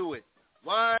you do it?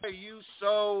 Why are you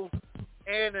so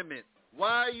animate?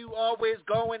 Why are you always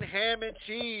going ham and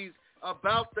cheese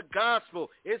about the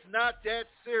gospel? It's not that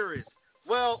serious.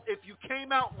 Well, if you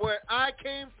came out where I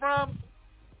came from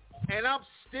and I'm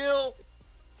still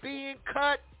being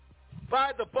cut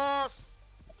by the boss,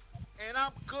 and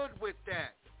I'm good with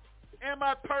that. Am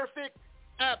I perfect?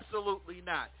 Absolutely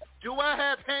not. Do I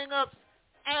have hang-ups?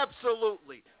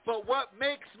 Absolutely. But what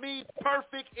makes me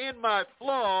perfect in my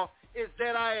flaw is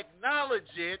that I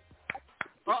acknowledge it.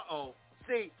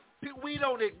 See, we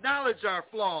don't acknowledge our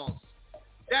flaws.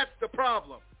 That's the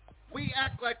problem. We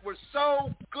act like we're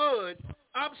so good.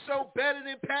 I'm so better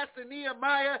than Pastor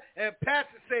Nehemiah, and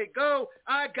Pastor say, go,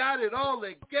 I got it all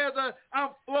together. I'm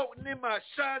floating in my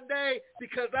Hyundai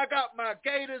because I got my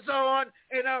gaiters on,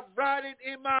 and I'm riding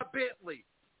in my Bentley.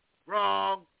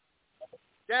 Wrong.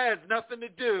 That has nothing to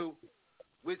do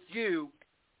with you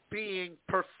being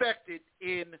perfected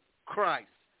in Christ.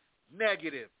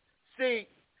 Negative. See,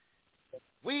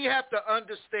 we have to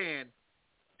understand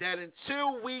that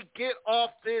until we get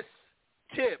off this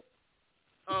tip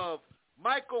of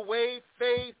microwave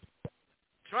faith,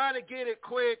 trying to get it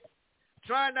quick,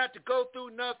 trying not to go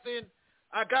through nothing,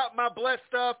 I got my blessed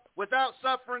stuff without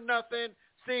suffering nothing,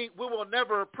 see, we will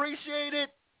never appreciate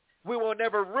it. We will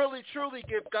never really, truly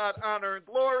give God honor and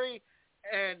glory,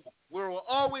 and we will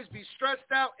always be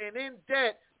stressed out and in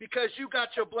debt because you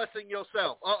got your blessing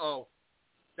yourself.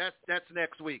 That's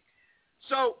next week.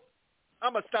 So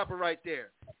I'm going to stop it right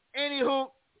there.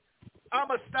 Anywho, I'm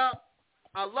going to stop.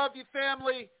 I love you,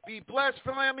 family. Be blessed,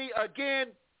 family.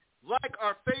 Again, like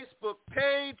our Facebook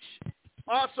page.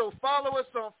 Also, follow us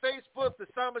on Facebook, the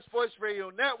Psalmist Voice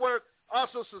Radio Network.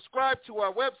 Also, subscribe to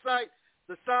our website,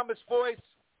 the Psalmist Voice.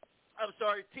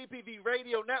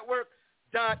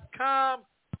 TPVRadioNetwork.com.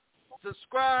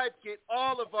 Subscribe. Get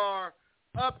all of our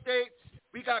updates.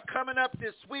 We got coming up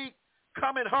this week,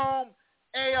 Coming Home,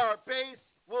 AR Base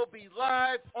will be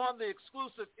live on the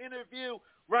exclusive interview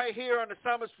right here on the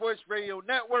Psalmist Voice Radio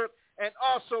Network. And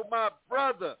also my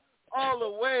brother, all the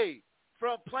way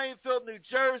from Plainfield, New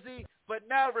Jersey, but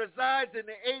now resides in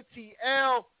the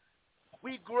ATL.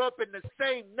 We grew up in the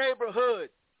same neighborhood.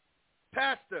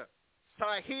 Pastor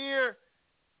Tahir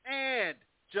and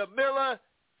Jamila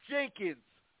Jenkins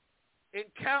in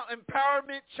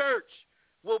Empowerment Church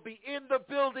will be in the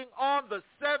building on the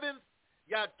 7th.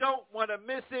 Y'all don't want to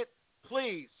miss it.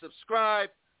 Please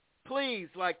subscribe. Please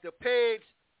like the page.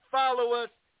 follow us.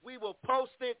 We will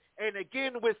post it. And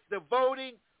again, with the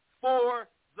voting for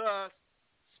the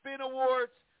Spin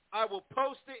Awards, I will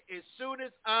post it as soon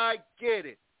as I get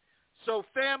it. So,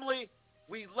 family,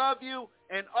 we love you.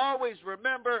 And always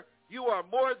remember, you are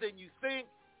more than you think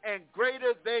and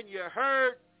greater than you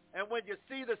heard. And when you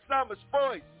see the Psalmist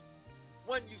voice,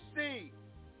 when you see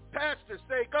Pastor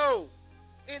say go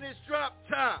in his drop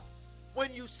top,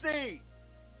 when you see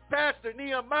Pastor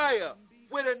Nehemiah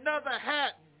with another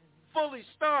hat fully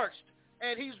starched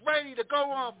and he's ready to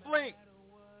go on blink,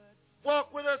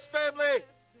 walk with us, family.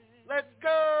 Let's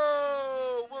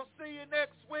go. We'll see you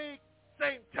next week.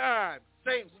 Same time,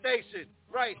 same station,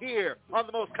 right here on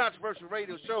the most controversial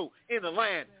radio show in the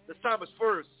land, the Psalmist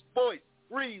Voice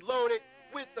Reloaded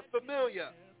with the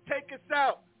Familia. Take us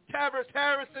out. Tavares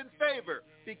Harrison Favor.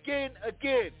 Begin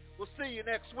again. We'll see you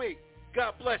next week.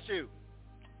 God bless you.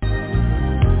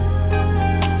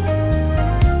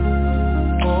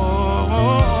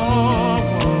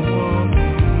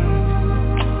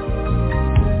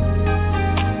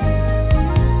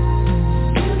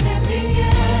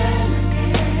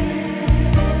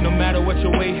 No matter what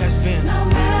your way has been,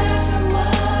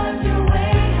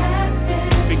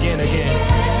 begin again.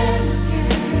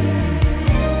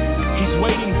 He's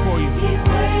waiting for you.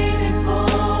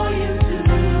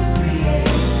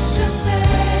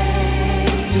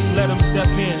 Just let him step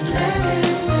in.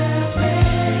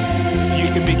 You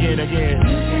can begin again.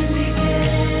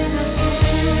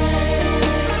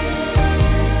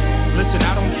 Listen,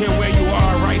 I don't care where you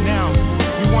are right now.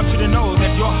 We want you to know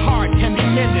that your heart can be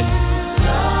mended.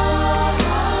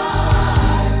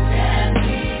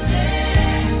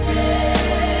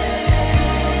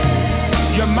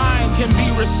 Your mind can be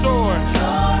restored.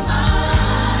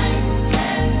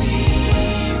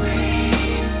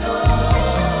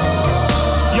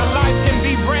 Your life can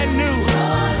be brand new.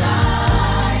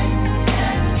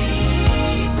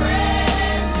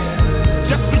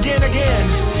 Just begin again.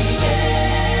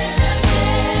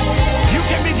 You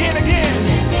can begin again.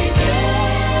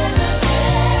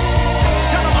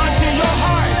 Tell them unto your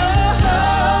heart.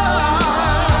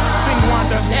 Sing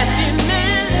Wanda.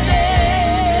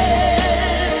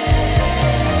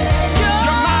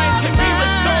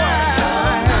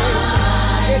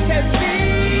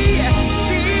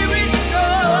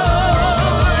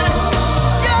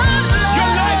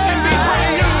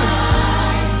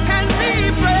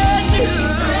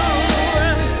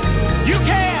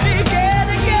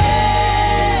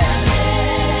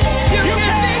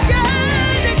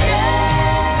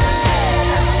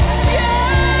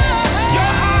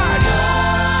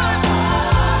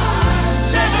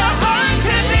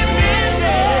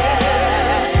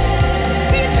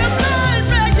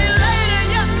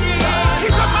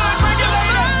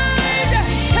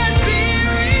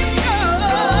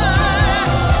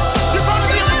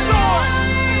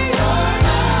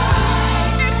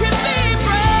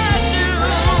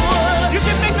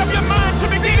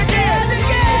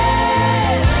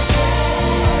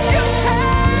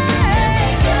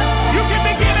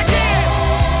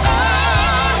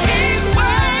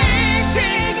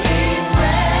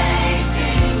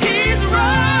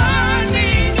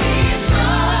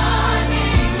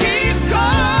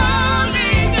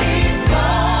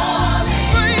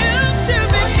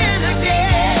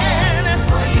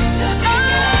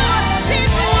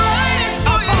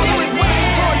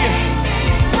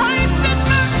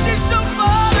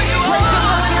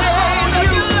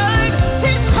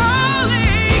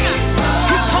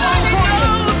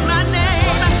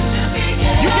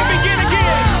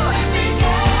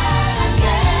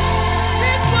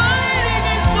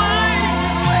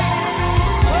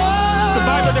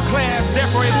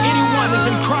 Therefore, if anyone is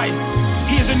in Christ,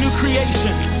 he is a new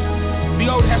creation. The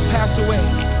old has passed away.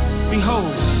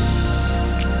 Behold,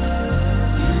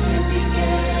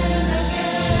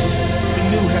 the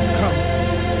new has come.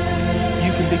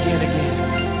 You can begin again.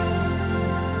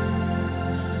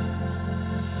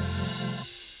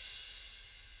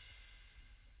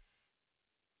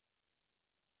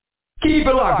 Keep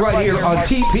it locked right here on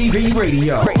TPV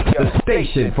Radio, the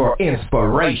station for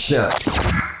inspiration.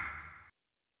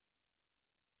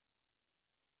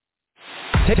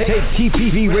 Take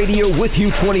TPV Radio with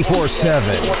you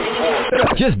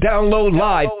 24/7. Just download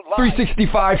Live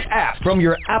 365's app from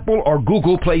your Apple or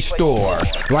Google Play Store.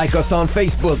 Like us on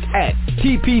Facebook at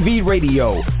TPV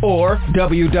Radio or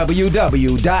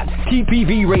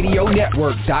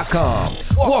www.tpvradionetwork.com.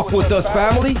 Walk with us,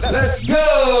 family. Let's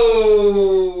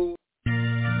go!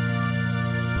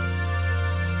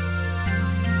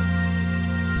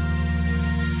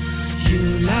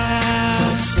 You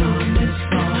laugh,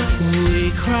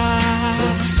 we cry,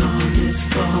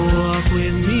 walk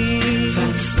with me.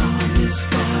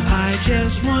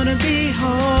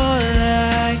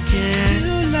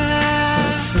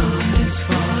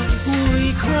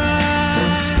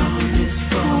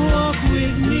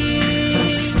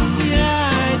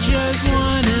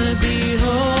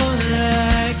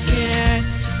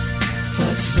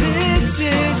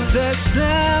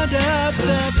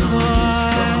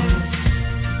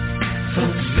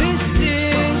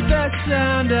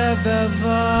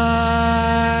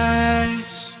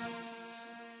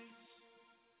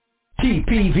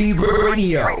 TPV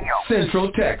Radio,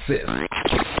 Central Texas.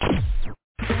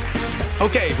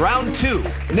 Okay, round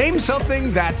 2. Name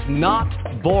something that's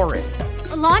not boring.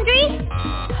 A laundry?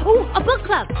 Ooh, a book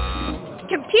club.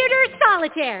 Computer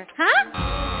solitaire, huh?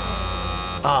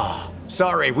 Ah,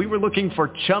 sorry, we were looking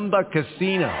for Chumba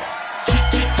Casino.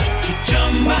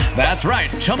 That's right,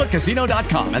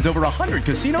 ChumbaCasino.com has over 100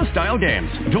 casino-style games.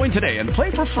 Join today and play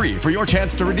for free for your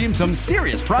chance to redeem some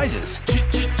serious prizes.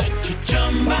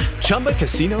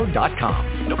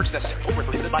 ChumbaCasino.com. No purchase necessary. Void where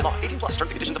prohibited by law. 18+. Terms and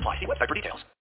conditions apply. See website for details.